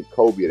 I think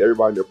Kobe and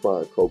everybody in their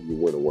prime, Kobe would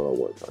win a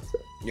one-on-one contest.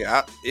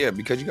 Yeah,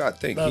 because you got to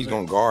think he's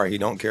going to guard. He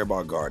don't care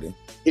about guarding.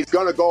 He's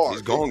going to guard.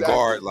 He's going to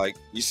guard. Like,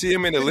 you see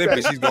him in the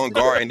Olympics, he's going to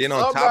guard. And then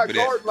on top of that. I'm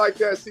not guarding like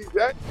that,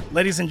 CJ.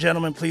 Ladies and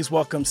gentlemen, please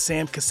welcome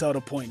Sam Cassell to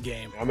Point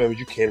Game. I remember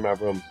you came to my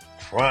room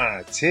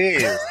crying,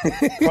 tears,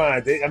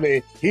 crying. I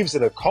mean, he was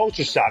in a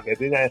culture shock. And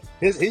then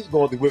he's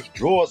going through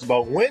withdrawals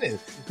about winning.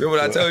 Remember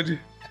what I told you?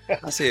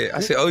 I said,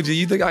 OG,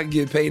 you think I can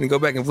get paid and go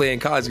back and play in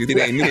college because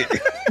it ain't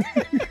it?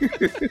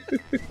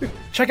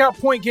 Check out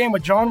Point Game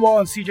with John Wall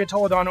and CJ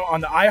Toledano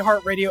on the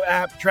iHeartRadio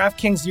app,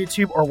 DraftKings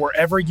YouTube, or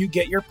wherever you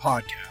get your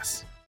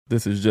podcasts.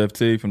 This is Jeff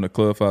T from the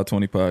Club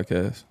 520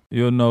 podcast.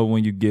 You'll know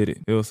when you get it.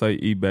 It'll say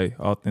eBay,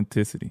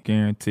 authenticity,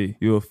 guarantee.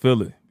 You'll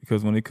feel it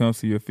because when it comes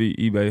to your feet,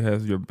 eBay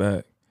has your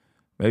back.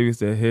 Maybe it's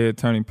that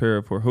head-turning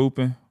pair for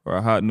hooping or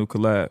a hot new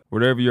collab.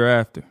 Whatever you're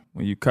after,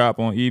 when you cop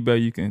on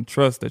eBay, you can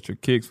trust that your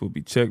kicks will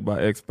be checked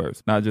by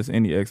experts, not just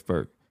any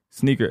expert.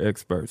 Sneaker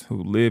experts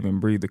who live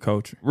and breathe the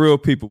culture. Real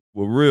people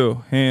with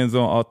real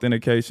hands-on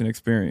authentication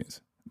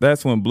experience.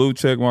 That's when blue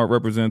checkmark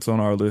represents on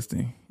our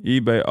listing.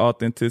 eBay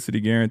authenticity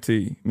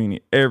guarantee, meaning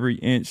every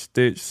inch,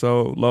 stitch,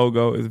 sole,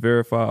 logo is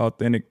verified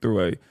authentic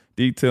through a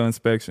detailed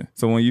inspection.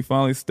 So when you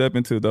finally step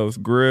into those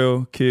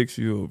grill kicks,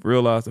 you'll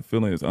realize the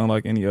feeling is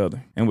unlike any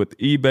other. And with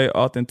eBay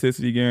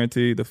authenticity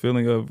guarantee, the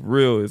feeling of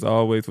real is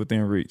always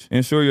within reach.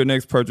 Ensure your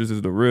next purchase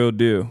is the real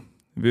deal.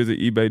 Visit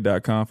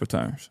ebay.com for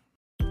terms.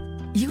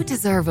 You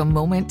deserve a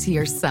moment to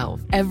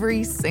yourself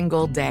every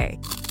single day.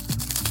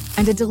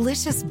 And a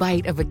delicious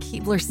bite of a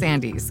Keebler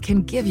Sandies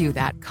can give you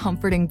that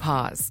comforting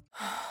pause.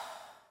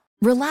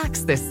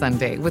 Relax this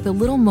Sunday with a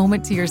little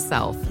moment to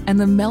yourself and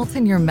the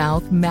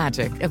melt-in-your-mouth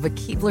magic of a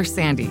Keebler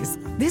Sandies.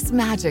 This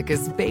magic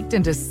is baked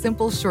into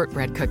simple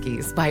shortbread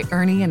cookies by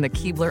Ernie and the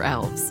Keebler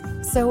Elves.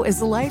 So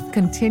as life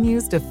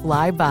continues to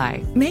fly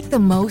by, make the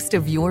most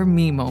of your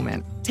me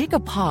moment. Take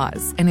a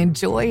pause and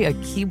enjoy a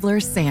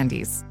Keebler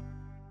Sandies.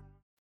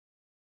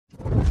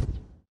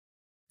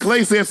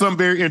 Clay said something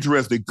very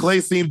interesting. Clay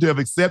seems to have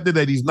accepted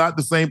that he's not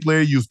the same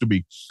player he used to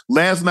be.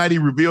 Last night, he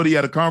revealed he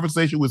had a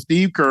conversation with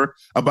Steve Kerr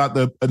about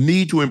the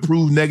need to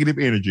improve negative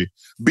energy,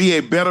 be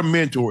a better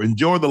mentor,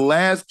 enjoy the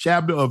last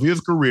chapter of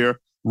his career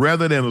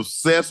rather than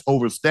obsess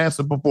over stats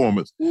and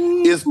performance.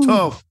 It's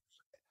tough.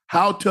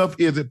 How tough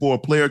is it for a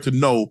player to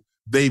know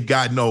they've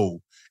gotten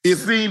old? It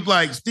seems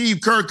like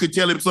Steve Kerr could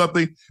tell him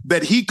something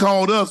that he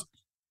called us,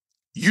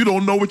 you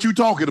don't know what you're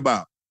talking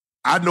about.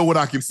 I know what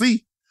I can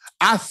see.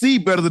 I see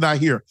better than I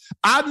hear.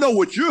 I know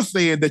what you're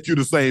saying, that you're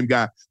the same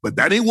guy, but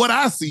that ain't what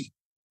I see.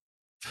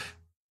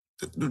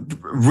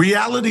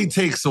 Reality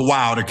takes a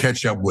while to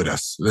catch up with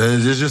us.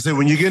 It's just that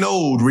when you get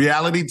old,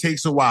 reality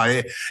takes a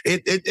while.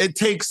 It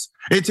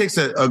takes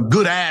a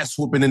good ass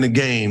whooping in the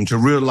game to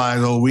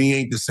realize, oh, we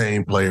ain't the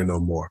same player no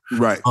more.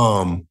 Right.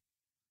 And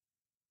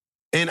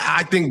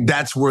I think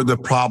that's where the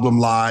problem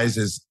lies,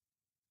 is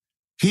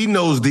he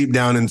knows deep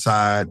down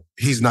inside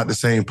he's not the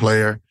same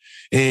player.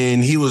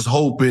 And he was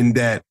hoping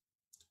that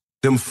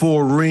them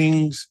 4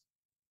 rings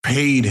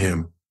paid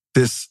him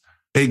this.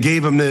 It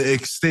gave him the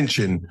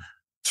extension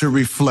to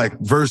reflect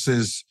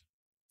versus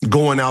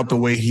going out the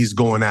way he's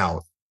going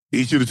out.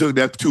 He should have took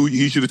that 2.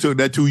 He should have took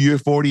that 2 year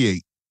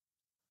 48.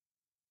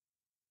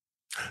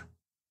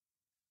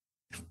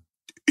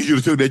 He should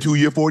have took that 2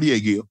 year 48,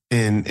 Gil.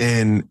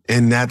 And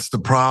that's the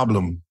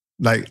problem.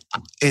 Like,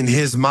 in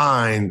his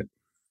mind,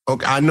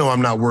 okay, I know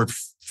I'm not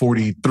worth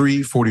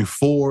 43,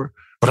 44,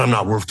 but I'm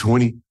not worth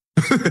 20.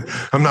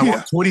 I'm not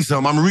worth 20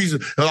 something.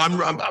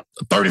 I'm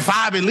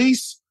 35 at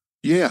least.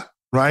 Yeah.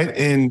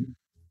 Right.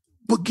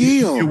 But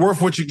Gil, you're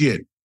worth what you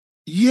get.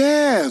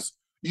 Yes.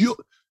 You're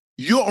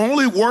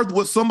only worth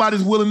what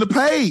somebody's willing to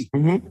pay.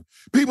 Mm-hmm.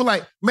 People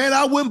like, man,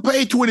 I wouldn't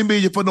pay $20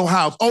 million for no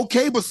house.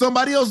 Okay, but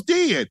somebody else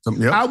did.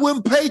 Yep. I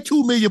wouldn't pay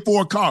 $2 million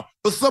for a car,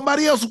 but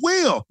somebody else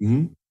will.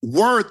 Mm-hmm.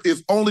 Worth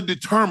is only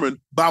determined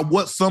by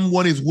what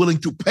someone is willing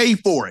to pay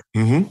for it.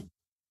 Mm-hmm.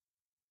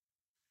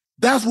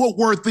 That's what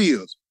worth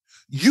is.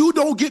 You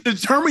don't get to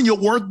determine your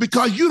worth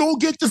because you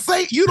don't get to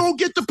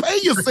pay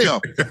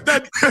yourself.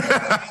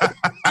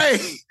 Hey,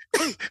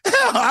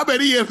 hell, I'm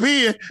at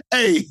ESPN.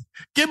 Hey,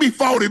 give me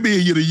 $40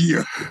 million a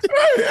year.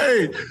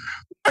 Hey,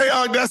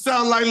 that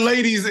sounds like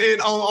ladies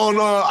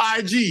on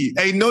IG.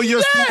 Hey, know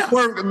your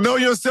self-worth. Know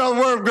your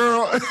self-worth,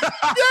 girl.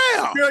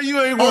 Yeah. Girl,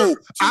 you ain't worth.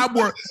 I'm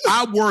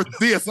worth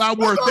this. I'm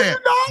worth that.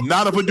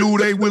 Not if a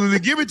dude ain't willing to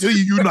give it to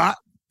you, you're not.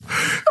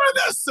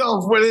 That's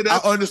self-worth. I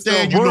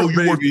understand you know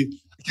you worth.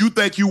 You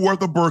think you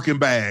worth a Birkin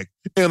bag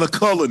and a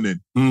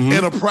Cullinan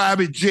and a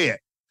private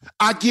jet.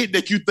 I get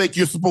that you think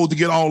you're supposed to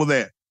get all of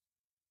that.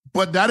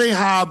 But that ain't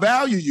how I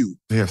value you.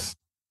 Yes.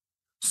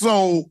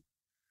 So,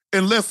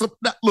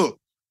 look,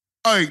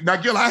 hey, now,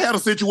 Gil, I had a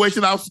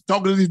situation. I was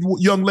talking to this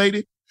young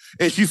lady,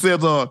 and she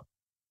says, I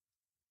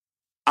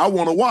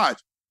want to watch.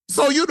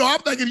 So, I'm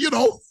thinking,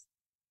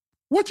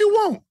 what you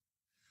want?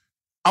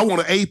 I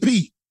want an AP.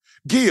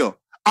 Gil,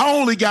 I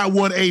only got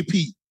one AP.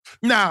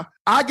 Now,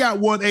 I got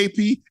one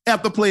AP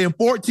after playing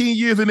 14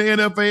 years in the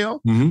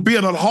NFL,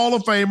 being a Hall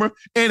of Famer,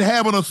 and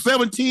having a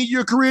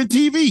 17-year career in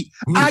TV.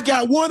 I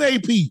got one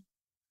AP.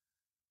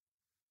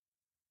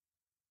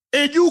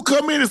 And you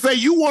come in and say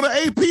you want an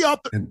AP off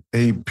the... An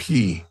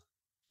AP.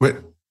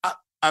 What?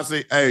 I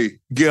say, hey,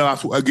 Gil, I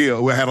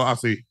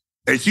say,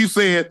 and she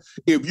said,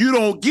 if you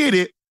don't get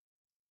it,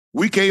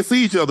 we can't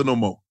see each other no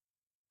more.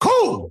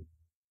 Cool.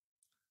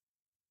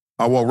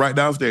 I walk right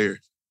downstairs.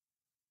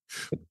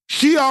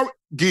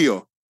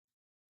 Gil,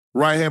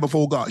 right hand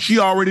before God, she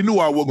already knew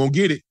I wasn't gonna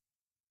get it.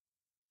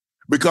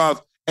 Because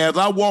as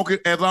I'm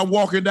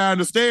walking down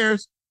the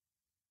stairs,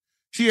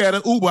 she had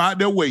an Uber out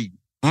there waiting.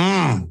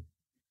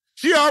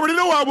 She already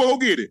knew I wasn't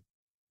gonna get it.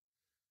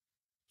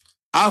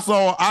 I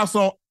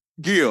saw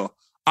Gil.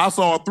 I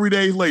saw her 3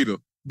 days later.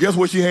 Guess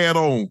what she had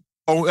on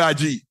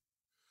IG?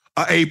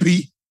 A AP.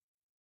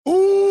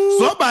 Ooh.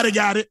 Somebody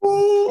got it.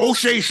 Ooh.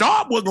 O'Shea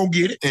Sharp wasn't gonna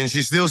get it. And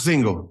she's still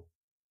single.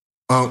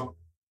 That's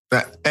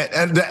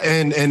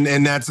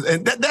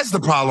the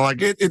problem.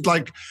 Like it's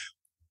like,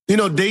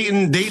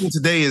 dating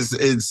today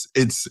it's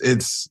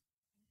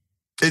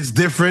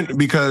different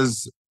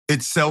because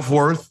it's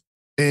self-worth,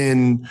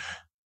 and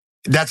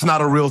that's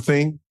not a real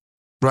thing,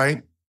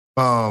 right?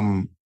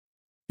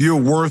 You're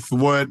worth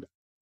what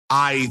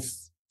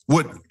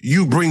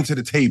you bring to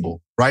the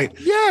table, right?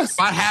 Yes. If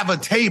I have a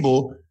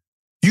table,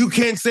 you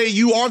can't say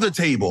you are the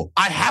table.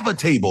 I have a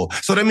table.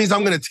 So that means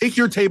I'm going to take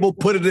your table,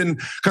 put it in,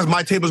 because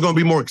my table is going to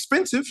be more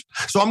expensive.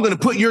 So I'm going to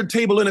put your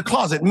table in a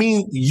closet.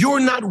 Mean you're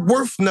not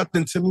worth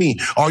nothing to me.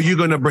 Are you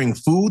going to bring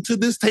food to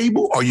this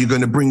table? Are you going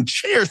to bring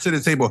chairs to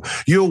the table?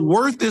 Your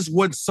worth is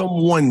what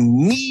someone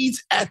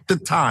needs at the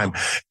time.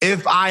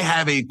 If I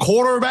have a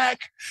quarterback,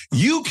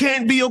 you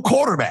can't be a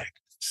quarterback.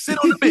 Sit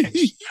on the bench,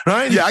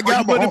 right? Yeah, I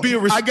got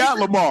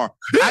Lamar.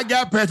 I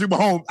got Patrick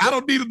Mahomes. I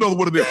don't need another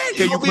one of them.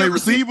 Can you play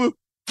receiver?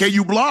 Can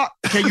you block?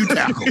 Can you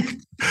tackle?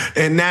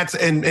 And that's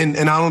and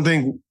I don't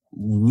think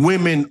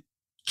women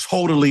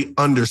totally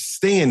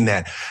understand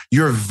that.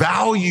 Your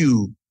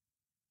value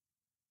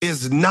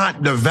is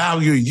not the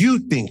value you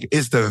think,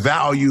 it's the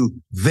value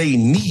they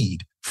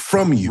need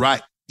from you.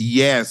 Right.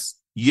 Yes.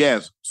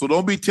 So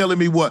don't be telling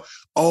me what,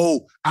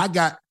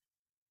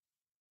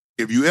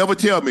 if you ever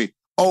tell me,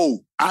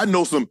 I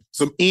know some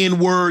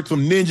N-words,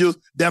 some ninjas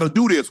that'll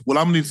do this, well,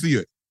 I'm gonna need to see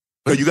it.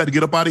 Because you got to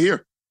get up out of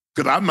here.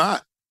 Because I'm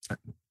not.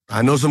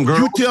 I know some girls.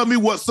 You tell me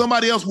what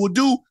somebody else will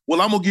do, well,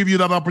 I'm going to give you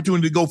that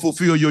opportunity to go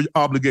fulfill your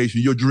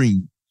obligation, your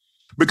dream.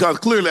 Because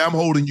clearly I'm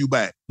holding you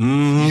back.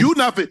 Mm-hmm.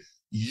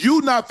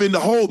 You not finna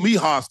hold me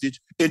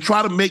hostage and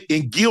try to make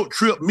and guilt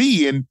trip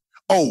me and,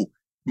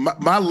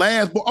 my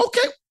last boy.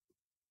 Okay.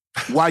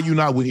 Why you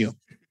not with him?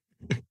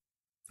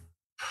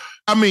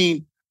 I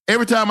mean,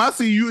 every time I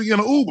see you in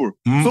an Uber,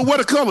 so what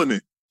a color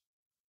then?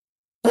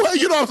 Well,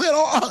 you know what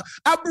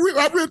I'm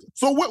saying?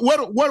 So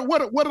what a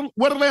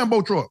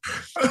Lambo truck?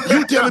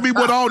 You telling me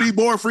what all these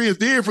boyfriends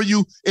did for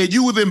you, and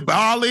you was in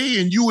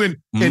Bali, and you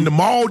in the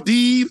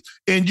Maldives,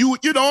 and you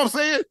know what I'm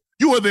saying?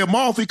 You were the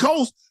Amalfi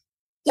Coast.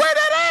 Where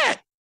that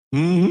at?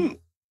 Mm-hmm.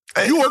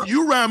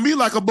 You around me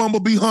like a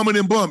bumblebee humming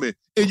and bumming,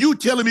 and you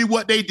telling me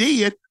what they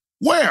did?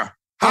 Where?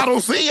 I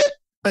don't see it.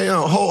 Hey,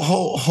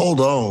 hold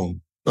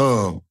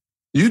on.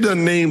 You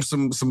done named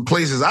some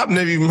places I've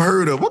never even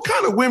heard of. What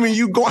kind of women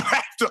you going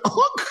after?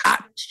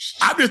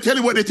 I'm just telling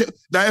you what they tell.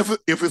 Now,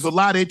 if it's a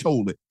lie, they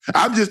told it.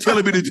 I'm just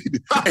telling you.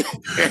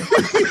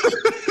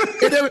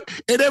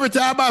 And every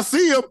time I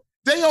see them,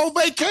 they on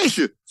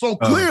vacation. So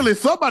clearly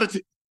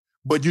somebody.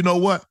 But you know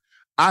what?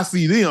 I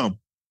see them,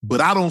 but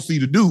I don't see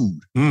the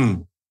dude.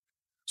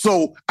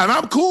 So, and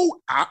I'm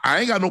cool. I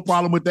ain't got no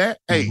problem with that.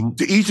 Hey,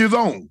 to each his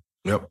own.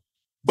 Yep.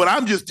 But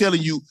I'm just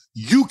telling you,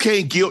 you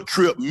can't guilt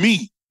trip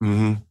me.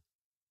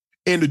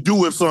 Into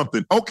doing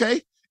something.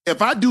 Okay,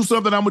 if I do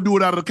something, I'm gonna do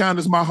it out of the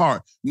kindness of my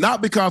heart,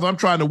 not because I'm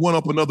trying to one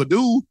up another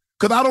dude.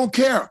 Because I don't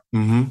care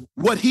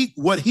what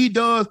he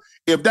does.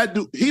 If that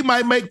dude, he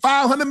might make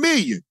 $500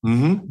 million.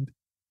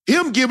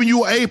 Him giving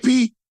you an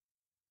AP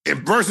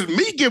and versus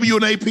me giving you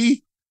an AP.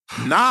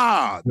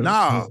 Nah.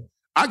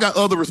 I I got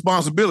other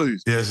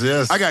responsibilities.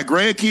 Yes. I got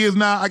grandkids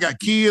now. I got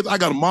kids. I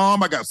got a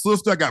mom. I got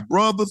sister. I got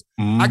brothers.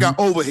 I got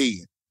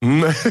overhead.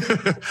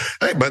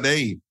 Hey, but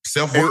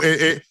self-work.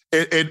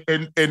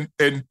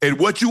 And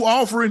what you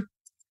offering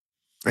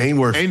ain't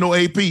worth. Ain't no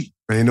AP.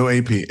 Ain't no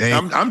AP.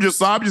 I'm just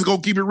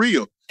gonna keep it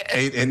real.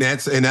 And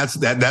that's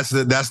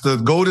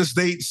the Golden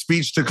State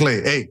speech to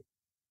Clay. Hey,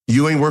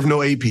 you ain't worth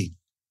no AP.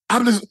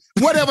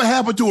 Whatever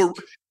happened to a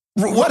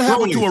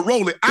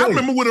Rollie? I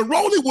remember when a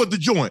Rollie was the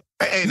joint.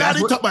 Now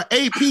they talk about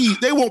AP.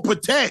 They want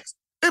Protect.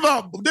 They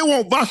want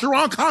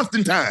Vacheron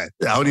Constantine. I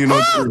don't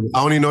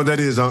even know what that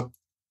is, huh?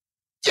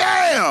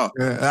 Yeah.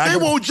 They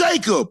want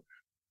Jacob.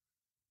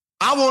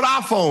 I want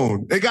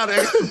iPhone. They got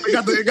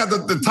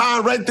the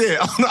time right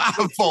there on the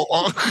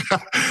iPhone.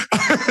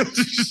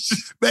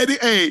 Man,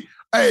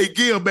 hey,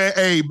 Gil, man,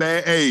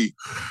 hey.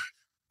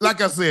 Like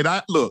I said,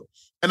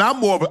 and I'm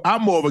more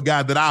of a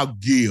guy that I'll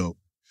give.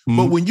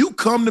 But when you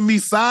come to me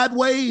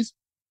sideways,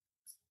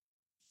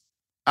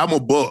 I'm a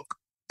buck.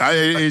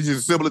 It's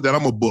just simple as that.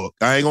 I'm a buck.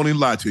 I ain't gonna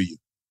even lie to you.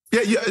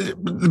 Yeah.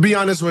 To be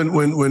honest, when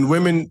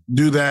women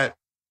do that,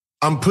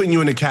 I'm putting you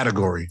in a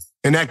category,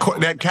 and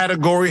that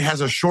category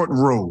has a short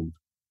road,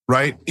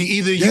 right?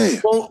 Either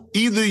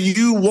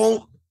you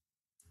want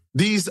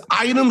these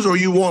items or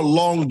you want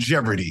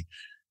longevity.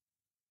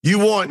 You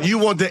want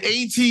the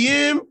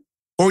ATM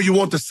or you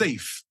want the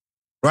safe,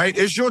 right?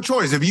 It's your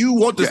choice. If you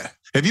want the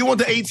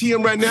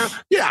ATM right now,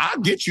 I'll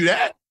get you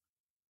that.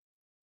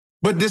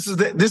 But this is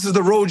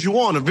the road you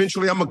want.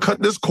 Eventually, I'm gonna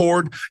cut this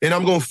cord and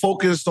I'm gonna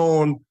focus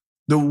on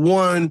the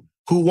one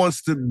who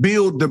wants to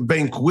build the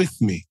bank with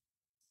me.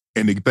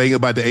 And the thing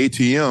about the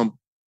ATM,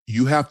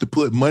 you have to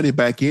put money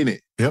back in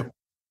it. Yep.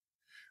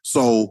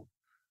 So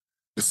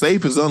the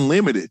safe is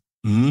unlimited.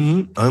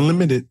 Mm-hmm.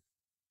 Unlimited.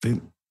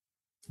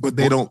 But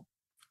they don't.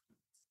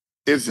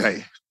 It's,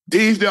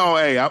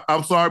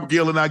 I'm sorry,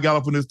 Gil and I got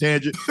off on this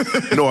tangent.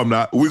 No, I'm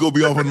not. We're going to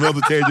be off on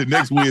another tangent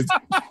next Wednesday.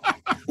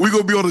 We're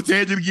going to be on a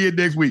tangent again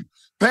next week.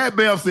 Pat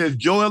Bev says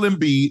Joel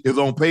Embiid is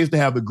on pace to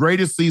have the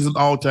greatest season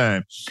all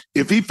time.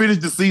 If he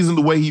finished the season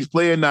the way he's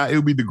playing now, it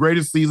would be the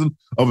greatest season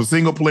of a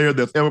single player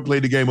that's ever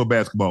played the game of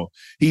basketball.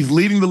 He's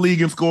leading the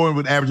league in scoring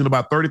with averaging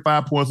about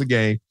 35 points a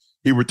game.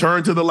 He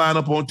returned to the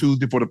lineup on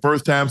Tuesday for the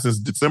first time since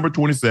December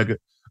 22nd,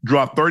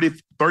 dropped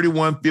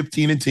 31,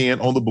 15, and 10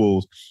 on the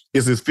Bulls.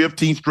 It's his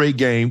 15th straight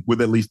game with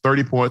at least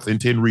 30 points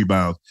and 10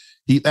 rebounds.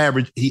 He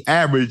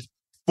averaged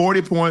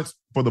 40 points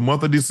for the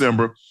month of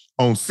December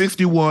on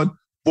 61,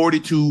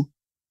 42,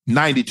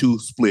 92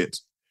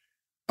 splits.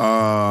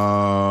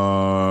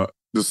 The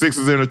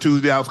Sixers in a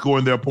Tuesday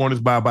outscoring their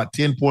opponents by about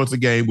 10 points a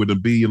game with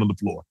Embiid on the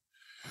floor.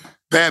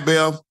 Pat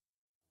Bev,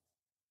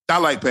 I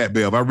like Pat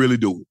Bev. I really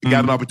do.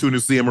 Got an opportunity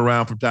to see him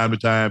around from time to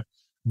time.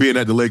 Being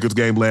at the Lakers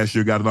game last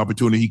year, got an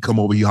opportunity. He come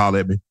over, he holler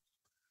at me.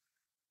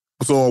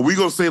 So are we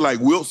going to say like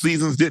Wilt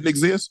seasons didn't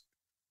exist?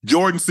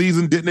 Jordan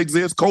season didn't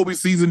exist? Kobe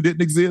season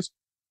didn't exist?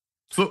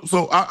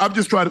 So I'm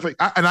just trying to think.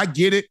 And I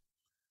get it.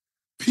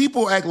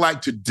 People act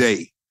like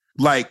today,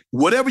 like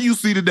whatever you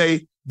see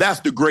today, that's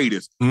the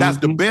greatest. Mm-hmm. That's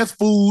the best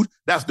food.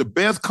 That's the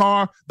best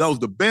car. That was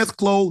the best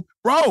clothes.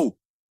 Bro.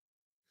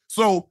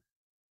 So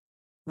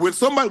when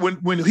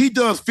he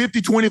does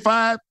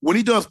 50-25, when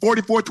he does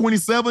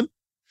 44-27,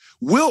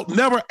 Wilt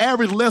never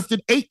averaged less than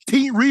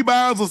 18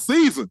 rebounds a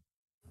season.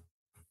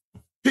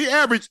 He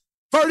averaged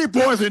 30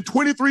 points and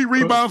 23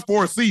 rebounds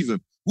for a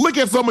season. Look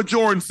at some of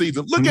Jordan's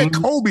season. Look at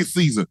Kobe's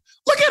season.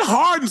 Look at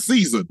Harden's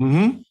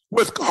season.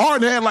 With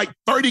Harden had like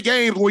 30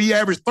 games where he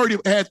had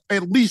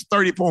at least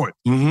 30 points.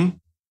 And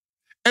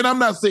I'm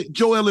not saying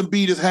Joel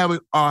Embiid is having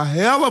a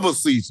hell of a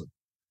season.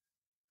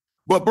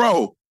 But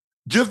bro,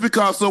 just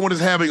because someone is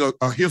having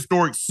a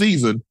historic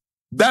season,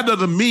 that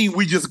doesn't mean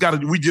we just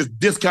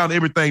discount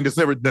everything that's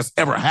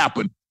ever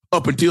happened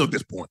up until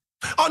this point.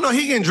 Oh no,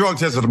 he getting drug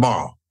tested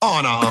tomorrow. Oh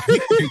no,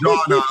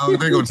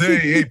 they're gonna tell you,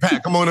 hey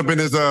Pat, come on up in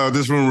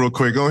this room real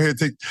quick. Go ahead,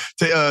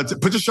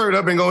 put your shirt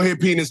up and go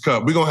ahead pee in this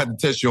cup. We're gonna have to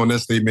test you on that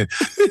statement.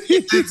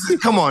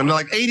 Come on,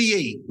 like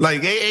 88,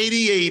 like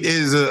 88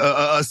 is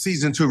a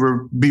season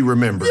to be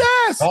remembered.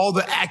 Yes, all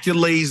the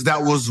accolades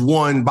that was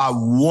won by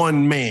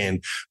one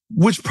man,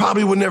 which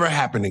probably would never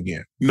happen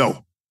again.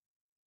 No.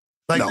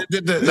 Like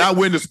now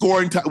win the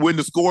scoring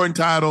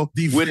title,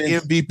 defense. Win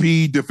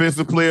MVP,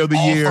 Defensive Player of the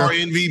Year, All-Star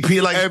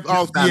MVP, like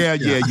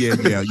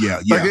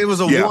yeah. Like it was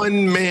a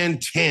one-man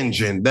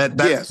tangent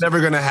that's never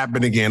gonna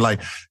happen again.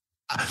 Like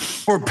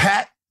for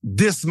Pat,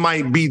 this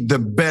might be the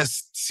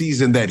best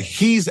season that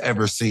he's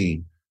ever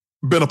seen.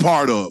 Been a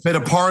part of,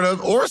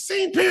 or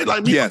seen. Period.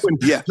 Like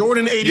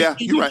Jordan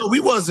 88. Right. We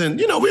wasn't.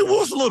 We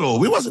was little.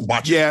 We wasn't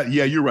watching.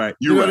 Yeah. You're right.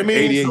 You know right. what I mean?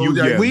 88.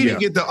 So, we didn't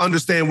get to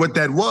understand what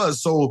that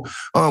was. So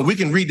we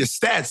can read the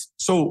stats.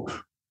 So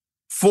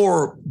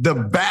for the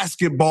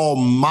basketball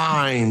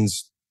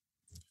minds,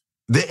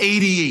 the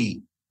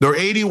 88. They're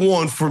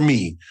 81 for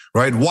me,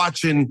 right?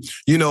 Watching,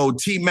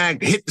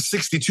 T-Mac hit the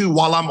 62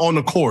 while I'm on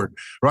the court,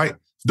 right?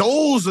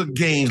 Those are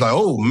games like,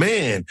 oh,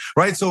 man,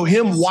 right? So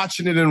him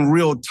watching it in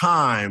real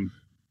time,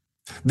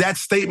 that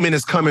statement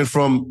is coming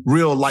from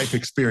real life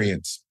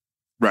experience.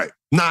 Right.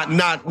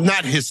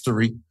 not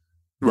history.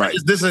 Right.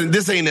 This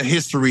ain't a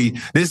history.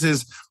 This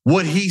is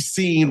what he's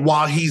seen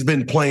while he's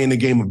been playing the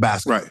game of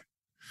basketball.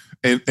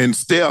 Right. And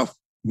Steph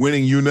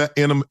winning the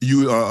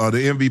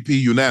MVP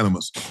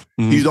unanimous.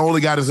 Mm-hmm. He's the only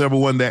guy that's ever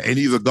won that, and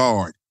he's a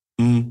guard.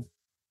 Mm-hmm.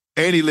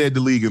 And he led the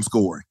league in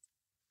scoring.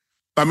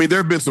 I mean, there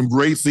have been some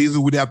great seasons.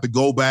 We'd have to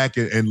go back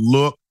and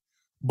look,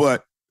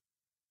 but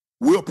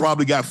Will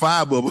probably got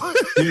 5 of them.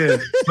 Yeah.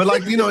 But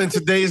like, in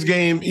today's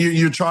game,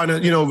 you're trying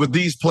to, with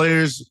these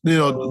players,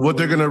 what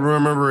they're going to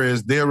remember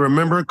is they'll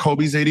remember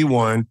Kobe's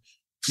 81.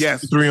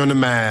 Yes. 3 on the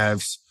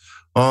Mavs.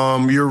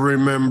 You'll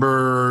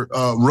remember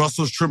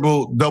Russell's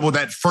triple-double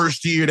that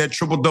first year, that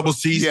triple-double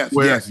season.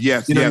 Yes.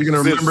 You're going to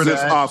remember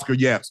that. Oscar,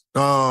 yes.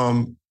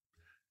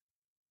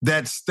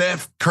 That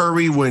Steph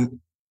Curry when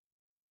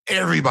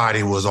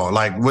everybody was on,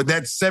 like with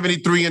that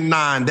 73 and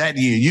 9 that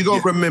year. You're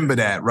going to remember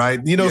that, right?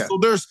 So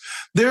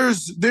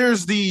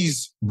there's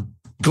these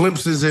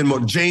glimpses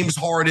in James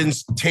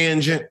Harden's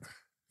tangent.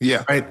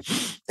 Yeah. Right.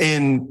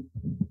 And,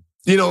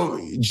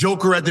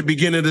 Joker at the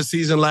beginning of the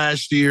season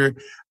last year.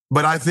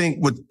 But I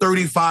think with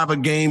 35 a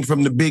game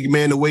from the big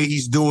man, the way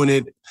he's doing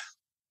it,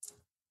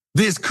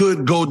 this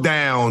could go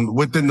down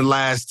within the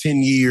last 10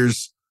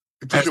 years.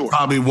 That's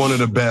probably one of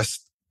the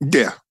best.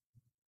 Yeah.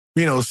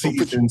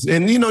 Seasons.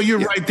 And, you're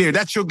right there.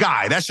 That's your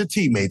guy. That's your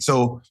teammate.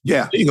 So,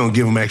 you're going to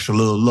give him extra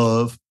little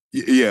love.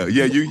 Yeah.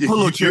 You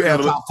add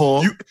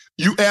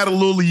a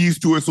little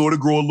yeast to it so it'll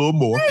grow a little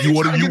more. Yeah, you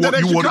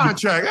want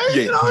contract.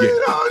 Hey,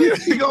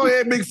 you go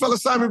ahead, big fella,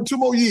 sign him 2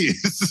 more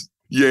years.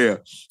 Yeah.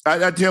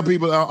 I tell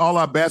people, all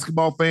our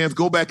basketball fans,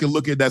 go back and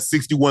look at that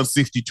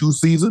 61-62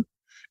 season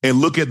and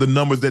look at the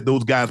numbers that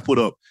those guys put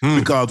up.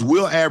 Because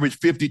Will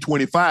averaged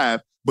 50-25,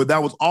 but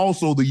that was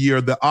also the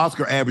year that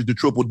Oscar averaged the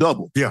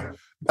triple-double. Yeah.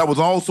 That was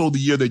also the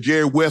year that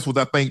Jerry West was,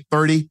 I think,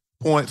 30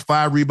 points,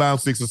 5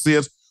 rebounds, 6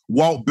 assists.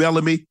 Walt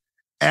Bellamy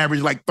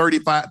averaged like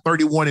 35,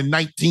 31 and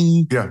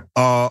 19. Yeah.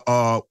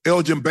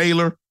 Elgin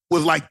Baylor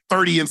was like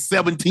 30 and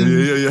 17.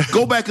 Yeah.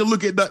 Go back and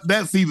look at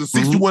that season,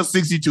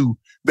 61-62.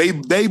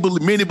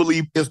 Many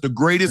believe it's the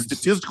greatest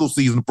statistical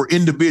season for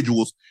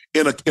individuals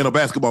in a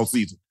basketball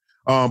season.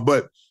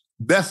 But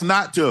that's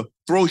not to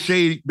throw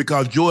shade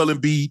because Joel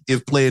Embiid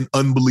is playing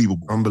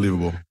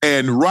unbelievable.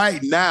 And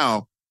right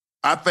now,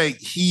 I think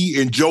he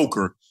and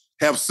Joker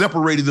have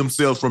separated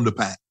themselves from the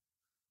pack.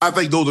 I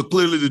think those are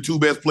clearly the 2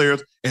 best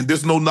players, and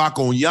there's no knock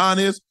on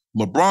Giannis,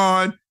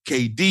 LeBron,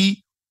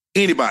 KD,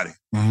 anybody.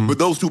 Mm-hmm. But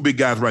those 2 big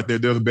guys right there,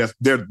 they're the best.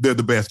 They're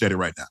the best at it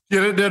right now.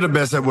 Yeah, they're the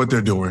best at what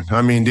they're doing.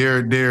 I mean,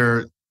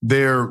 they're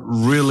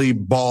really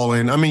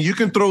balling. I mean, you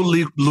can throw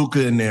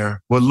Luka in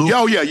there. What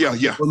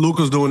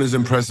Luka's doing is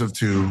impressive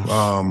too.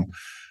 But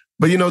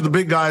the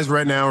big guys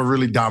right now are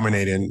really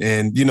dominating,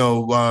 and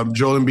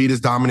Joel Embiid is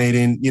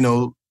dominating.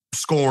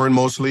 Scoring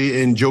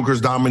mostly, and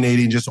Joker's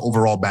dominating just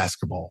overall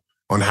basketball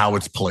on how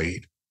it's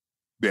played.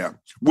 Yeah.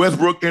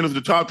 Westbrook enters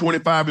the top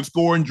 25 in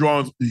scoring.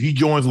 He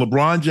joins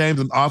LeBron James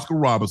and Oscar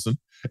Robertson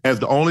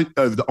as the only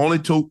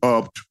 2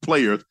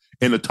 players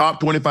in the top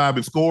 25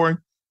 in scoring,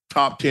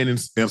 top 10 in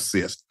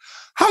assists.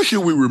 How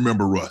should we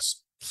remember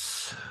Russ?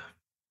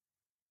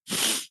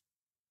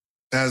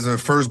 As a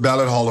first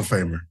ballot Hall of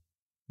Famer.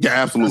 Yeah,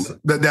 absolutely.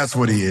 That's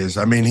what he is.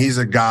 I mean, he's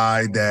a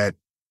guy that,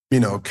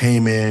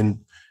 came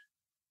in.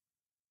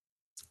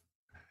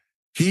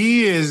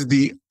 He is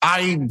the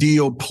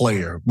ideal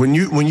player. When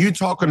you're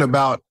talking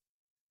about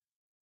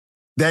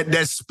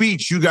that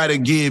speech you got to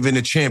give in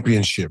a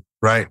championship,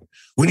 right?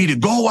 We need to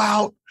go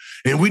out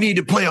and we need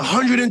to play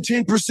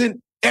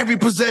 110% every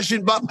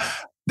possession.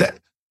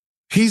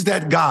 He's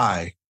that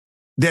guy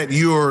that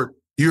you're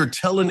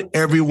telling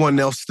everyone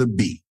else to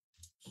be.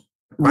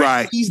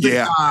 Right. He's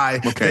the guy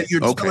that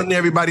you're telling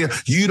everybody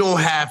else. You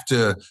don't have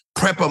to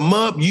prep him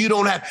up.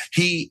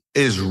 He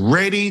is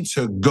ready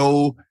to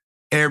go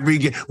every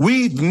game.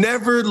 We've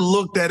never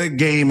looked at a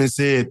game and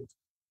said,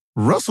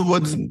 Russell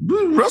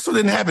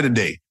didn't have it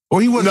today.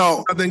 Or he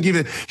wasn't nothing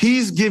given.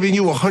 He's giving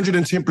you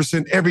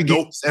 110% every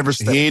game ever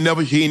stepped. He ain't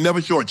never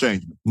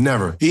shortchanged me.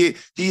 Never.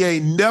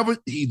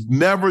 He's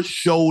never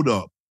showed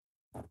up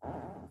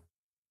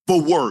for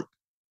work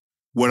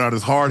without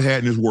his hard hat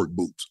and his work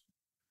boots.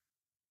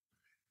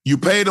 You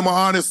paid him an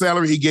honest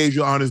salary, he gave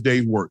you an honest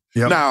day's work.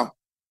 Yep. Now,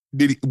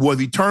 was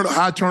he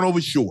high turnover?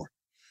 Sure.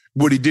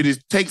 Did he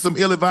take some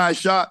ill-advised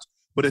shots?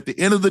 But at the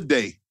end of the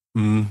day,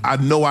 I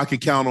know I can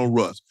count on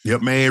Russ.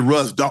 Yep. Man,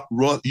 Russ,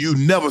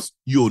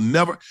 you'll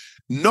never,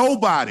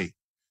 nobody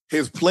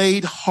has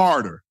played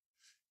harder,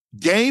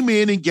 game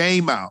in and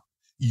game out,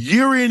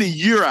 year in and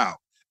year out.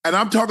 And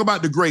I'm talking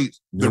about the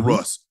greats than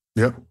Russ.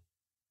 Yep.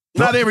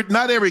 Not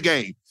every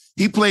game.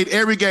 He played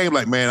every game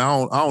like, man,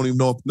 I don't even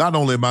know. Not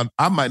only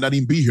I might not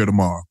even be here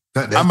tomorrow.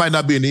 I might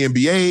not be in the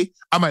NBA.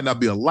 I might not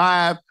be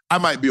alive. I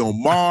might be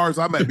on Mars.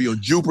 I might be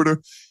on Jupiter.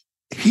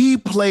 He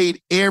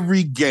played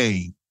every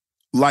game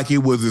like it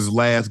was his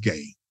last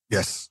game.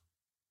 Yes.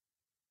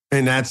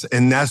 And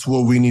that's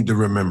what we need to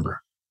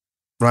remember,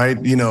 right?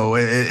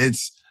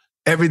 It's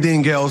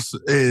everything else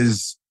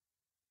is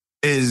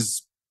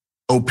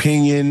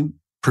opinion,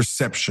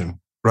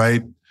 perception,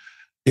 right?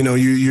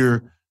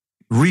 You're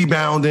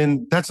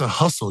rebounding. That's a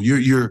hustle.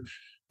 You're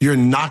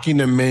knocking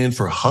the man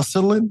for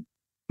hustling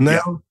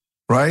now,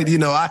 right?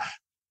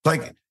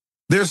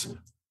 There's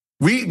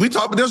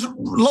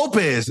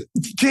Lopez.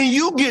 Can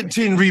you get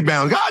 10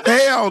 rebounds? God,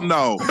 hell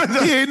no.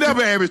 He ain't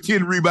never averaged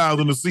 10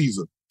 rebounds in a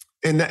season.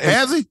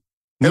 Has he?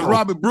 Has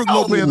Robert Brooke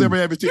Lopez ever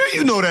averaged 10?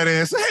 You know that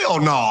answer. Hell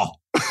no.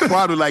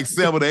 Probably like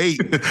 7 or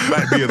 8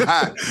 might be as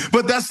high.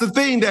 But that's the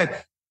thing,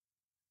 that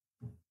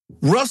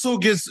Russell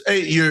gets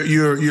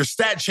your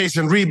stat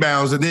chasing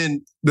rebounds, and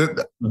then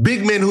the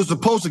big man who's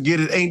supposed to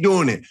get it ain't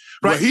doing it.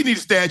 Right? Well, he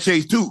needs stat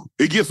chase too.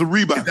 He gets a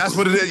rebound. That's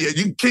what it is.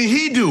 Yeah, can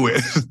he do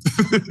it?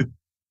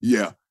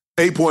 Yeah.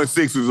 8.6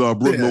 is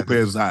Brooke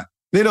Lopez's high.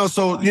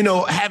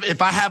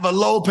 If I have a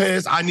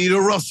Lopez, I need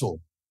a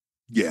Russell.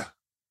 Yeah.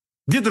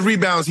 Get the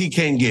rebounds he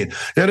can't get. You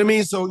know what I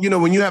mean? So,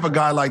 when you have a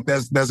guy like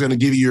that's going to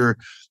give you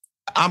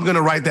I'm going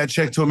to write that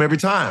check to him every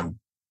time.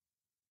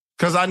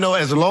 Because I know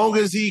as long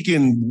as he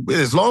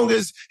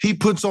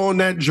puts on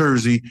that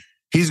jersey,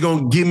 he's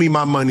going to give me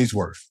my money's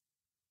worth.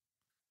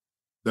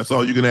 That's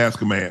all you can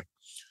ask a man.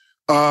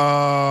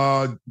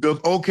 Does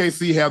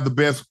OKC have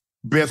the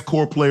best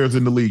core players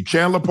in the league?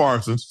 Chandler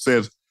Parsons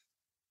says,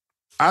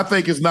 I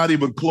think it's not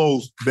even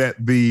close that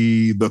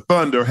the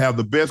Thunder have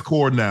the best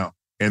core now,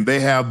 and they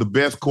have the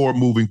best core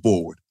moving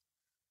forward.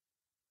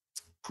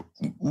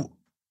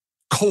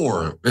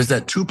 Core, is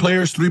that 2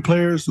 players, 3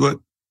 players? What?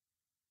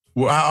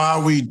 How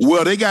are we?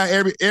 Well, they got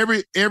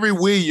every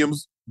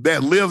Williams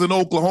that lives in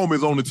Oklahoma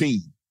is on the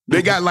team.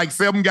 They got like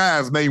 7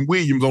 guys named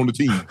Williams on the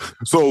team.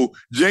 So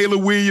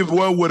Jalen Williams,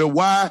 one with a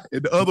Y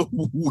and the other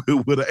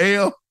with an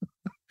L.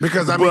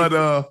 Because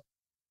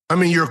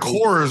your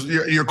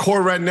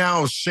core right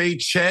now is Shea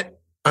Chet.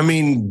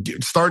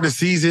 Start the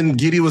season,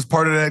 Giddey was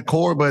part of that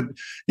core, but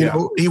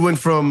he went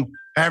from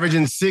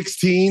averaging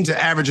 16 to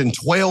averaging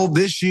 12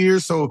 this year,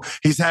 so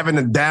he's having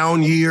a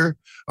down year.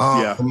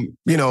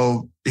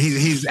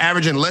 He's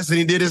averaging less than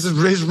he did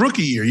his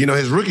rookie year.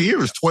 His rookie year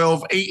was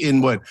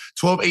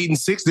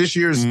 12-8-6. This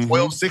year is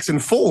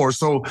 12-6-4.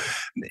 So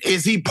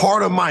is he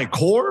part of my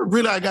core?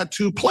 Really, I got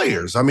 2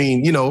 players.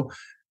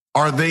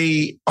 Are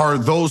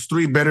those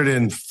 3 better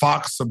than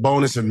Fox,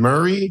 Sabonis, and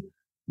Murray?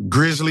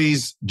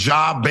 Grizzlies,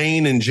 Ja,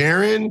 Bane, and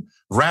Jaren.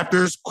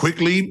 Raptors,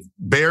 Quickly,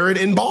 Barrett,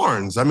 and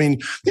Barnes.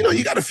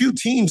 You got a few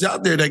teams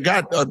out there that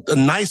got a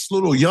nice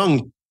little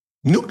young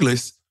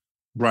nucleus.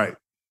 Right.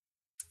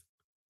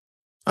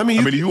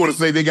 If you want to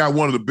say they got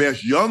one of the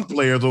best young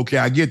players, okay,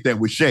 I get that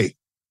with Shea.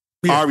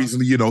 Yeah.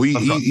 Obviously,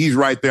 he's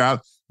right there.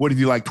 What is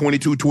he, like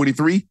 22,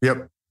 23?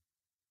 Yep.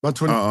 About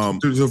 22,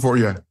 24,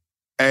 yeah.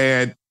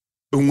 And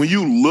when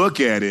you look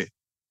at it,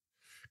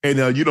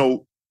 and, I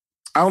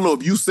don't know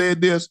if you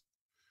said this,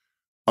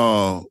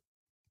 Perk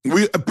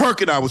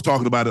and I was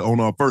talking about it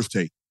on our first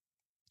take.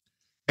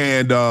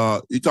 And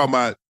he talking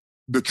about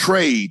the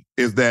trade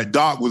is that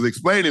Doc was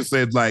explaining,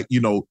 said like,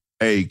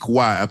 hey,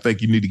 Kawhi, I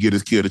think you need to give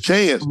this kid a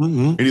chance.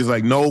 Mm-hmm. And he's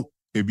like, no,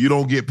 if you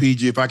don't get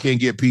PG, if I can't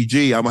get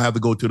PG, I'm going to have to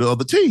go to the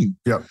other team.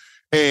 Yeah.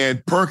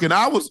 And Perk and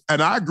I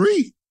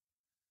agree.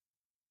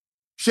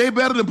 Shea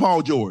better than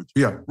Paul George.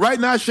 Yeah. Right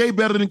now, Shea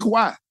better than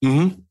Kawhi.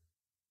 Mm-hmm.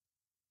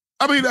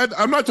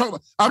 I'm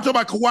talking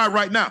about Kawhi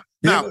right now.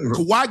 Now,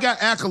 Kawhi got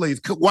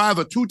accolades. Kawhi's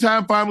a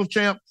 2-time finals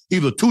champ.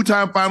 He's a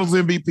 2-time finals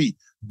MVP.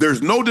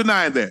 There's no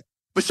denying that.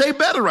 But Shea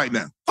better right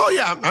now. Oh,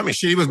 yeah.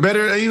 Shea was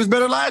better. He was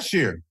better last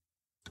year.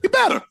 He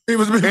better. He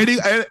was,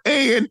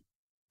 and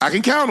I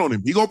can count on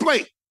him. He gonna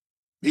play.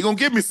 He gonna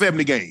give me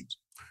 70 games.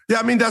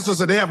 Yeah, that's what I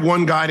said. They have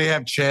one guy. They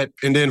have Chet,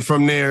 and then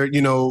from there,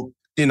 you got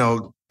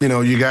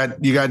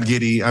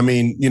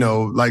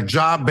Giddey. Like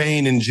Ja,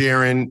 Bane, and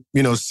Jaren,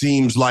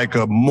 seems like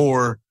a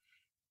more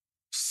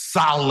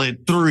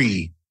solid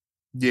 3.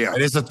 Yeah,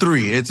 and it's a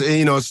 3. It's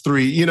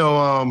 3.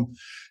 To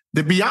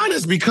be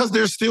honest, because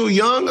they're still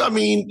young.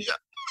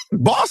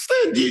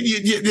 Boston,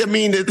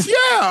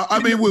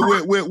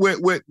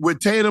 with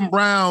Tatum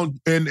Brown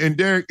and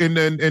Derek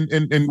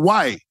and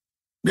White.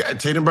 Yeah,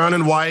 Tatum Brown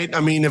and White.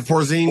 And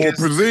Porzingis.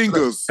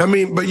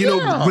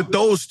 With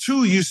those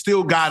 2, you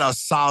still got a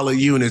solid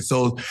unit.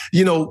 So,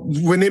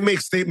 when they make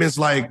statements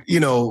like,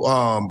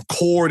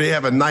 core, they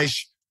have a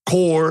nice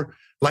core,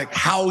 like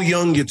how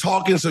young you're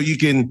talking so you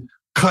can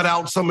cut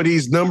out some of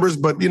these numbers.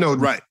 But,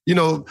 right.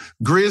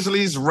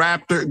 Grizzlies,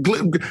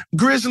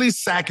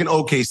 Grizzlies sacking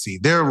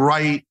OKC. They're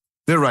right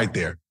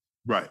there.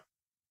 Right.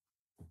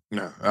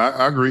 Yeah,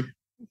 I agree.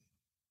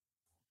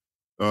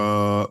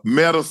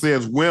 Meta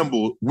says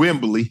Wembanyama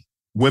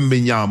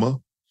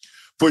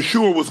for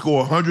sure will score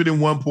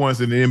 101 points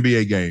in the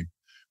NBA game.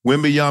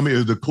 Wembanyama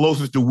is the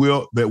closest to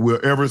Will that we'll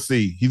ever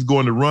see. He's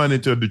going to run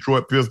into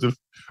Detroit Pistons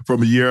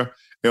from a year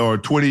or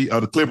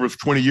the Clippers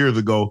 20 years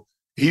ago.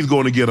 He's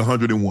going to get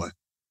 101.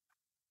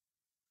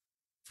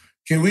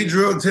 Can we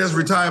drill test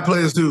retired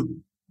players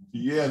too?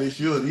 Yeah, they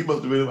should. He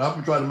must have been.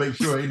 I'm trying to make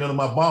sure ain't none of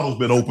my bottles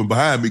been open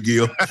behind me,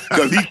 Gil,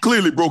 because he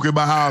clearly broke in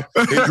my house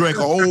and drank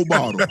a whole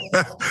bottle.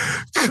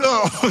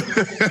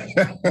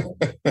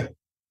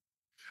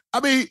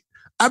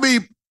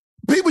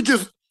 People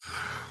just,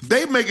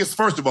 they make it,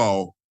 first of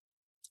all,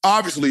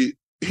 obviously,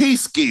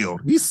 he's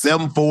skilled. He's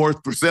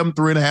 7'4", 7'3.5",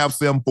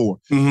 7'4".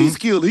 Mm-hmm. He's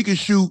skilled. He can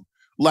shoot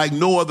like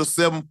no other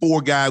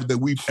 7'4" guy that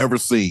we've ever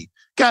seen.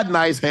 Got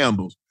nice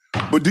handles.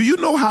 But do you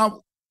know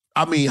how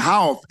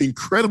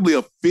incredibly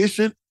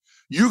efficient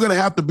you're going to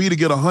have to be to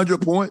get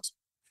 100 points?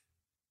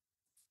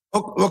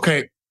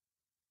 Okay,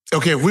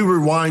 if we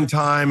rewind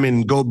time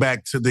and go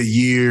back to the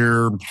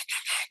year,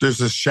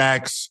 there's a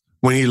Shaq's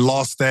when he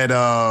lost that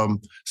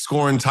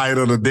scoring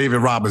title to David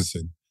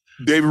Robinson.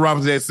 David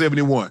Robinson had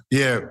 71.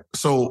 Yeah,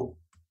 so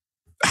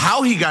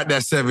how he got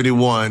that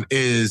 71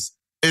 is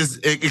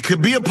it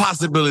could be a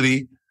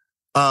possibility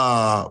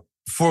for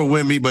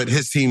Wemby, but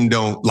his team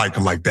don't like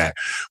him like that.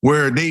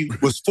 Where they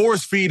was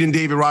force feeding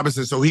David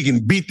Robinson so he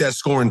can beat that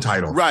scoring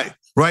title. Right.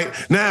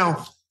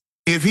 Now,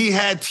 if he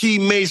had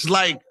teammates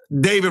like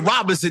David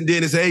Robinson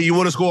did and say, hey, you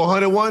want to score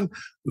 101?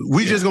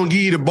 We just going to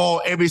give you the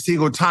ball every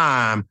single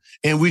time,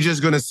 and we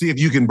just going to see if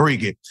you can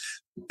break it.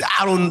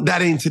 That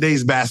ain't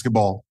today's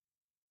basketball.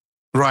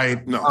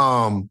 Right?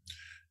 No.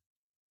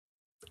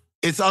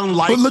 It's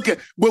unlikely.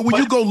 But when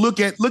you go look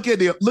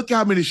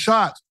how many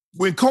shots.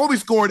 When Kobe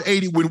scored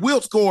 80, when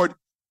Wilt scored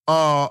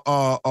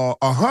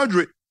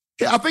 100,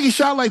 I think he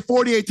shot like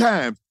 48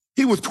 times.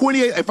 He was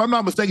 28, if I'm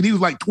not mistaken, he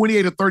was like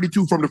 28 or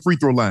 32 from the free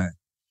throw line.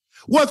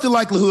 What's the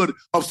likelihood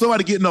of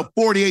somebody getting up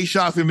 48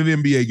 shots in an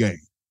NBA game?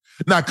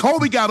 Now,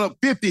 Kobe got up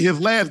 50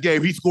 his last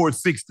game. He scored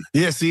 60.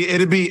 Yeah, see,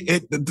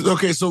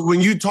 okay, so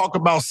when you talk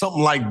about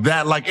something like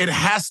that, like it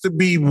has to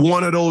be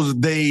one of those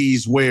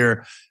days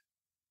where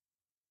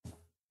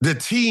the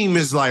team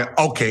is like,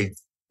 okay,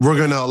 we're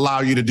going to allow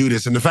you to do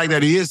this. And the fact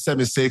that he is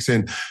 7'6",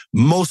 and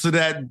most of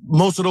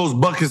those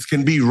buckets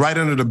can be right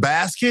under the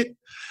basket.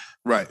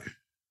 Right.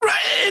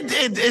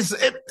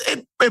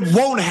 It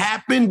won't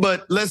happen,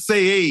 but let's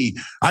say, hey,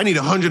 I need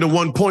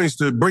 101 points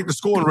to break the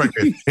scoring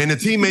record. And the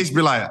teammates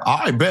be like, all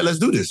right, bet, let's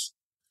do this.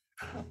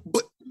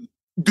 But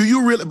do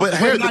you really? But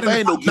here's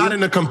not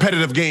in a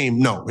competitive game.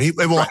 No, it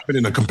won't happen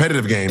in a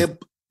competitive game.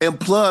 And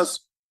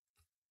plus,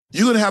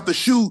 you're going to have to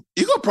shoot.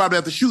 You're going to probably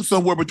have to shoot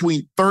somewhere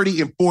between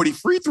 30 and 40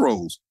 free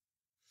throws.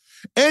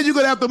 And you're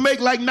going to have to make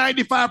like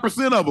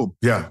 95% of them.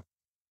 Yeah.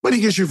 But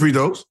he gets you free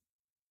throws.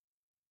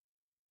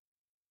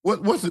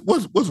 What's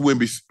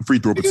Wemby's free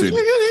throw percentage?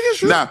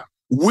 Now,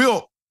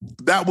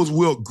 that was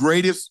Wilt's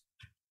greatest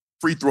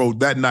free throw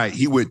that night.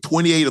 He went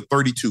 28 or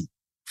 32.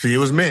 See, it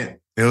was meant.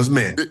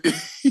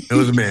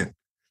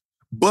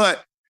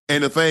 But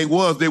and the thing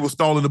was, they were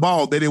stalling the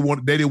ball. They didn't want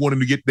him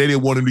to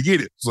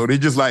get it. So they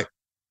just like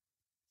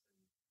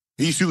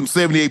he's shooting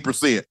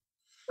 78%.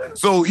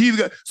 So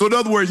in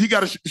other words, he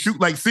got to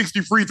shoot like 60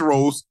 free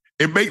throws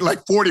and make like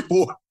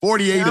 44,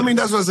 48. Yeah, I mean,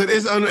 that's what I said.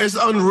 It's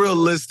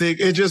unrealistic.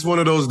 It's just one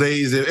of those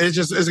days.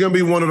 It's going to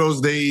be one of those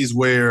days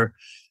where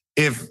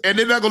and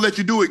they're not going to let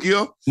you do it,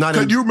 Gil.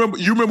 You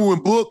remember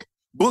when Book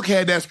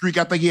had that streak?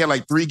 I think he had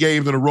like 3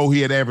 games in a row.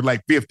 He had averaged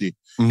like 50.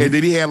 Mm-hmm. And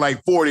then he had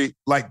like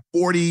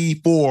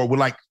 44 with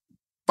like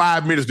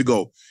 5 minutes to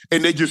go.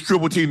 And they just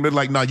triple teamed him.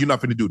 Like, nah, you're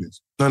not finna do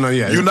this. No,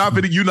 yeah. You're not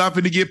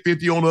finna get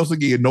 50 on us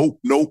again. Nope.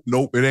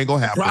 It ain't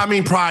gonna happen. I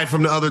mean, pride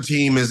from the other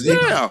team is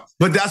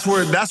but that's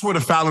where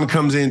the fouling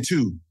comes in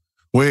too.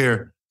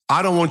 Where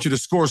I don't want you to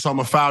score, so I'm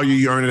gonna foul you,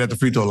 you earn it at the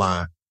free throw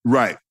line.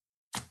 Right.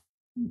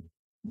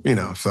 You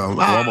know, so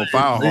I'm gonna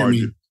foul hard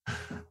you.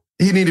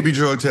 He need to be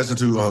drug tested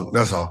too.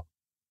 That's all.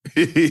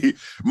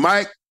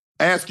 Mike,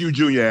 ask you,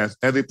 Junior,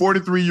 as a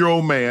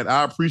 43-year-old man,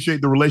 I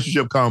appreciate the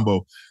relationship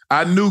combo.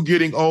 I knew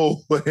getting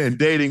old and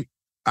dating,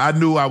 I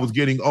knew I was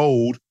getting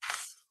old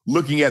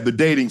looking at the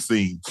dating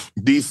scene.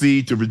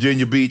 DC to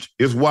Virginia Beach,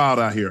 it's wild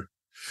out here.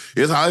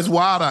 It's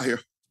wild out here.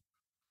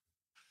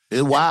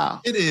 It's wild.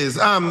 It is.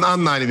 I'm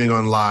not even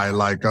gonna lie.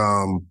 Like,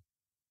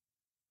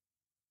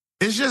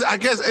 it's just, I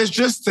guess it's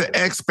just the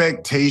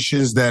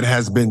expectations that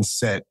has been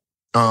set.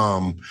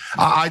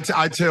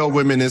 I tell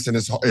women this, and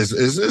it's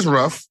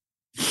rough.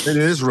 It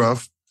is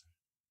rough.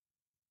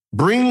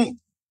 Bring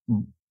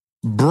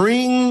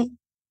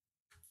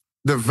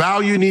the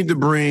value you need to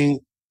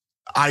bring.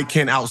 I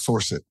can't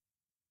outsource it.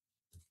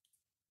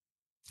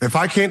 If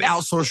I can't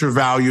outsource your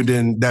value,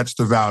 then that's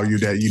the value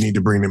that you need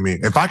to bring to me.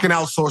 If I can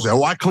outsource it,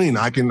 I clean.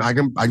 I can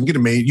get a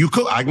maid. You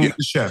cook. I can get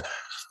the chef.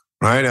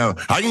 Right?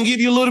 I can give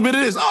you a little bit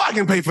of this. I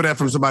can pay for that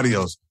from somebody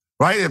else.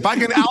 Right? If I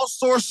can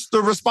outsource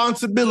the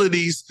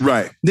responsibilities,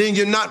 right, then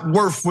you're not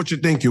worth what you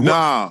think you're worth.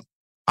 Nah.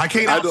 I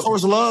can't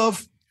outsource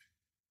love.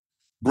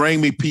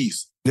 Bring me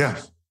peace. Yeah.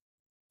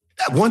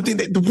 The one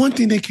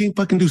thing they can't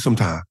fucking do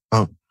sometimes.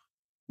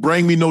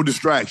 Bring me no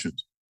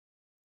distractions.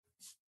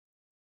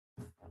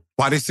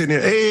 Why they sitting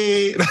there?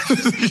 Hey,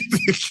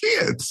 the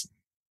kids.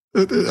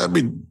 I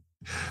mean,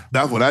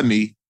 that's what I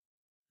need.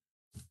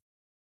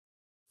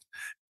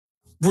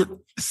 We're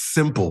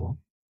simple.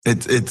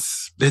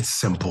 It's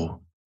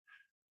simple.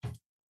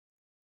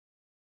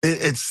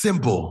 It's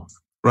simple,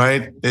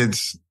 right?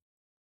 It's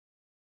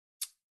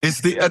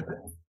the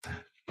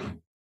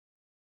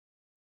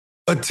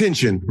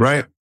attention,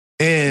 right?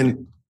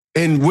 And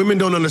women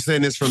don't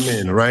understand this from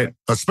men, right?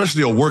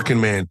 Especially a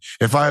working man.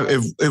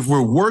 If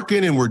we're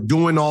working and we're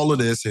doing all of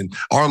this and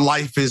our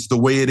life is the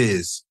way it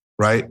is,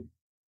 right?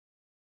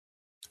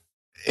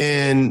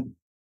 and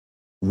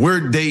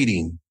we're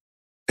dating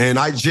and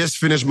I just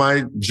finished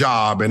my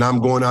job and I'm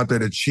going out there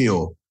to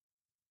chill,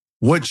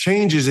 what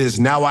changes is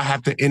now I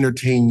have to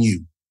entertain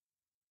you.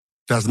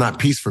 That's not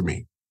peace for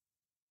me.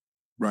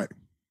 Right.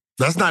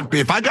 That's not,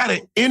 if I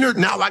gotta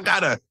now I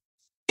gotta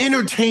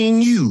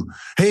entertain you.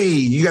 Hey,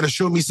 you gotta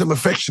show me some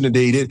affection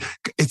today.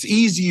 It's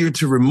easier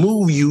to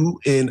remove you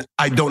and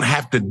I don't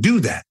have to do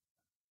that.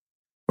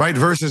 Right?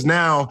 Versus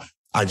now,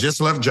 I just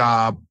left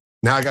job.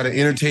 Now I gotta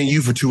entertain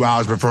you for 2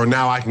 hours before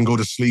now I can go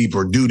to sleep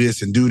or do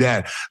this and do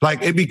that.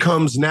 Like it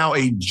becomes now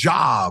a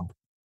job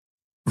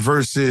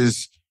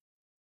versus,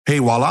 hey,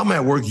 while I'm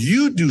at work,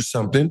 you do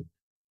something.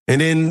 And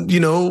then,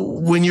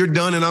 when you're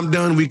done and I'm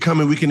done, we come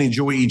and we can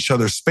enjoy each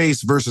other's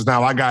space versus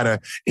now I got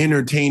to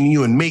entertain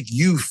you and make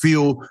you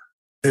feel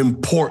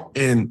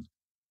important,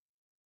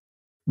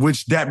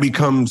 which that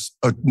becomes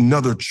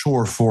another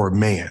chore for a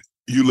man.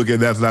 You look at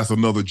that's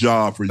another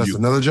job for you. That's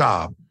another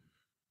job.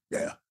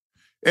 Yeah.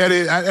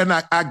 And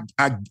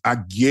I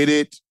get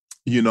it.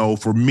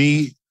 For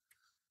me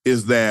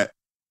is that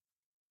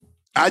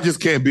I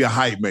just can't be a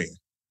hype man.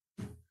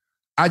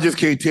 I just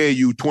can't tell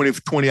you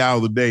 20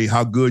 hours a day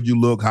how good you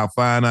look, how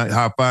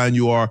fine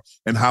you are,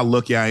 and how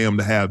lucky I am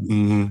to have you.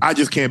 Mm-hmm. I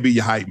just can't be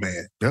your hype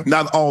man. Yep.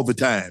 Not all the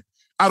time.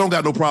 I don't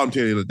got no problem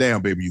telling you,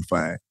 damn, baby, you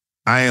fine.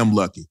 I am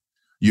lucky.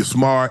 You're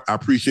smart. I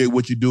appreciate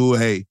what you do.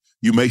 Hey,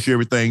 you make sure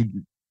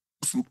everything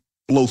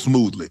flows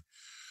smoothly.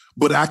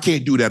 But I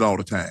can't do that all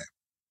the time.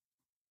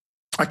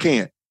 I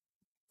can't.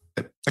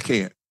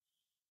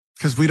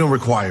 Because we don't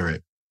require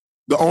it.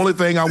 The only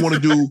thing I want to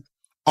do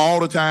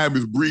all the time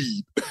is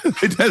breathe.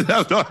 That's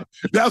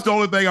the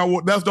only thing I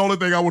want. That's the only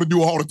thing I want to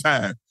do all the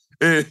time.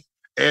 And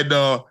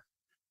it's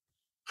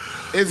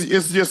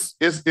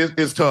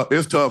tough.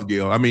 It's tough,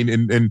 Gil. I mean,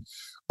 and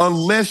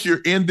unless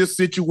you're in this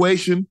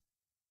situation,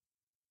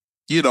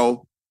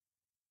 people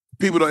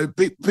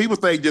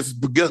think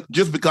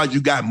just because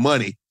you got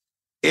money,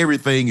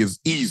 everything is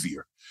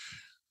easier.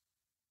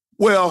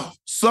 Well,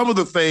 some of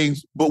the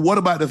things, but what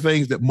about the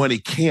things that money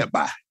can't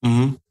buy?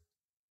 Mm-hmm.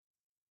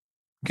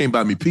 Can't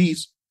buy me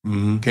peace.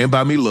 Mm-hmm. Can't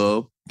buy me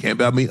love. Can't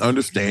buy me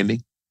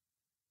understanding.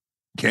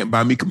 Can't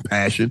buy me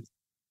compassion.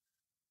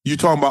 You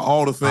talking about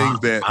all the things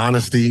that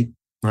honesty,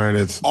 right?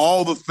 It's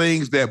all the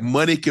things that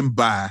money can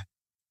buy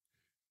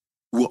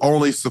will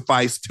only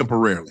suffice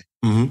temporarily.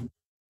 Mm-hmm.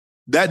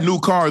 That new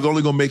car is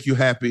only going to make you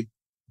happy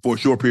for a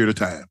short period of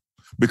time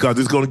because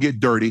it's going to get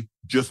dirty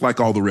just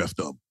like all the rest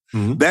of them.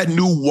 Mm-hmm. That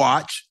new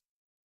watch,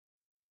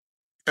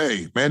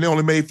 hey, man, they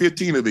only made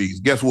 15 of these.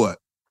 Guess what?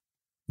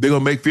 They're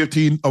going to make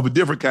 15 of a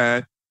different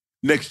kind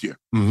next year.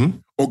 Mm-hmm.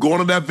 Or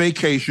going on that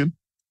vacation.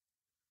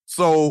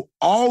 So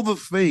all the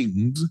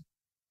things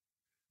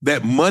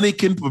that money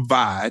can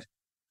provide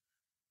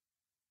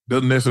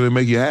doesn't necessarily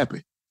make you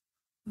happy.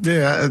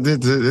 Yeah,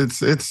 when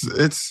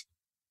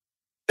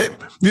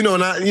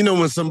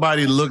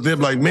somebody looked up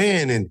like,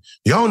 man, and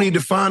y'all need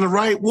to find the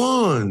right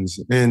ones.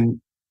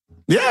 And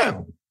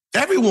yeah,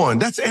 everyone,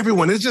 that's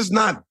everyone. It's just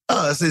not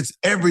us, it's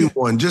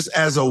everyone. Just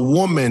as a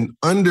woman,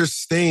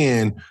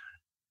 understand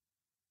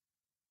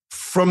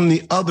from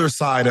the other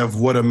side of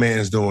what a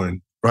man's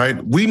doing,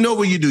 right? We know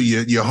what you do.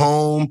 You're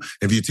home,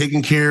 if you're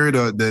taking care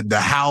of the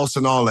house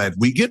and all that.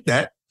 We get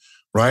that,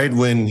 right?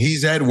 When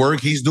he's at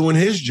work, he's doing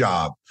his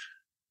job.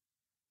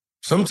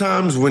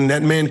 Sometimes when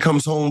that man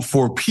comes home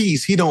for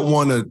peace, he don't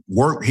want to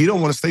work. He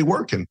don't want to stay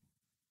working.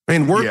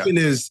 And working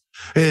is,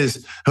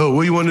 oh,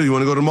 what do you want to do? You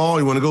want to go to the mall?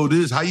 You want to go do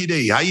this? How you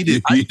day? How you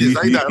did? How you did?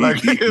 How you did?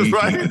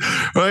 Like,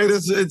 right?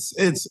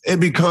 It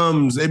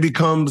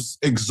becomes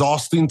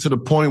exhausting to the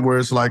point where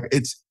it's like,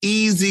 it's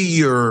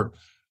easier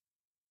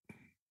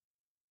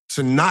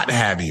to not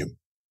have you,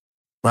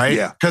 right?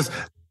 Yeah. Because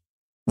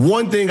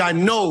one thing I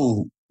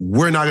know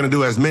we're not going to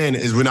do as men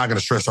is we're not going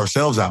to stress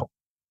ourselves out.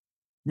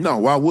 No,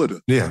 why would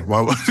it? Yeah, why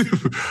would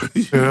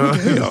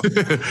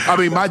I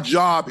mean, my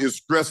job is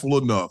stressful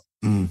enough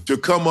to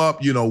come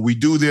up. We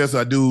do this.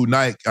 I do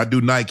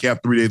Nightcap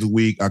 3 days a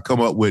week. I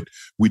come up with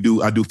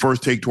I do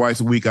First Take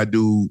twice a week. I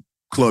do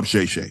Club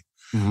Shay Shay.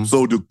 Mm-hmm.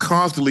 So to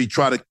constantly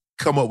try to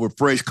come up with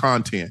fresh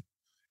content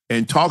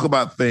and talk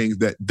about things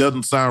that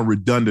doesn't sound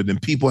redundant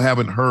and people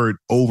haven't heard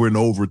over and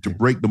over, to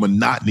break the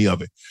monotony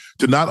of it,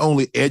 to not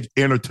only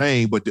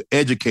entertain but to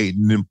educate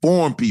and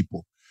inform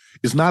people.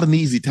 It's not an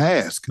easy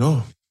task.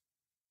 No.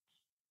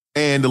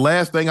 And the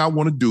last thing I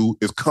want to do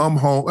is come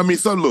home. I mean,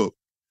 so look,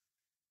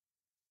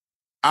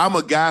 I'm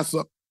a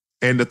gossip.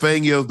 And the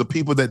thing is, the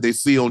people that they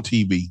see on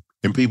TV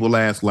and people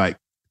have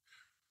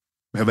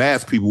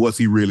asked people, what's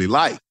he really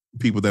like?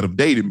 People that have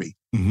dated me.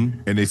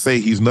 Mm-hmm. And they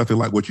say he's nothing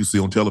like what you see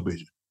on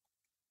television.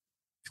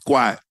 He's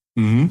quiet.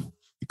 Mm-hmm.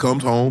 He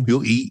comes home,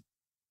 he'll eat,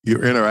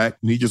 he'll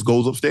interact, and he just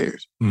goes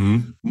upstairs.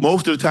 Mm-hmm.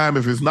 Most of the time,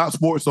 if it's not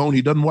sports on,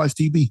 he doesn't watch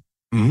TV.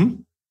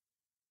 Mm-hmm.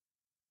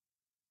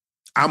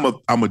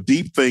 I'm a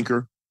deep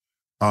thinker.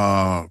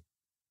 I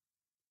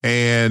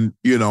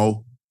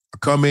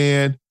come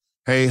in,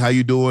 hey, how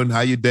you doing?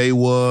 How your day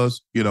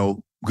was?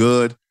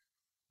 Good.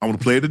 I want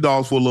to play with the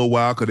dogs for a little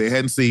while because they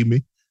hadn't seen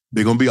me.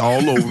 They're going to be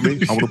all over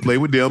me. I want to play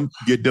with them,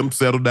 get them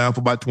settled down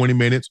for about 20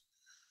 minutes.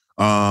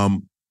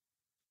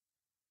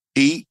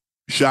 Eat,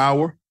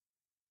 shower,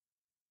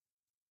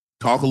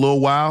 talk a little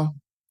while,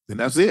 and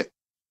that's it.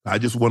 I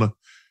just want to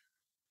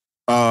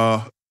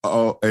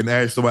and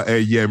ask somebody, hey,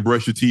 yeah, and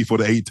brush your teeth for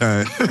the 8th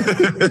time.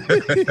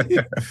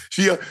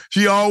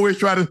 she always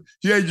try to,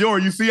 hey,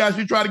 Jordan, you see how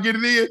she try to get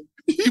it in?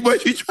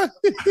 She try,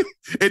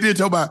 and then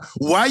talk about,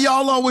 why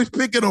y'all always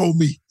picking on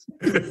me?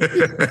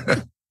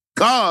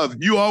 Cause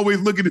you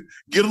always looking to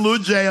get a little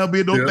jab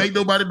in, don't think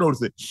nobody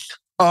notice it.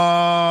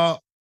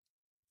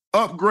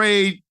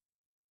 Upgrade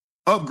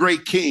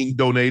King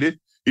donated.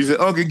 He said,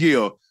 Uncle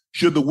Gil,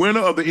 should the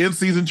winner of the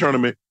in-season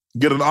tournament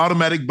get an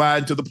automatic bye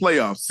into the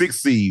playoffs, 6th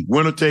seed?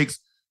 Winner takes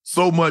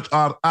so much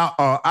out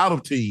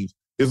of teams.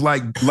 It's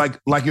like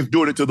it's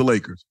doing it to the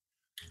Lakers.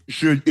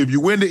 If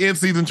you win the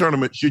in-season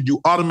tournament, should you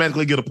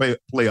automatically get a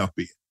playoff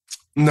bid?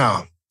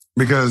 No,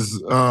 because you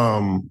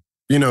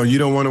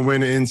don't want to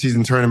win an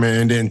in-season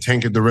tournament and then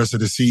tank it the rest of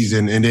the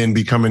season and then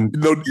becoming in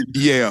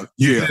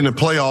the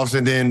playoffs,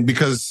 and then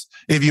because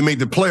if you make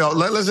the playoff,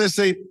 let's just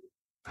say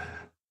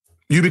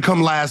you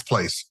become last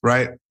place,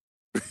 right?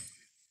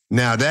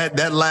 Now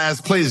that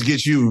last place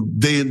gets you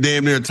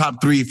damn near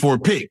top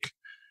 3-4 pick.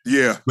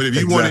 Yeah. But if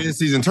you won an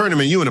in-season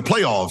tournament, you in the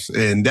playoffs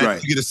and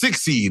that you get a 6th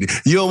seed.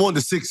 You don't want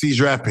the 6th seed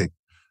draft pick.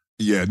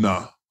 Yeah,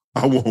 nah.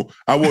 I want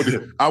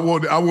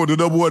the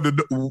number one,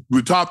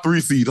 the top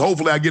 3 seeds.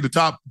 Hopefully I get the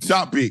top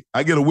pick.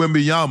 I get a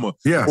Wembanyama.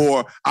 Yeah.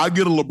 Or I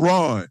get a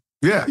LeBron.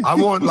 Yeah. I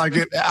want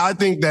I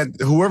think that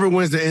whoever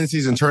wins the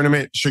in-season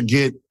tournament should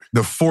get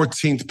the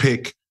 14th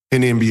pick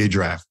in the NBA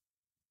draft.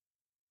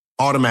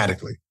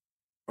 Automatically.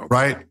 Okay.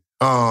 Right?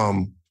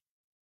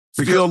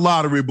 Still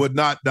lottery, but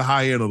not the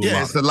high end of the lottery.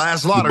 Yeah, it's the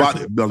last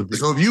lottery.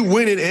 So if you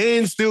win it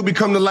and still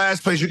become the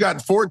last place, you got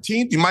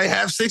 14th, you might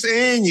have 6th,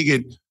 and you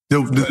get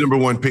the number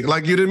 1 pick.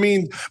 Like, you know what I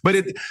mean?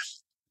 But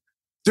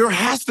there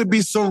has to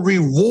be some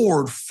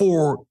reward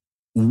for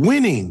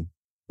winning.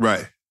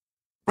 Right.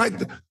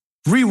 The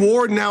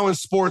reward now in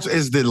sports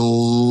is the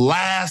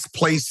last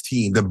place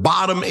team, the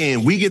bottom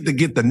end. We get to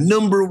get the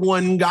number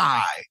 1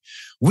 guy.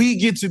 We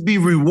get to be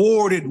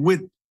rewarded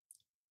with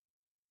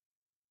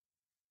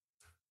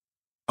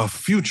a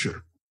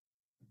future.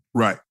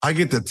 Right. I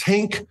get to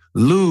tank,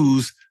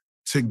 lose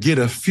to get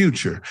a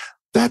future.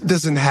 That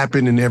doesn't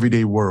happen in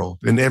everyday world,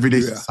 in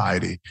everyday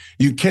society.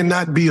 You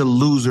cannot be a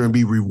loser and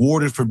be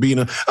rewarded for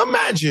being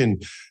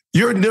imagine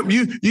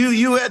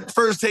you at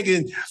first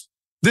taking,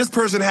 this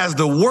person has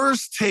the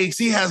worst takes,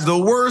 he has the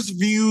worst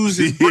views.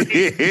 He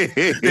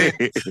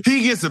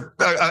gets an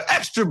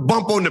extra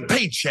bump on the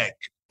paycheck.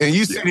 And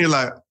you sitting here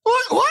like,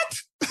 what?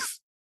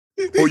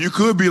 Or you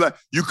could be like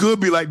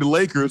the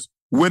Lakers,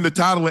 win the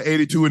title in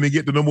 82 and then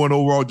get the number 1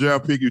 overall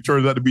draft pick. It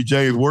turns out to be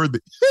James Worthy.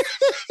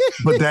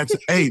 But that's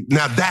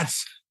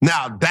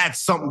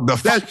something to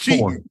fight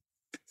for.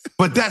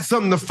 But that's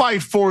something to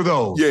fight for,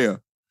 though. Yeah.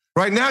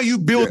 Right now, you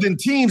building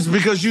teams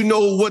because you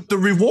know what the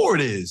reward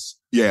is.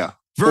 Yeah.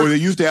 Or they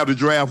used to have the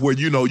draft where,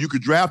 you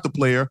could draft a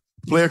player.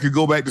 The player could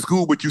go back to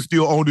school, but you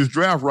still own his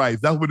draft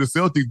rights. That's what the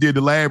Celtics did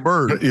to Larry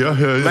Bird. Yeah.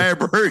 Larry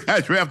Bird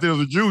got drafted as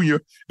a junior.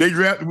 They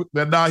drafted,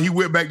 now he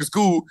went back to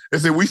school and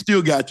said, we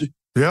still got you.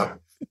 Yeah.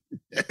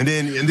 And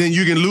then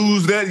you can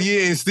lose that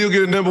year and still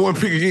get a number 1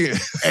 pick again.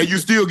 And you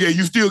still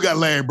got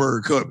Larry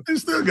Bird coming. You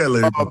still got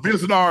Larry Bird.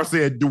 Vincent R.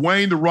 said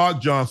Dwayne "The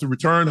Rock" Johnson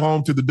returned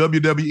home to the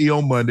WWE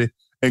on Monday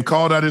and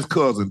called out his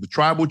cousin, the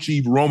tribal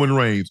chief Roman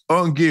Reigns.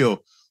 Gil,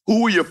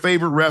 who were your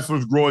favorite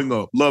wrestlers growing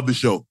up? Love the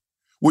show.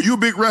 Were you a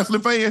big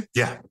wrestling fan?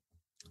 Yeah.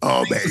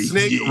 Oh, man.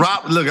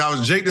 Look, I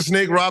was Jake the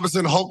Snake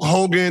Robinson, Hulk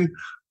Hogan.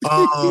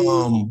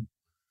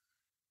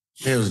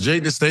 It was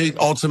Jake the Snake,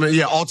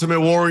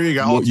 Ultimate Warrior. You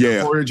got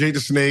Ultimate Warrior, Jake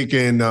the Snake,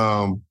 and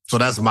so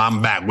that's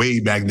I'm back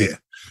way back there.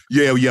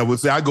 Yeah. Well,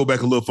 see, I go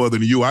back a little further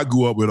than you. I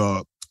grew up with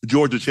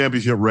Georgia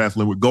Championship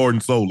Wrestling with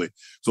Gordon Soley.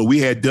 So we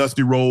had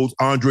Dusty Rhodes,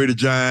 Andre the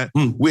Giant.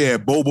 We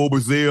had Bobo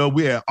Brazil.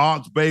 We had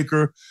Ox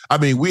Baker. I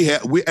mean, we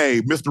had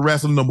Mr.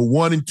 Wrestling number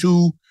 1 and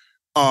 2.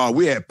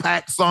 We had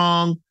Pac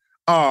Song.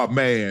 Oh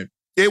man,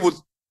 it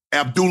was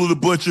Abdullah the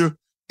Butcher.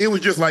 It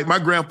was just like my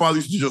grandfather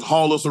used to just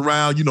haul us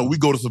around. We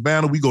go to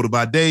Savannah, we go to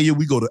Vidalia,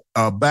 we go to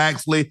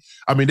Baxley.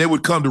 I mean, they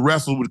would come to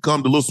wrestle, would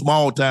come to little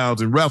small towns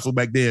and wrestle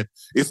back then.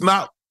 It's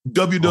not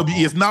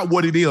WWE, it's not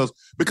what it is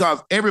because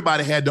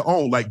everybody had their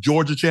own, like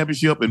Georgia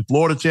Championship and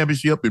Florida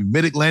Championship and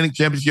Mid-Atlantic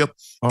Championship.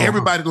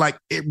 Everybody, like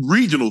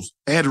regionals,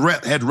 had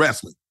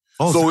wrestling.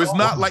 So it's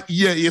not like,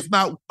 it's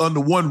not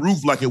under one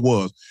roof like it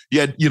was.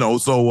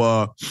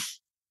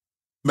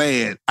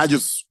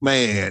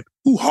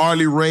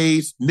 Harley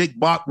Race, Nick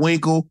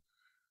Bockwinkel.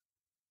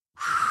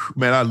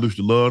 Man, I used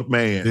to love,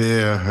 man.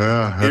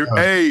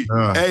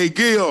 Hey,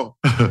 Gil.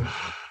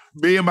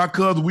 Me and my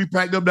cousin, we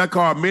packed up that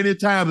car many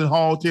times in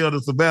Halltail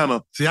to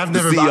Savannah. See, I've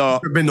never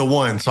been to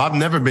one, so I've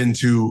never been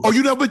to. Oh,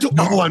 you never been to?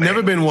 No, I've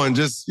never been one.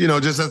 Just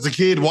as a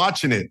kid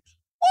watching it.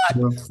 What?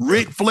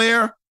 Ric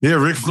Flair? Yeah,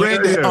 Ric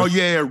Flair. Man.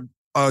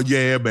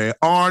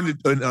 Arn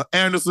and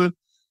Anderson.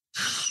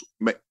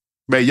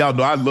 Man, y'all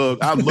know I love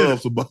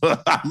some.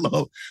 I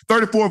love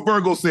 34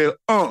 Virgo said,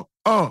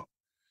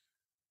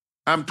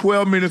 I'm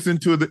 12 minutes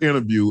into the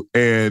interview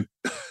and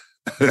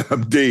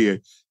I'm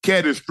dead.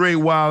 Cat is straight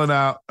wilding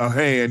out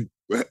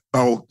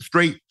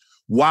straight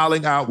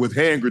wilding out with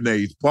hand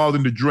grenades,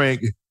 pausing to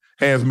drink,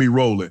 has me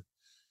rolling.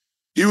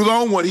 He was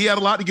on one. He had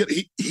a lot to get.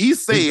 He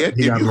said,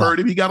 if you heard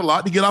him, he got a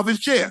lot to get off his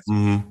chest.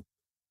 Mm-hmm.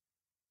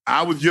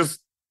 I was the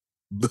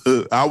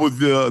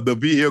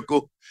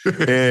vehicle,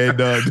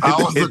 and I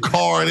was the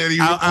car, and then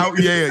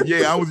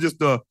I was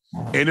just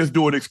and it's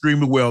doing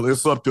extremely well.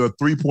 It's up to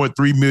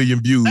 3.3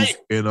 million views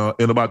in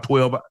about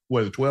 12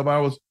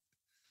 hours?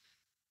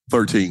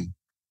 13.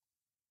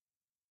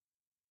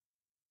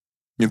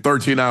 In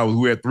 13 hours,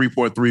 we had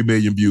 3.3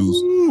 million views.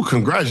 Ooh,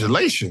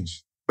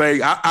 congratulations.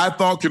 I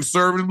thought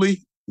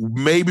conservatively,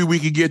 maybe we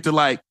could get to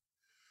like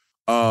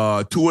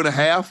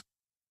 2.5,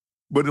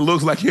 but it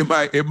looks like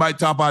it might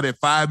top out at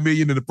 5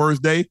 million in the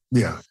first day.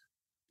 Yeah.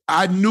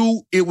 I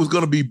knew it was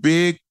going to be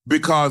big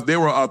because there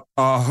were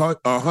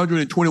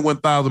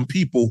 121,000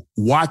 people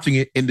watching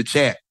it in the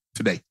chat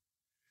today.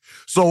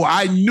 So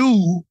I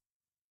knew,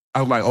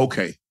 I was like,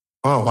 okay.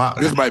 Oh, wow.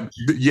 This might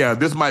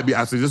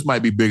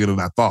be bigger than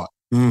I thought.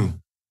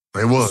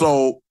 It was.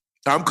 So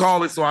I'm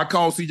calling. So I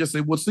called CJ and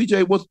said, well,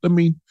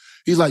 CJ,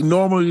 he's like,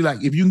 normally,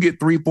 like, if you can get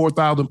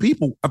 3,000-4,000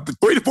 people, up to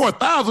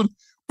 3,000-4,000,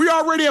 we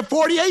already at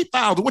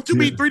 48,000. What you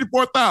mean 3,000 to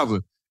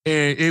 4,000?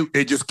 And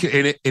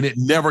it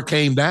never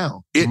came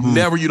down. It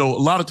never, a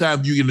lot of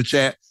times you get in the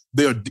chat,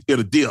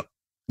 it'll dip.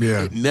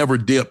 Yeah. It never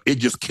dipped. It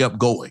just kept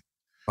going.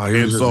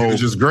 It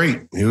was just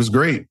great. It was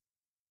great.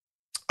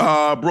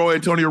 Bro,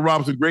 Antonio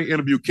Robinson, great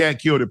interview. Cat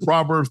killed it.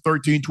 Proverbs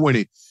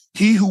 13:20.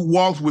 He who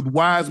walks with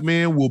wise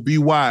men will be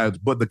wise,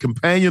 but the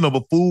companion of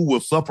a fool will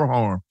suffer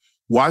harm.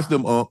 Watch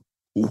them,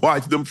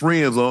 watch them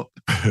friends, I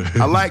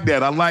like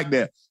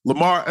that.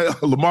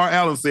 Lamar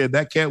Allen said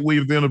that Cat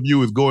Williams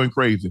interview is going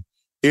crazy.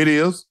 It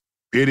is.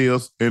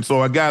 And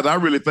so, guys, I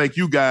really thank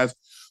you guys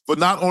for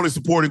not only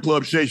supporting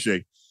Club Shay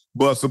Shay,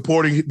 but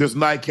supporting this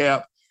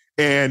Nightcap.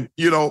 And,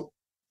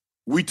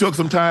 we took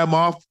some time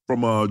off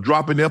from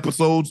dropping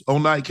episodes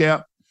on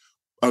Nightcap,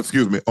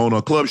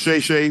 on Club Shay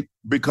Shay,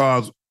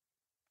 because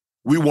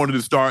we wanted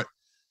to start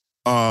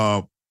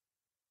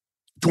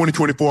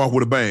 2024 off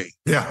with a bang.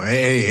 Yeah,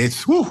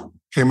 it's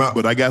came out.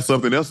 But I got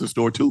something else in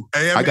store too.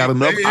 I got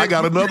another heater. I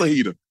got another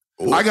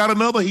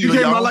heater. You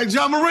came y'all. out like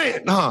John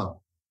Morant, huh?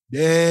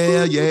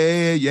 Yeah.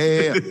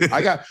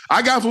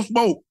 I got some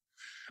smoke.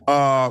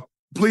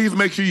 Please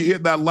make sure you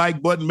hit that like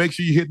button. Make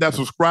sure you hit that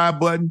subscribe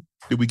button.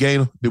 Did we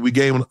gain?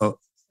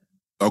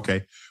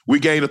 Okay. We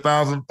gained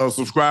 1,000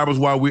 subscribers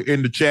while we're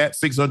in the chat,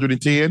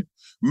 610.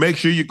 Make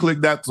sure you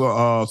click that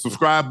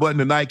subscribe button,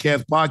 the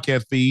Nightcast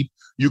podcast feed.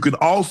 You can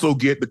also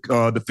get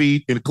the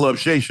feed in Club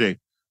Shay Shay.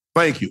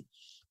 Thank you.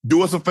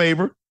 Do us a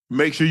favor.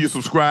 Make sure you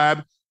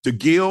subscribe to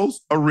Gil's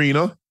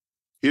Arena,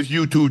 his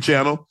YouTube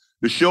channel.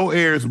 The show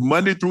airs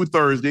Monday through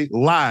Thursday,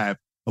 live,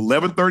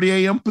 11:30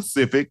 a.m.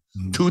 Pacific,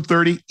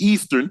 2:30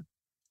 Eastern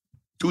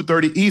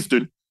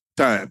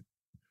time.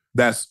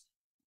 That's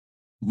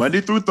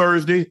Monday through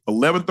Thursday,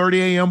 11:30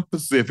 a.m.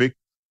 Pacific,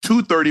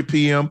 2:30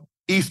 p.m.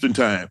 Eastern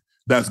time.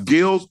 That's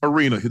Gil's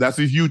Arena. That's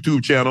his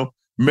YouTube channel.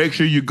 Make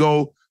sure you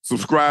go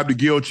subscribe to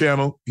Gil's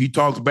channel. He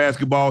talks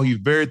basketball. He's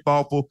very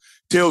thoughtful,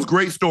 tells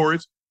great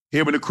stories.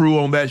 Him and the crew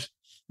on that.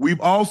 We've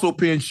also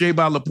pinned Shea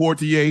by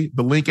Laportier,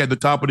 the link at the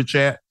top of the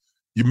chat.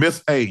 You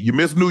missed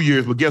New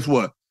Year's, but guess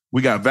what?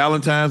 We got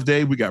Valentine's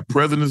Day, we got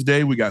President's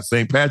Day, we got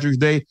St. Patrick's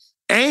Day,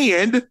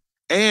 and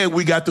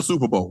we got the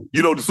Super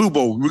We got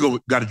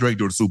to drink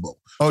during the Super Bowl.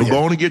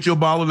 Go on and get your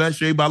bottle of that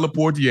Shea by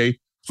Laportier.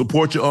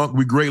 Support your uncle.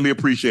 We greatly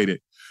appreciate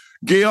it.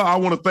 Gail, I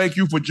want to thank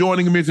you for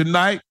joining me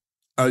tonight.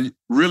 I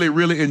really,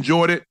 really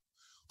enjoyed it.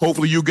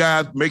 Hopefully you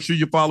guys, make sure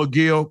you follow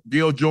Gail.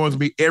 Gail joins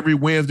me every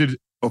Wednesday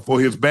for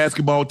his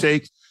basketball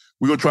takes.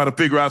 We're going to try to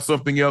figure out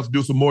something else,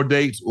 do some more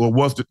dates, or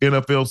once the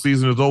NFL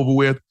season is over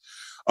with.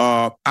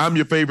 I'm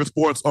your favorite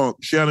sports uncle,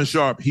 Shannon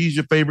Sharp. He's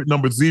your favorite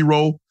number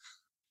 0.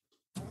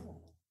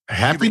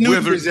 Happy New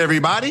Year's,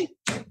 everybody.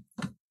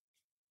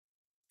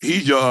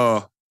 He's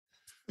your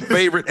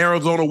favorite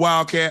Arizona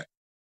Wildcat.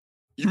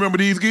 You remember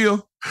these,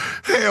 Gil?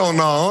 Hell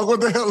no.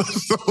 What the hell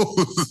is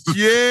those?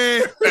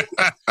 Yeah.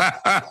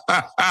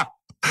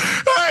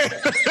 Hey,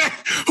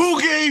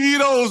 who gave you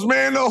those,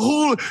 man?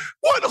 What?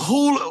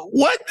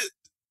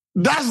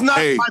 That's not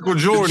Michael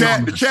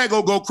Jordan. The chat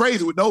gonna go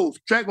crazy with those.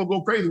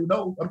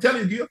 I'm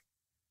telling you, Gil.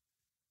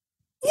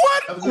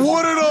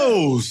 What are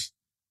those?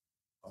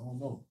 I don't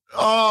know.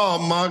 Oh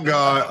my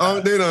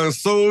God! They done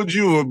sold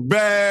you a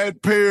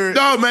bad pair.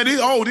 No, man, these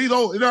old. These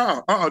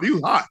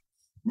hot.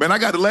 Man, I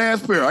got the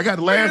last pair. Those are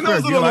the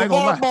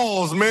LeVar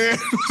balls, man.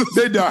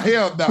 They done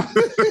hell no.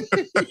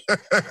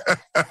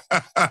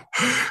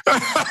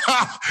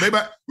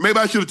 Maybe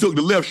I should have took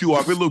the left shoe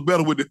off. It looked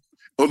better on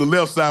the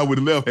left side with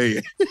the left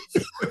hand.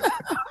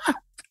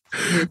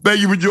 Thank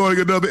you for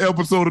joining another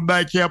episode of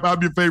Nightcap.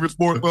 I'm your favorite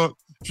sports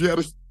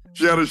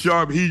Shannon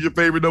Sharp. He's your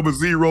favorite number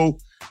 0.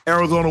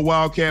 Arizona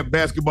Wildcat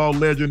basketball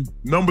legend,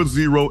 number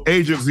 0,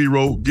 Agent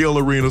 0, Gil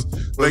Arenas.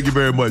 Thank you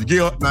very much.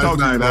 Gil, nice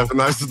night. Have a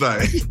nice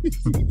night.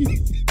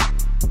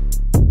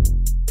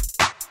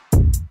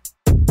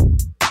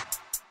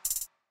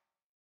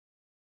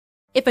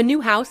 If a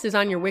new house is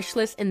on your wish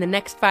list in the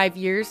next 5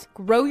 years,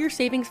 grow your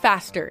savings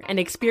faster and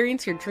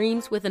experience your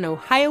dreams with an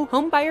Ohio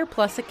Homebuyer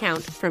Plus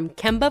account from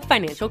Kemba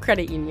Financial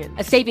Credit Union.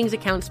 A savings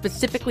account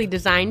specifically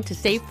designed to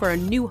save for a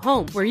new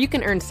home where you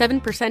can earn 7%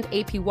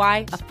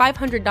 APY,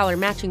 a $500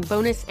 matching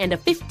bonus, and a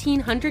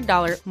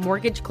 $1,500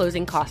 mortgage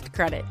closing cost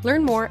credit.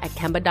 Learn more at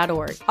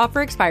Kemba.org.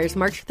 Offer expires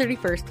March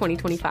 31st,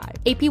 2025.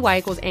 APY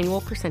equals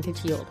annual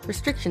percentage yield.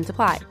 Restrictions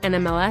apply.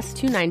 NMLS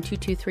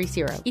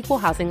 292230. Equal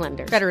housing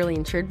lender. Federally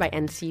insured by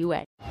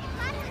NCUA.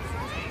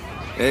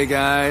 Hey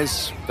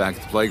guys, back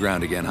at the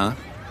playground again, huh?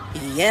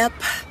 Yep.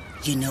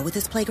 You know what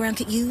this playground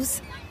could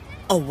use?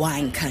 A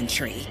wine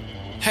country.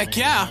 Heck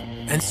yeah,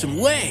 and some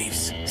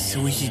waves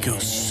so we could go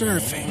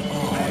surfing.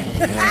 Oh,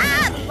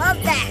 yeah.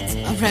 Love that.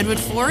 A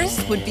redwood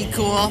forest would be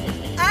cool.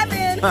 I'm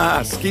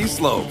in. Ski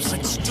slopes.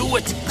 Let's do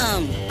it.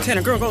 Can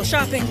a girl go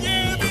shopping?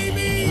 Yeah,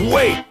 baby.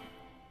 Wait.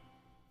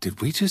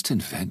 Did we just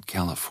invent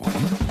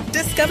California?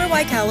 Discover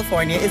why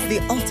California is the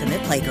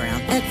ultimate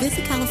playground at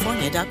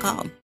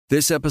visitcalifornia.com.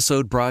 This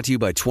episode brought to you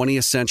by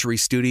 20th Century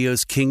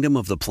Studios' Kingdom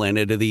of the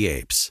Planet of the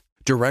Apes.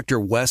 Director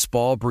Wes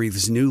Ball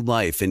breathes new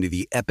life into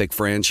the epic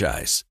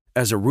franchise.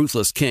 As a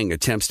ruthless king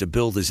attempts to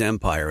build his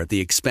empire at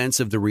the expense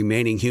of the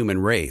remaining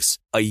human race,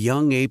 a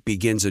young ape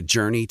begins a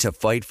journey to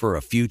fight for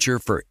a future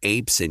for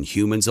apes and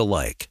humans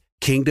alike.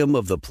 Kingdom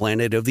of the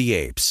Planet of the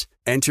Apes.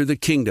 Enter the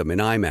kingdom in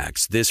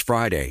IMAX this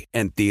Friday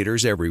and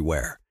theaters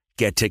everywhere.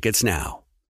 Get tickets now.